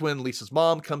that's when Lisa's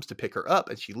mom comes to pick her up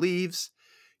and she leaves.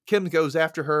 Kim goes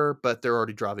after her, but they're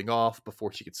already driving off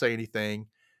before she could say anything.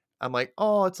 I'm like,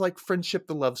 oh, it's like Friendship,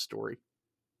 the love story.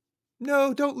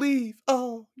 No, don't leave.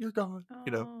 Oh, you're gone. Aw.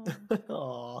 They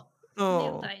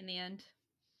all die in the end.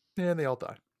 Yeah, they all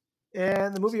die.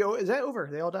 And the movie, is that over?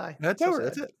 They all die. That's over.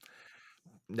 That's it.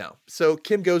 No. So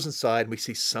Kim goes inside and we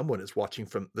see someone is watching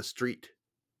from the street.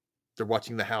 They're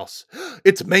watching the house.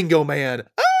 It's Mango Man.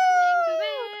 Ah!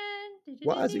 Mango Man.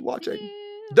 Why is he watching?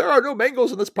 There are no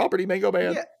mangoes on this property, Mango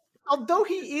Man. Yeah. Although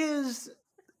he is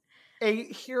a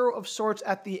hero of sorts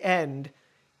at the end,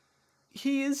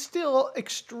 he is still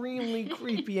extremely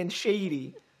creepy and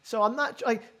shady. So I'm not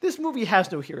like, this movie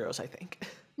has no heroes, I think.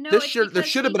 No, there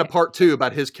should have been a part 2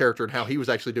 about his character and how he was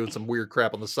actually doing some weird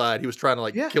crap on the side. He was trying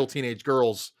to kill teenage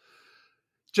girls.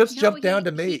 Jump down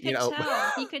to me,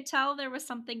 He could tell there was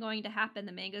something going to happen.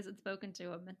 The mangoes had spoken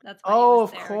to him. That's why he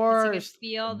was there. of course. He could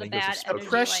feel the bad energy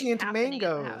prescient happening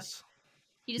mangoes. in the house.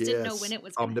 He just didn't know when it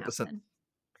was going to happen.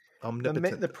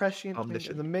 Omnipotent. The prescient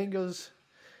mangoes.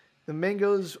 The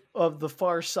mangoes of the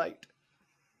far sight.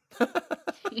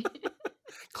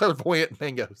 Clairvoyant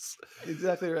mangoes.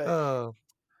 Exactly right.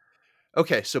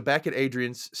 Okay, so back at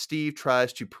Adrian's, Steve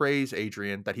tries to praise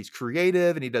Adrian that he's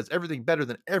creative and he does everything better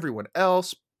than everyone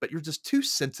else, but you're just too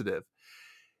sensitive.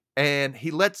 And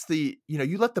he lets you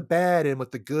let the bad in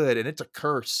with the good, and it's a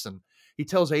curse. And he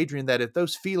tells Adrian that if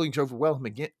those feelings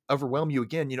overwhelm you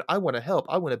again, I want to help.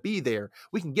 I want to be there.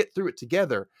 We can get through it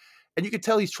together. And you can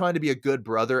tell he's trying to be a good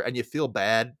brother, and you feel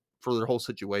bad for their whole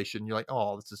situation. You're like,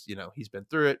 oh, this is, he's been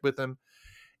through it with him.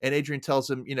 And Adrian tells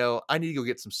him, I need to go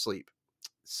get some sleep.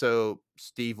 So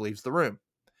Steve leaves the room.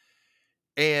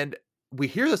 And we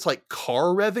hear this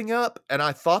car revving up. And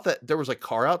I thought that there was a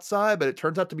car outside, but it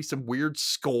turns out to be some weird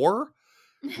score.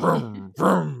 Vroom,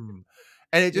 vroom.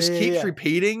 And it just keeps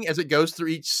repeating as it goes through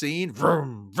each scene.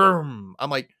 Vroom, vroom.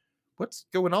 I'm like, what's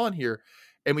going on here?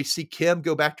 And we see Kim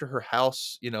go back to her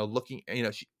house, looking,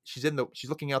 she's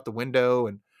looking out the window,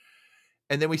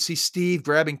 and then we see Steve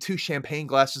grabbing 2 champagne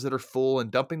glasses that are full and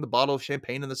dumping the bottle of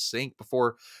champagne in the sink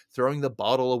before throwing the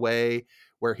bottle away.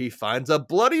 where he finds a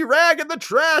bloody rag in the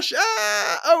trash.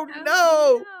 Ah! Oh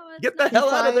no! No, Get the hell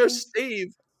out of there,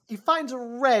 Steve. He finds a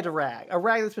red rag, a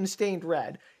rag that's been stained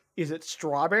red. Is it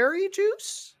strawberry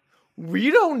juice?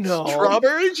 We don't know.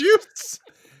 Strawberry juice?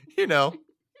 You know,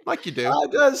 like you do.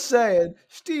 I'm just saying,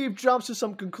 Steve jumps to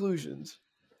some conclusions.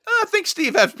 I think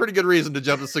Steve has pretty good reason to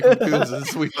jump to some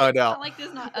conclusions, we find It's out. not like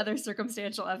there's not other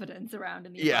circumstantial evidence around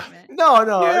in the Yeah. apartment.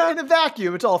 No. Yeah. In a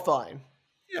vacuum, it's all fine.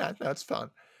 Yeah, that's fun.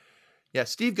 Yeah,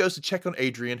 Steve goes to check on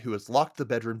Adrian, who has locked the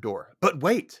bedroom door. But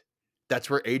wait, that's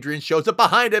where Adrian shows up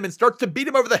behind him and starts to beat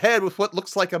him over the head with what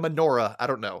looks like a menorah. I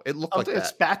don't know. It looked like A that.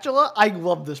 spatula? I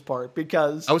love this part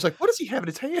because I was like, what does he have in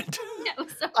his hand? Yeah, it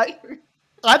was so weird.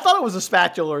 I thought it was a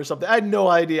spatula or something. I had no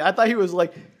idea. I thought he was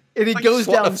like, and he Like goes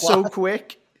swat a down so fly.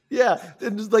 quick. Yeah,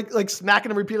 and just like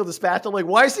smacking him repeatedly with the spatula. Like,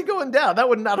 why is he going down? That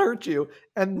would not hurt you.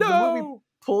 And the movie No.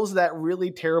 pulls that really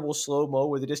terrible slow mo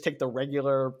where they just take the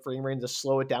regular frame rate and just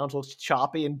slow it down so it's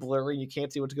choppy and blurry. And you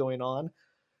can't see what's going on.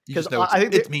 You just 'Cause know I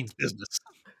think it means business.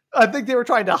 I think they were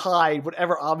trying to hide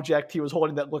whatever object he was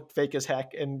holding that looked fake as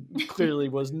heck and clearly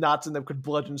was not something that could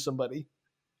bludgeon somebody.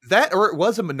 That or it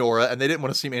was a menorah and they didn't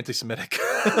want to seem anti-Semitic.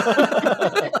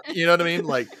 You know what I mean?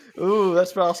 Like, Ooh,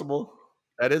 that's possible.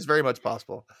 that is very much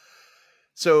possible.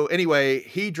 So anyway,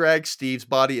 he drags Steve's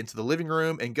body into the living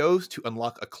room and goes to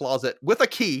unlock a closet with a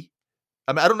key.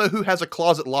 I mean, I don't know who has a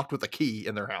closet locked with a key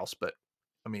in their house, but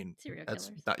I mean, Serial that's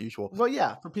killers. not usual. Well,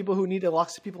 yeah, for people who need to lock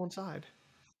some people inside.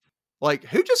 Like,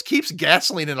 who just keeps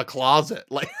gasoline in a closet?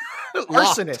 Like,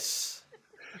 locked? Arsonists.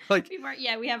 Like,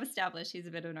 We have established he's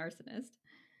a bit of an arsonist.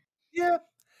 yeah,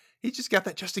 he's just got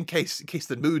that just in case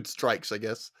the mood strikes, I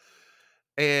guess.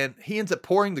 And he ends up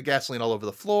pouring the gasoline all over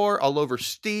the floor, all over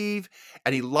Steve,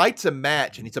 and he lights a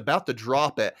match and he's about to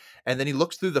drop it. And then he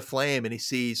looks through the flame and he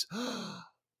sees,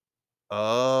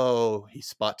 oh, he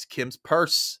spots Kim's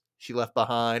purse she left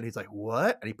behind. He's like,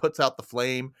 what? And he puts out the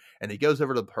flame and he goes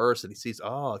over to the purse and he sees,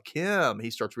 oh, Kim.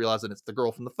 He starts realizing it's the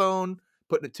girl from the phone,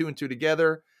 putting it two and two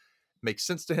together. Makes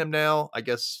sense to him now. I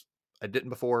guess I didn't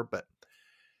before, but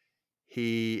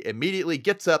he immediately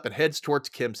gets up and heads towards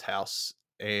Kim's house.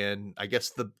 And I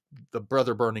guess the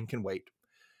brother burning can wait.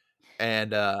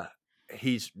 And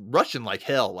he's rushing like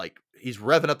hell. Like he's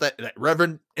revving up that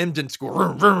Reverend engine score.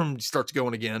 Vroom, vroom, starts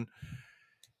going again.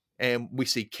 And we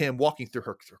see Kim walking through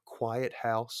her quiet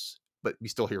house. But we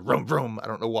still hear vroom, vroom. I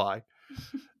don't know why.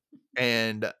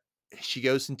 And she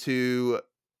goes into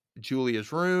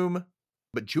Julia's room.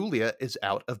 But Julia is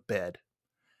out of bed.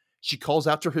 She calls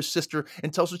out to her sister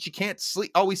and tells her she can't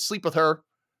always sleep with her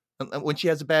when she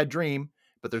has a bad dream.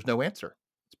 But there's no answer.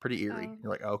 It's pretty eerie. Oh.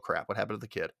 You're like, oh crap, what happened to the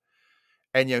kid?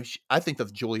 And you know, I think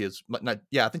that Julia's not.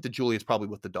 Yeah, I think that Julia's probably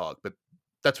with the dog. But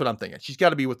that's what I'm thinking. She's got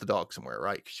to be with the dog somewhere,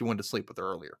 right? 'Cause she wanted to sleep with her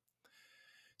earlier.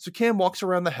 So Kim walks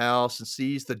around the house and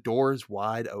sees the doors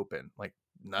wide open. Like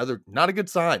not a good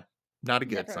sign. Not a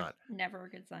good sign. Never a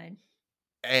good sign.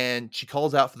 And she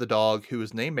calls out for the dog, who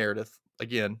is named Meredith.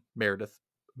 Again, Meredith.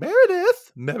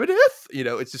 You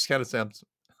know, it just kind of sounds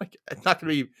like it's not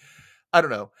going to be. I don't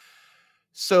know.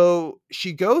 So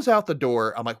she goes out the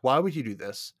door. I'm like, why would you do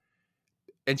this?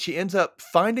 And she ends up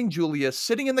finding Julia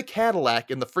sitting in the Cadillac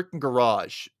in the freaking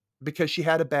garage because she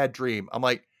had a bad dream. I'm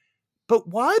like, but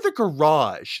why the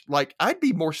garage? Like, I'd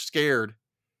be more scared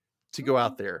to go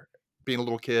out there. Being a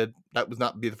little kid, that would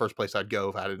not be the first place I'd go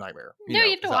if I had a nightmare. You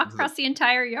have to walk across the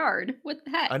entire yard. What the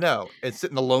heck? I know. And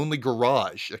sit in a lonely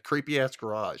garage, a creepy ass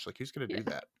garage. Like, who's going to do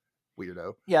that?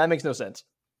 Weirdo. Yeah, that makes no sense.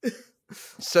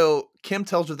 So Kim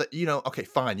tells her that, okay,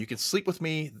 fine, you can sleep with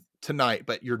me tonight,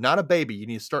 but you're not a baby. You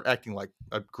need to start acting like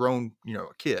a grown,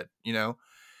 a kid,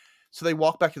 So they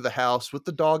walk back to the house with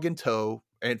the dog in tow.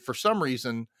 And for some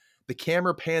reason, the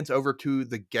camera pans over to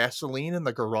the gasoline in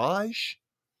the garage.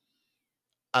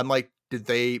 I'm like,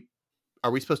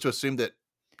 are we supposed to assume that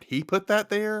he put that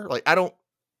there? Like,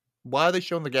 why are they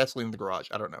showing the gasoline in the garage?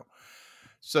 I don't know.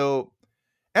 So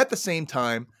at the same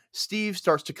time, Steve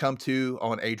starts to come to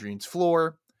on Adrian's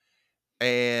floor.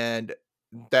 And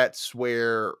that's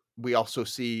where we also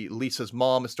see Lisa's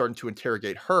mom is starting to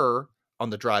interrogate her on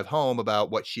the drive home about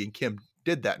what she and Kim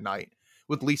did that night,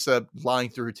 with Lisa lying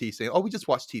through her teeth saying, oh, we just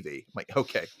watched TV. I'm like,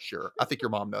 okay, sure. I think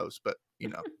your mom knows, but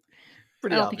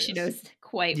Pretty I don't obvious. think she knows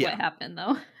quite what happened,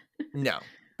 though. No,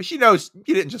 but she knows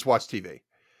you didn't just watch TV.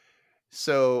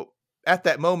 So at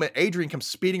that moment, Adrian comes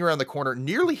speeding around the corner,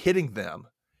 nearly hitting them.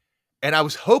 And I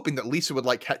was hoping that Lisa would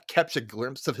catch a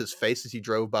glimpse of his face as he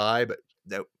drove by, but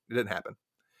no, it didn't happen.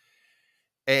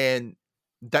 And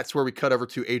that's where we cut over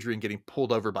to Adrian getting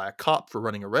pulled over by a cop for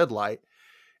running a red light.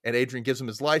 And Adrian gives him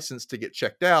his license to get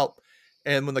checked out.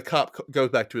 And when the cop goes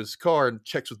back to his car and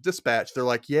checks with dispatch, they're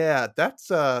like, yeah,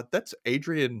 that's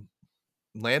Adrian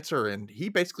Lancer, and he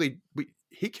basically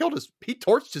he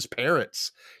torched his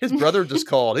parents. His brother just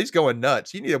called. He's going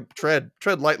nuts. You need to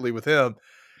tread lightly with him.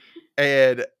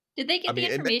 And did they get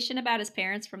the information about his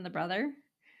parents from the brother?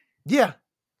 Yeah.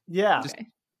 Okay.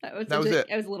 That was it.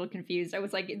 I was a little confused. I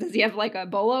was like, does he have like a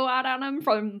bolo out on him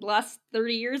from the last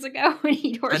 30 years ago when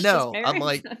he torched his parents? I'm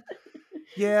like,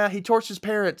 yeah, he torched his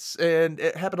parents, and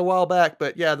it happened a while back.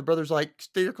 But yeah, the brother's like,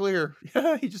 steer clear.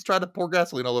 Yeah, he just tried to pour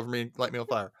gasoline all over me and light me on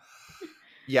fire.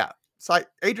 Yeah.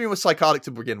 Adrian was psychotic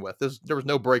to begin with. There was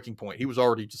no breaking point. He was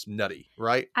already just nutty,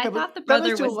 right? I thought the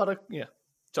brother was...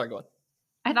 Sorry, go on.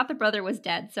 I thought the brother was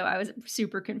dead, so I was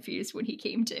super confused when he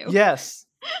came to. Yes.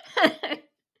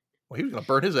 Well, he was going to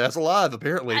burn his ass alive,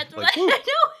 apparently. I know. I was like, oh my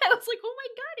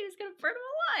God, he was going to burn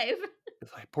him alive.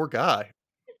 It's like, poor guy.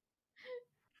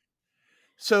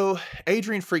 So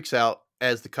Adrian freaks out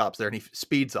as the cop's there, and he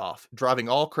speeds off, driving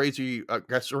all crazy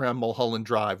around Mulholland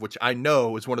Drive, which I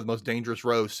know is one of the most dangerous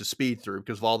roads to speed through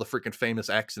because of all the freaking famous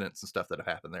accidents and stuff that have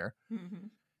happened there. Mm-hmm.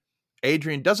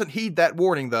 Adrian doesn't heed that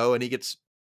warning, though, and he gets...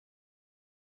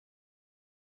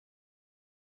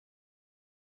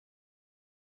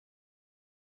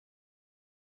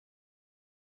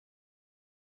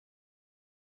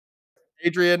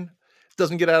 Adrian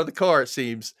doesn't get out of the car, it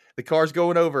seems. The car's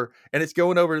going over, and it's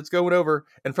going over, and it's going over.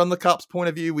 And from the cop's point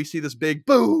of view, we see this big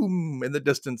boom in the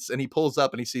distance, and he pulls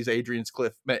up and he sees Adrian's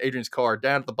car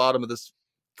down at the bottom of this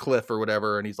cliff or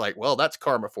whatever, and he's like, well, that's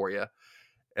karma for you.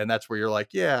 And that's where you're like,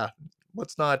 yeah,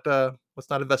 let's not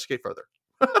investigate further.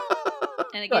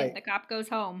 And again, the cop goes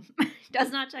home.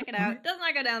 Does not check it out. Does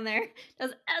not go down there.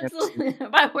 Does absolutely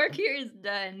my work here is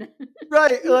done.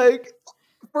 Right, like,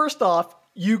 first off,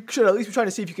 you should at least be trying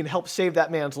to see if you can help save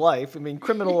that man's life. I mean,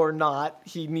 criminal or not,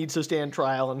 he needs to stand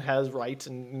trial and has rights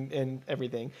and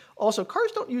everything. Also,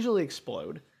 cars don't usually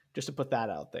explode, just to put that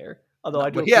out there. Although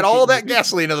I do. He had all that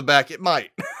gasoline in the back, it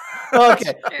might.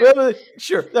 Okay,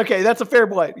 sure. Okay, that's a fair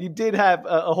point. You did have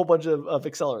a whole bunch of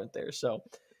accelerant there. So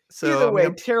either way,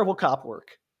 terrible cop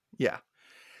work. Yeah.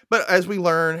 But as we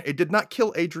learn, it did not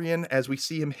kill Adrian, as we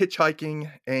see him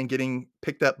hitchhiking and getting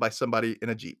picked up by somebody in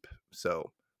a Jeep.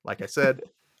 So, like I said,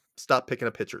 stop picking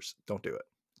up pictures. Don't do it.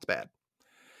 It's bad.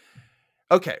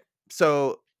 Okay,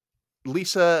 so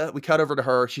Lisa, we cut over to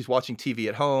her. She's watching TV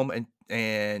at home,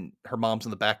 and her mom's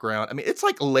in the background. I mean, it's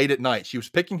like late at night. She was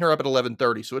picking her up at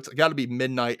 11:30, so it's got to be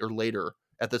midnight or later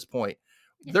at this point.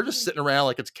 They're just sitting around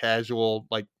like it's casual,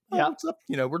 like, what's up?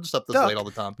 You know, we're just up this late all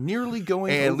the time. Nearly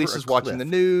going and over Lisa's a watching the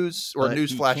news, or a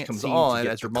news flash comes on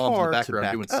as her mom's in the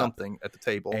background doing up. something at the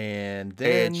table. And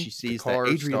then she sees that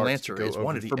Adrian Lancer is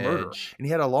wanted for murder. And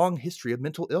he had a long history of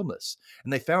mental illness.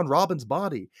 And they found Robin's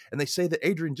body. And they say that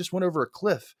Adrian just went over a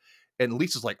cliff. And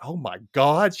Lisa's like, oh my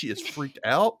God, she is freaked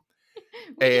out.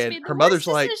 And her mother's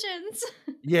like,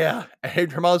 yeah.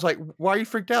 And her mother's like, why are you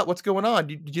freaked out? What's going on?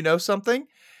 Did you know something?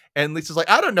 And Lisa's like,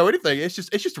 I don't know anything. It's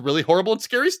just a really horrible and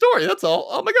scary story. That's all.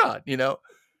 Oh my God. You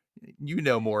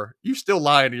know more. You still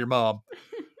lying to your mom.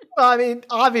 Well, I mean,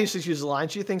 obviously she's lying.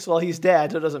 She thinks, well, he's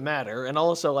dead, so it doesn't matter. And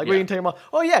also, like, we can tell your mom,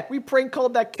 oh yeah, we prank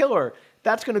called that killer.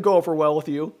 That's going to go over well with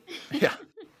you. Yeah.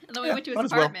 And then we went to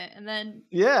his apartment, and then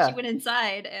she went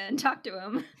inside and talked to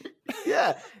him.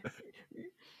 Yeah.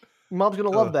 Mom's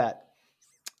going to love that.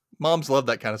 Moms love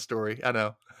that kind of story. I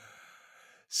know.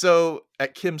 So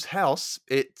at Kim's house,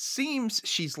 it seems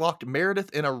she's locked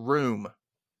Meredith in a room.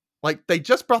 Like, they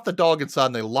just brought the dog inside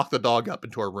and they locked the dog up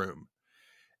into her room.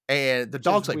 And the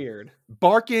dog's like weird,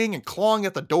 barking and clawing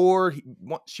at the door.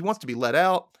 She wants to be let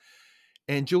out.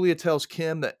 And Julia tells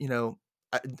Kim that, I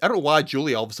don't know why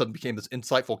Julia all of a sudden became this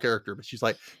insightful character, but she's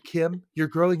like, Kim, you're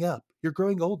growing up. You're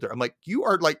growing older. I'm like, you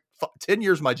are like 10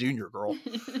 years my junior, girl.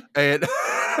 And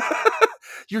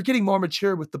you're getting more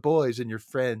mature with the boys and your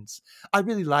friends. I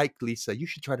really like Lisa. You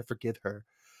should try to forgive her.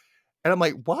 And I'm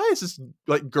like, why is this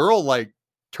like girl like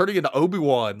turning into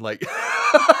Obi-Wan? Like,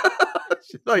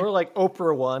 or like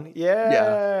Oprah one.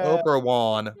 Yeah. Oprah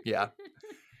Wan. Yeah.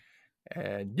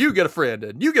 And you get a friend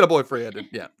and you get a boyfriend.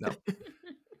 And no.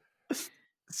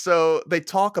 So they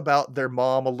talk about their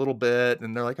mom a little bit,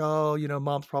 and they're like, oh,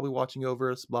 mom's probably watching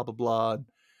over us, blah, blah, blah. And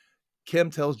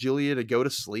Kim tells Julia to go to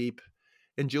sleep.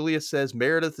 And Julia says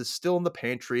Meredith is still in the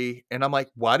pantry. And I'm like,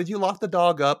 why did you lock the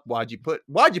dog up? Why'd you put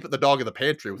the dog in the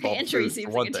pantry with all the food? Pantry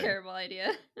seems like a terrible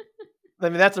idea. I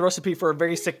mean, that's a recipe for a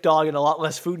very sick dog and a lot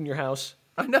less food in your house.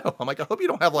 I know. I'm like, I hope you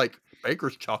don't have like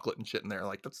baker's chocolate and shit in there.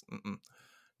 Like, that's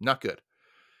not good.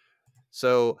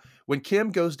 So when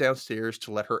Kim goes downstairs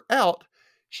to let her out,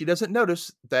 she doesn't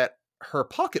notice that her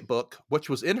pocketbook, which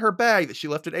was in her bag that she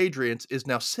left at Adrian's, is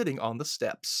now sitting on the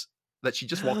steps. That she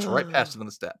just walks right past it on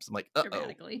the steps. I'm like, uh-oh.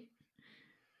 Dramatically.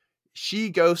 she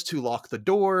goes to lock the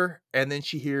door, and then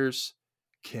she hears,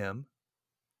 Kim,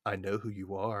 I know who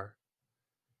you are.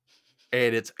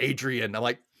 And it's Adrian. I'm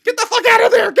like, get the fuck out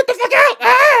of there! Get the fuck out!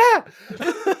 Ah!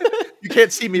 You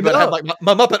can't see me, but I have like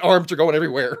my Muppet arms are going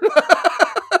everywhere.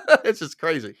 It's just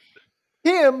crazy.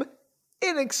 Kim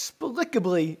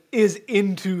inexplicably is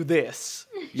into this.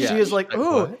 Yeah, she is like,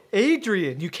 oh, what?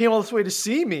 Adrian, you came all this way to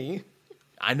see me.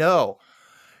 I know.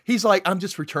 He's like, I'm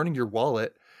just returning your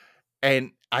wallet,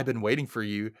 and I've been waiting for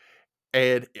you.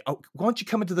 And why don't you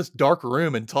come into this dark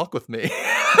room and talk with me?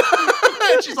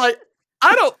 And she's like,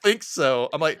 I don't think so.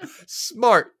 I'm like,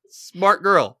 smart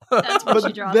girl. That's when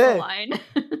she draws the line.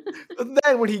 But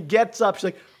then when he gets up, she's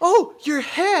like, oh, your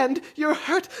hand, you're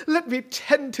hurt. Let me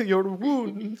tend to your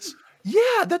wounds.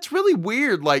 Yeah, that's really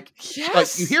weird. Like, Yes.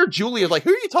 like you hear Julia like,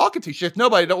 who are you talking to? She's like,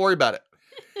 nobody, don't worry about it.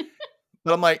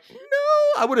 But I'm like,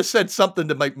 no, I would have said something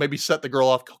to maybe set the girl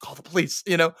off, call the police,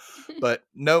 But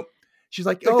nope. She's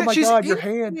like, oh my God, your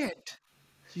hand.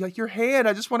 She's like, your hand,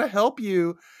 I just want to help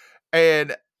you.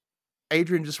 And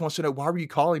Adrian just wants to know, why were you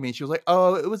calling me? And she was like,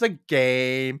 oh, it was a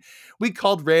game. We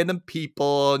called random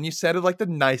people and you sounded like the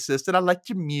nicest and I liked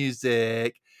your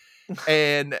music.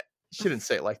 And she didn't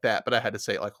say it like that, but I had to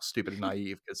say it like stupid and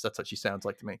naive because that's what she sounds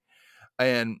like to me.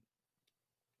 And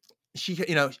she,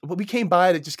 we came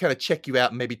by to just kind of check you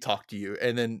out and maybe talk to you.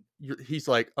 And then he's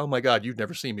like, oh my God, you've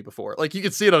never seen me before. Like you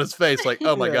can see it on his face. Like,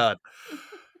 oh my God.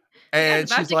 And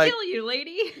about she's to like, kill you,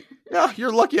 lady. yeah,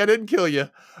 you're lucky I didn't kill you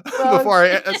before I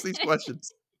ask these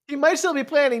questions. He might still be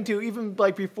planning to, even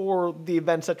like before the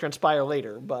events that transpire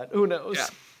later, but who knows? Yeah,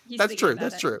 He's that's thinking true. about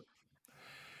That's it. true.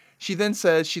 She then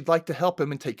says she'd like to help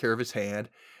him and take care of his hand.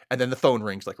 And then the phone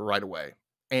rings like right away.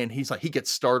 And he's like, he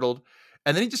gets startled.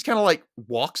 And then he just kind of like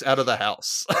walks out of the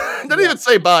house. Doesn't even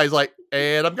say bye. He's like,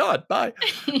 and I'm gone. Bye.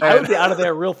 I would be out of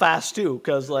there real fast too,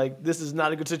 because like this is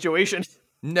not a good situation.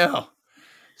 No.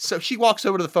 So she walks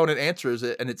over to the phone and answers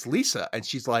it, and it's Lisa. And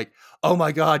she's like, oh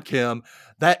my God, Kim,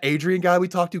 that Adrian guy we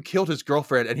talked to killed his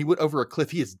girlfriend, and he went over a cliff.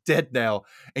 He is dead now.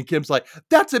 And Kim's like,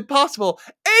 that's impossible.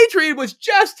 Adrian was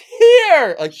just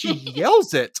here. Like she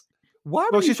yells it. Why?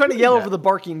 Well, she's trying to yell over the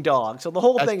barking dog. So the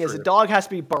whole That's thing is true. the dog has to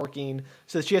be barking,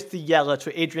 so she has to yell it so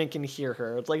Adrian can hear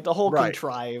her. It's like the whole Right.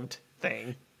 contrived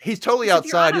thing. He's totally If you're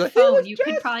outside. on a You're like, phone, you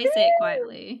could probably say it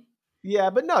quietly.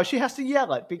 Yeah, but no, she has to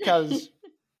yell it because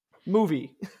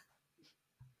movie.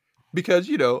 because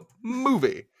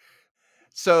movie.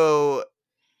 So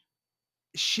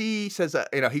she says that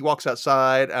he walks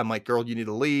outside. I'm like, girl, you need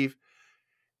to leave.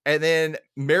 And then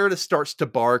Meredith starts to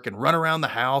bark and run around the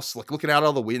house, like looking out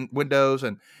all the windows.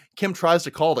 And Kim tries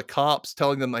to call the cops,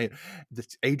 telling them like,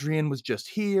 that Adrian was just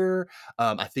here.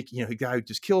 I think the guy who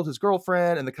just killed his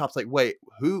girlfriend. And the cops like, wait,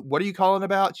 who? What are you calling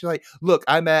about? She's like, look,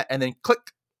 I'm at, and then click.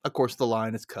 Of course, the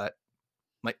line is cut.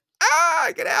 I'm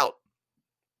like, get out.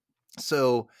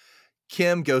 So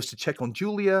Kim goes to check on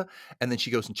Julia, and then she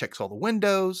goes and checks all the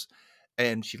windows,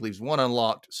 and she leaves one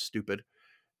unlocked. Stupid.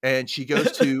 And she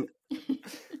goes to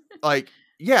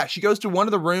she goes to one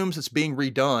of the rooms that's being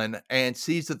redone and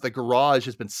sees that the garage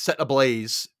has been set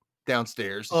ablaze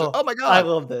downstairs. She's like, oh my God. I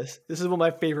love this. This is one of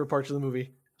my favorite parts of the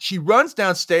movie. She runs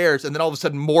downstairs, and then all of a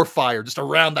sudden more fire just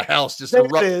around the house, just There it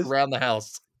erupts is. around the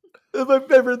house. That's my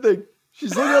favorite thing.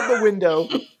 She's looking out the window,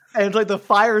 and it's like the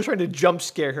fire is trying to jump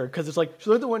scare her because it's like she's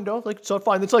looking at the window, like so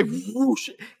fine. It's like whoosh,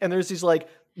 and there's these like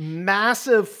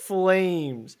massive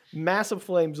flames,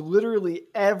 literally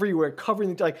everywhere,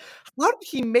 covering the like. How did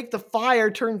he make the fire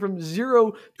turn from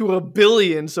 0 to 1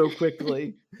 billion so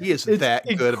quickly? He is It's that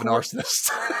good of an arsonist.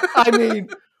 I mean,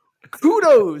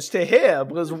 kudos to him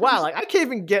because wow, like I can't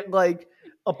even get like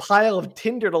a pile of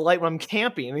tinder to light when I'm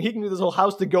camping, and he can do this whole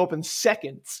house to go up in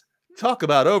seconds. Talk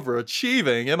about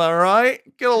overachieving. Am I right?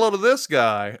 Get a load of this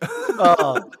guy.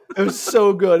 It was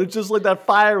so good. It's just like that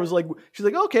fire was like, she's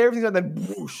like, okay, everything's on, then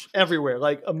whoosh, everywhere.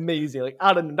 Like amazing. Like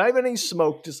out of not even any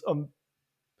smoke, just it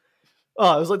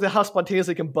was like the house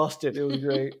spontaneously combusted. It was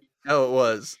great. Oh, it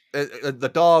was. The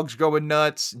dog's going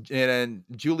nuts, and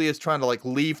Julia's trying to like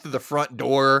leave through the front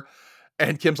door.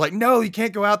 And Kim's like, no, you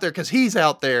can't go out there because he's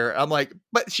out there. I'm like,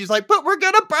 but she's like, but we're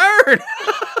going to burn.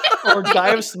 Or die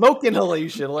of smoke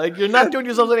inhalation. Like, you're not doing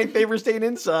yourselves any favor staying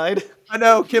inside. I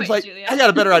know. Kim's Wait, like, Julia. I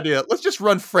got a better idea. Let's just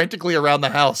run frantically around the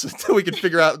house until we can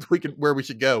figure out where we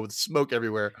should go with smoke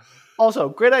everywhere. Also,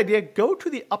 great idea. Go to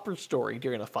the upper story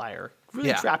during a fire. Really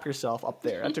Yeah. trap yourself up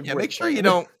there. That's a great Make sure plan. you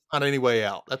don't on any way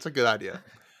out. That's a good idea.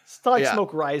 It's not like Yeah.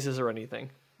 smoke rises or anything.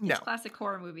 No, Classic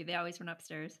horror movie. They always run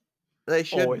upstairs. they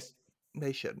should. Always.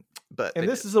 They should. But And they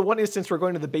this is the one instance where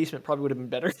going to the basement probably would have been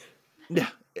better. Yeah,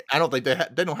 I don't think they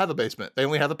don't have a basement. They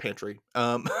only have a pantry.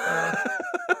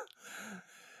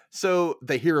 So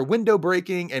they hear a window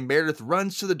breaking, and Meredith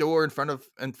runs to the door in front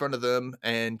of them,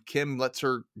 and Kim lets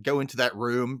her go into that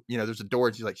room. There's a door,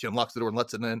 and she unlocks the door and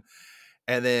lets it in,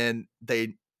 and then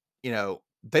they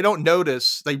don't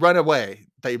notice. They run away.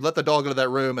 They let the dog into that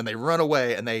room, and they run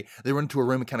away, and they run into a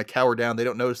room and kind of cower down. They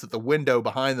don't notice that the window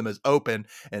behind them is open,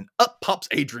 and up pops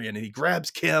Adrian, and he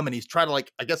grabs Kim, and he's trying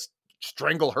to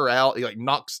strangle her out. He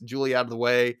knocks Julie out of the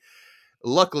way.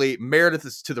 Luckily, Meredith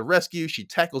is to the rescue. She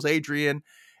tackles Adrian,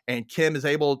 and Kim is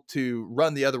able to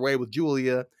run the other way with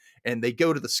Julia, and they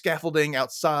go to the scaffolding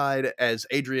outside as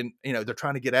Adrian, they're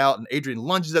trying to get out, and Adrian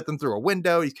lunges at them through a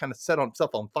window. He's kind of set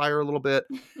himself on fire a little bit.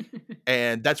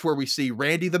 And that's where we see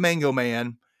Randy the Mango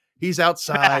Man. He's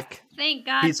outside. Thank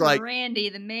God for Randy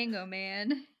the Mango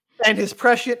Man. And his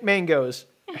prescient mangoes.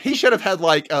 He should have had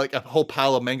a whole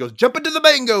pile of mangoes. Jump into the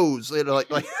mangoes!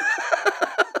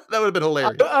 That would have been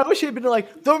hilarious. I wish he'd been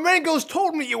like, the mangoes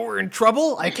told me you were in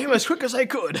trouble. I came as quick as I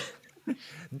could.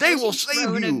 They will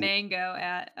save you. A mango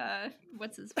at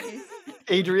what's his face?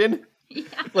 Adrian. Yeah.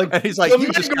 And he's like,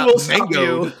 you just got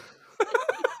mangoed.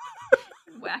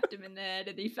 Whacked him in the head,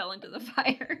 and he fell into the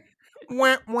fire.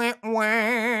 Wah, wah,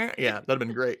 wah. Yeah, that'd have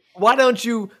been great. Why don't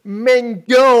you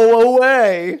mango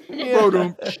away?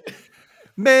 Yeah.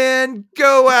 Man,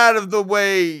 go out of the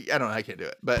way. I don't know. I can't do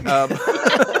it, but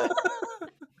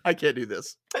I can't do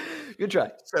this. Good try.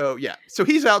 So yeah. So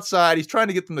he's outside. He's trying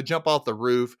to get them to jump off the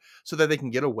roof so that they can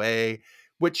get away.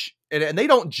 And they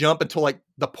don't jump until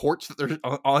the porch that they're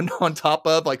on top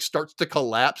of starts to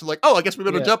collapse. And I guess we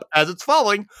better jump as it's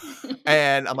falling.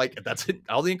 And I'm like, that's it.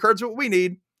 All the encouragement we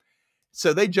need.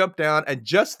 So they jump down, and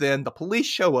just then the police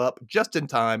show up just in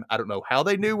time. I don't know how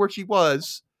they knew where she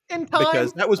was. In time.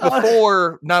 Because that was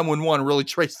before 911 really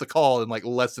traced the call in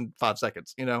less than 5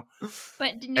 seconds,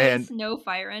 But did you notice no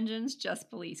fire engines, just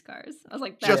police cars? I was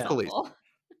like, that's just police.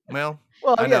 Well,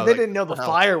 yeah, they didn't know the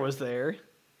fire was there.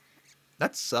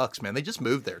 That sucks, man. They just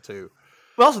moved there too.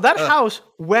 But also, that house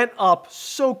went up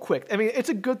so quick. I mean, it's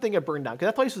a good thing it burned down because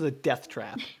that place was a death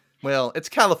trap. Well, it's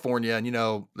California, and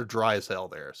they're dry as hell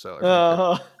there,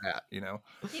 so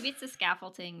maybe it's the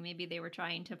scaffolding. Maybe they were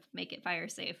trying to make it fire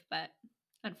safe, but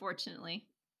unfortunately,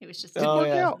 it was just didn't work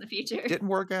out in the future. Didn't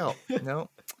work out. No.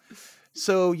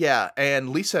 So yeah, and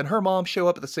Lisa and her mom show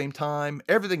up at the same time.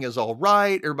 Everything is all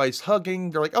right. Everybody's hugging.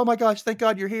 They're like, "Oh my gosh, thank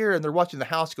God you're here!" And they're watching the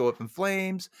house go up in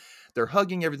flames. They're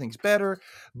hugging. Everything's better.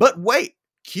 But wait,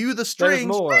 cue the strings. There's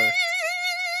more.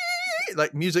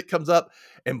 Music comes up,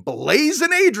 and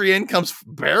Blazing Adrian comes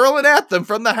barreling at them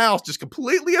from the house, just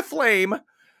completely aflame.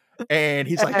 And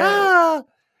he's like, ah!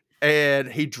 And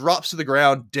he drops to the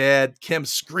ground dead.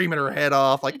 Kim's screaming her head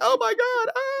off, like, oh my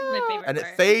God, ah! My favorite And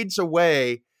part. it fades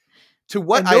away to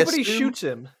what and nobody shoots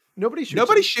him. Nobody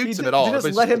shoots him at all. They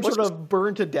just let him sort of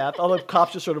burn to death. All the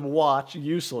cops just sort of watch,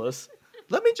 useless.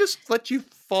 Let me just let you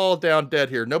fall down dead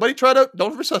here. Nobody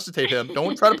don't resuscitate him.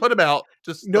 Don't try to put him out.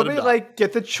 Just nobody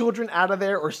get the children out of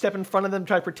there or step in front of them,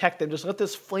 try to protect them. Just let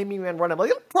this flaming man run him.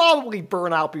 He'll probably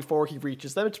burn out before he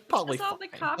reaches them. It's probably all the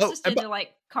fine. cops just did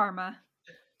karma.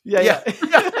 Yeah.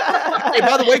 Hey,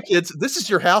 by the way, kids, this is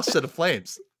your house set of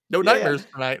flames. No nightmares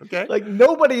tonight, okay?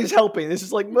 Nobody's helping. This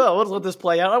is well, let's let this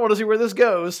play out. I want to see where this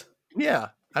goes. Yeah,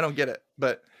 I don't get it.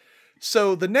 But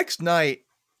so the next night,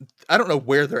 I don't know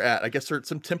where they're at. I guess they're at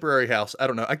some temporary house. I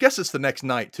don't know. I guess it's the next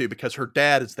night too, because her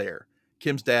dad is there.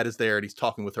 Kim's dad is there, and he's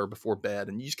talking with her before bed,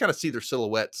 and you just kind of see their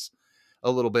silhouettes a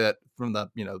little bit from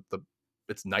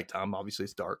it's nighttime. Obviously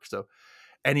it's dark. So,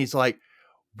 and he's like,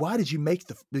 why did you make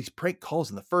these prank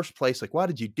calls in the first place? Why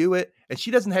did you do it? And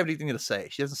she doesn't have anything to say.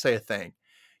 She doesn't say a thing.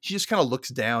 She just kind of looks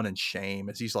down in shame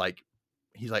as he's like,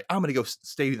 I'm going to go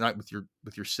stay the night with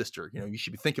your sister. You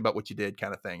should be thinking about what you did,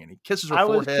 kind of thing. And he kisses her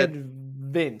forehead. I was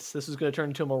convinced this was going to turn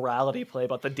into a morality play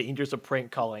about the dangers of prank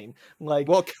calling.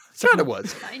 Well, it kind of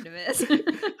was. Kind of is.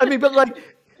 I mean, but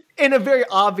in a very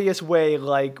obvious way,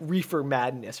 Reefer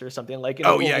Madness or something.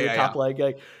 Top,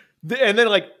 and then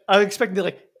I'm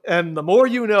expecting and the more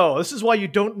you know, this is why you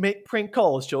don't make prank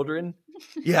calls, children.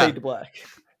 Yeah. Fade to black.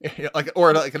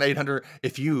 Or an 800,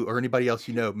 if you or anybody else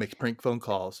makes prank phone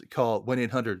calls, call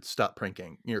 1-800 stop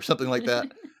pranking, or something like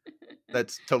that.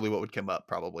 That's totally what would come up,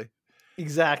 probably.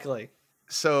 Exactly.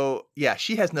 So yeah,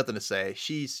 she has nothing to say.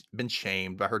 She's been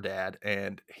shamed by her dad,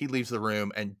 and he leaves the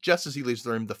room. And just as he leaves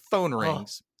the room, the phone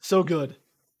rings. So good.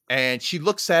 And she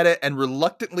looks at it and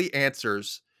reluctantly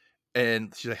answers.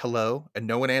 And she's like, hello. And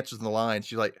no one answers on the line.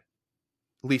 She's like,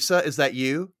 Lisa, is that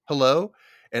you? Hello?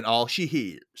 And all she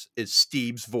hears is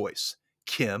Steve's voice.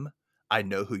 Kim, I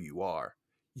know who you are.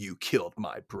 You killed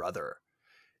my brother.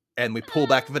 And we pull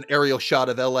back of an aerial shot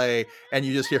of LA, and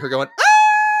you just hear her going,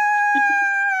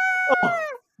 ah!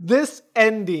 This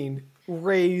ending,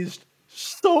 raised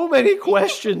so many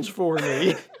questions for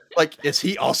me. Like, is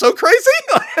he also crazy?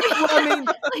 Well, I mean,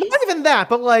 not even that,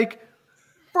 but like,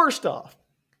 first off,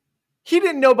 he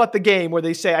didn't know about the game where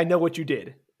they say, "I know what you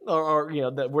did," or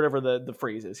whatever the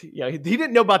phrase is. He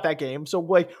didn't know about that game. So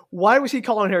like, why was he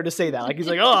calling her to say that? Like, he's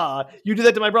like, you did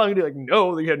that to my brother. And he'd be like,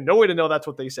 no, he had no way to know that's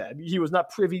what they said. He was not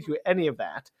privy to any of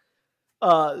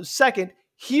that. Second,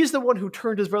 he's the one who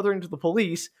turned his brother into the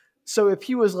police. So if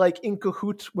he was like in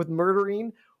cahoots with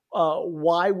murdering,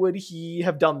 why would he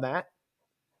have done that?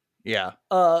 Yeah.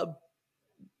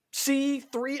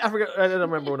 C3, I forgot, I don't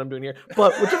remember what I'm doing here,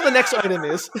 but whichever the next item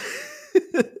is,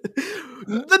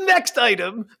 the next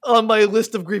item on my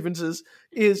list of grievances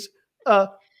is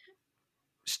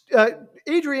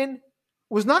Adrian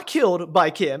was not killed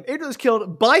by Kim. Adrian was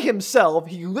killed by himself.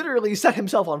 He literally set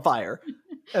himself on fire,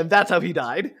 and that's how he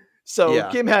died. So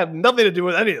Kim had nothing to do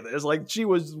with any of this. Like, she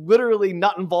was literally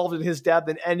not involved in his death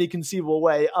in any conceivable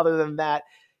way other than that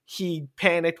he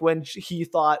panicked when he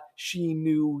thought she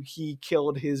knew he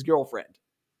killed his girlfriend.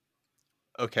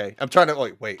 Okay. I'm trying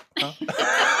to wait. Huh?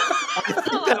 I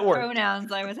think that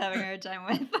pronouns I was having a hard time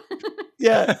with.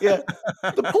 Yeah.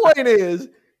 The point is,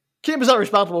 Kim is not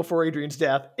responsible for Adrian's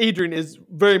death. Adrian is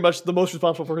very much the most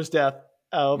responsible for his death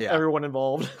of everyone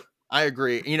involved. I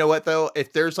agree. You know what, though?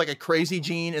 If there's like a crazy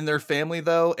gene in their family,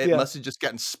 though, it must have just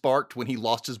gotten sparked when he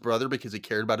lost his brother because he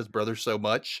cared about his brother so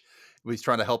much. He's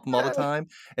trying to help him all the time.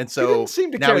 And so he didn't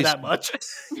seem to care that much.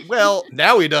 Well,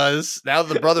 now he does. Now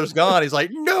that the brother's gone, he's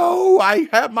like, no, I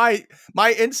have my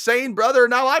insane brother.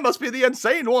 Now I must be the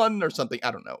insane one or something. I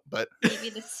don't know. But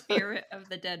maybe the spirit of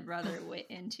the dead brother went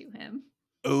into him.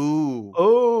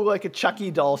 Oh, like a Chucky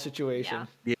doll situation.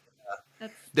 Yeah.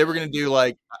 They were going to do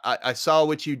like, I saw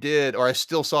what you did, or I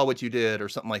still saw what you did, or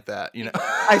something like that. You know,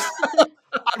 I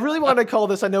really want to call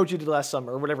this "I Know What You Did Last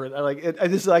Summer" or whatever.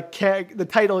 The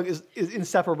title is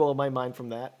inseparable in my mind from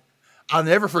that. I'll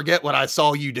never forget what I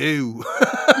saw you do. What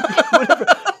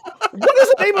is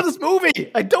the name of this movie?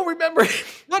 I don't remember.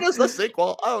 What is the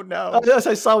sequel? Oh no! Yes,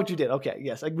 I saw what you did. Okay,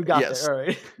 yes, we got there. All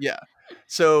right. Yeah.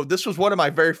 So this was one of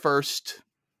my very first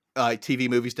TV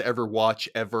movies to ever watch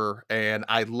ever, and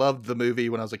I loved the movie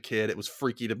when I was a kid. It was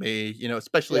freaky to me,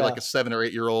 especially like a 7 or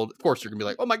 8 year old. Of course, you're gonna be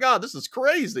like, "Oh my god, this is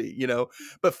crazy,"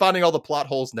 But finding all the plot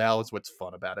holes now is what's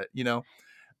fun about it.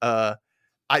 I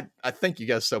thank you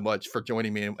guys so much for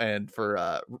joining me and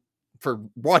for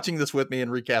watching this with me and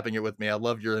recapping it with me. I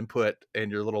love your input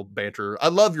and your little banter. I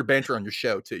love your banter on your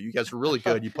show too. You guys are really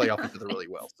good. You play off each other really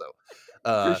well. So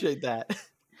appreciate that.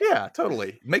 Yeah,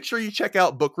 totally. Make sure you check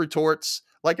out Book Retorts.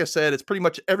 Like I said, it's pretty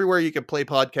much everywhere you can play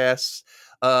podcasts.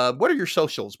 What are your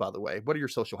socials, by the way? What are your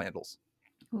social handles?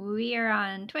 We are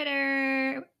on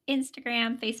Twitter,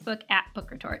 Instagram, Facebook at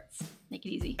Book Retorts. Make it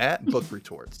easy. At Book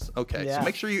Retorts. Okay, so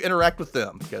make sure you interact with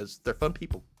them because they're fun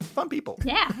people. Fun people.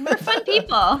 Yeah, we're fun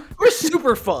people. We're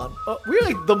super fun. We're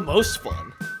like the most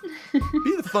fun. Be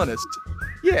the funnest.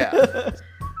 Yeah.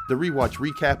 The Rewatch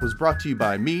Recap was brought to you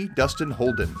by me, Dustin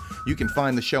Holden. You can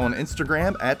find the show on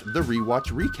Instagram at The Rewatch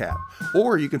Recap,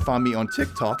 or you can find me on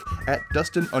TikTok at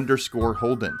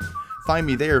Dustin_Holden. Find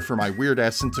me there for my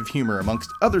weird-ass sense of humor amongst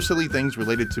other silly things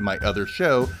related to my other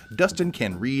show, Dustin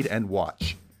Can Read and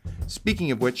Watch.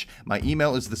 Speaking of which, my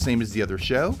email is the same as the other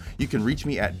show. You can reach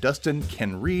me at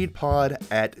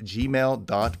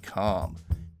dustincanreadpod@gmail.com.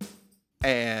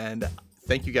 And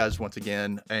thank you guys once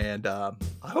again, and I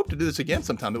hope to do this again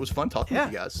sometime. It was fun talking to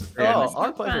you guys.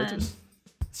 Our pleasure. It was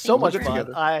so much fun.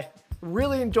 Together. I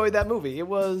really enjoyed that movie. It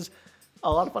was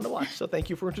a lot of fun to watch, so thank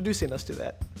you for introducing us to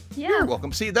that. Yeah. You're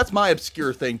welcome. See, that's my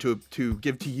obscure thing to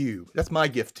give to you. That's my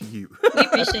gift to you. We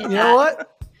appreciate that. You know what?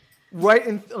 Right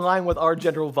in line with our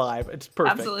general vibe. It's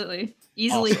perfect. Absolutely.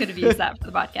 Easily could have used that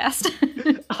for the podcast.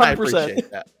 100%. I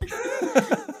appreciate that.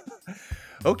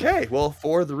 Okay, well,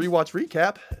 for the Rewatch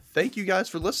Recap, thank you guys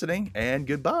for listening, and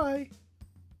goodbye.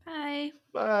 Bye.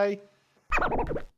 Bye.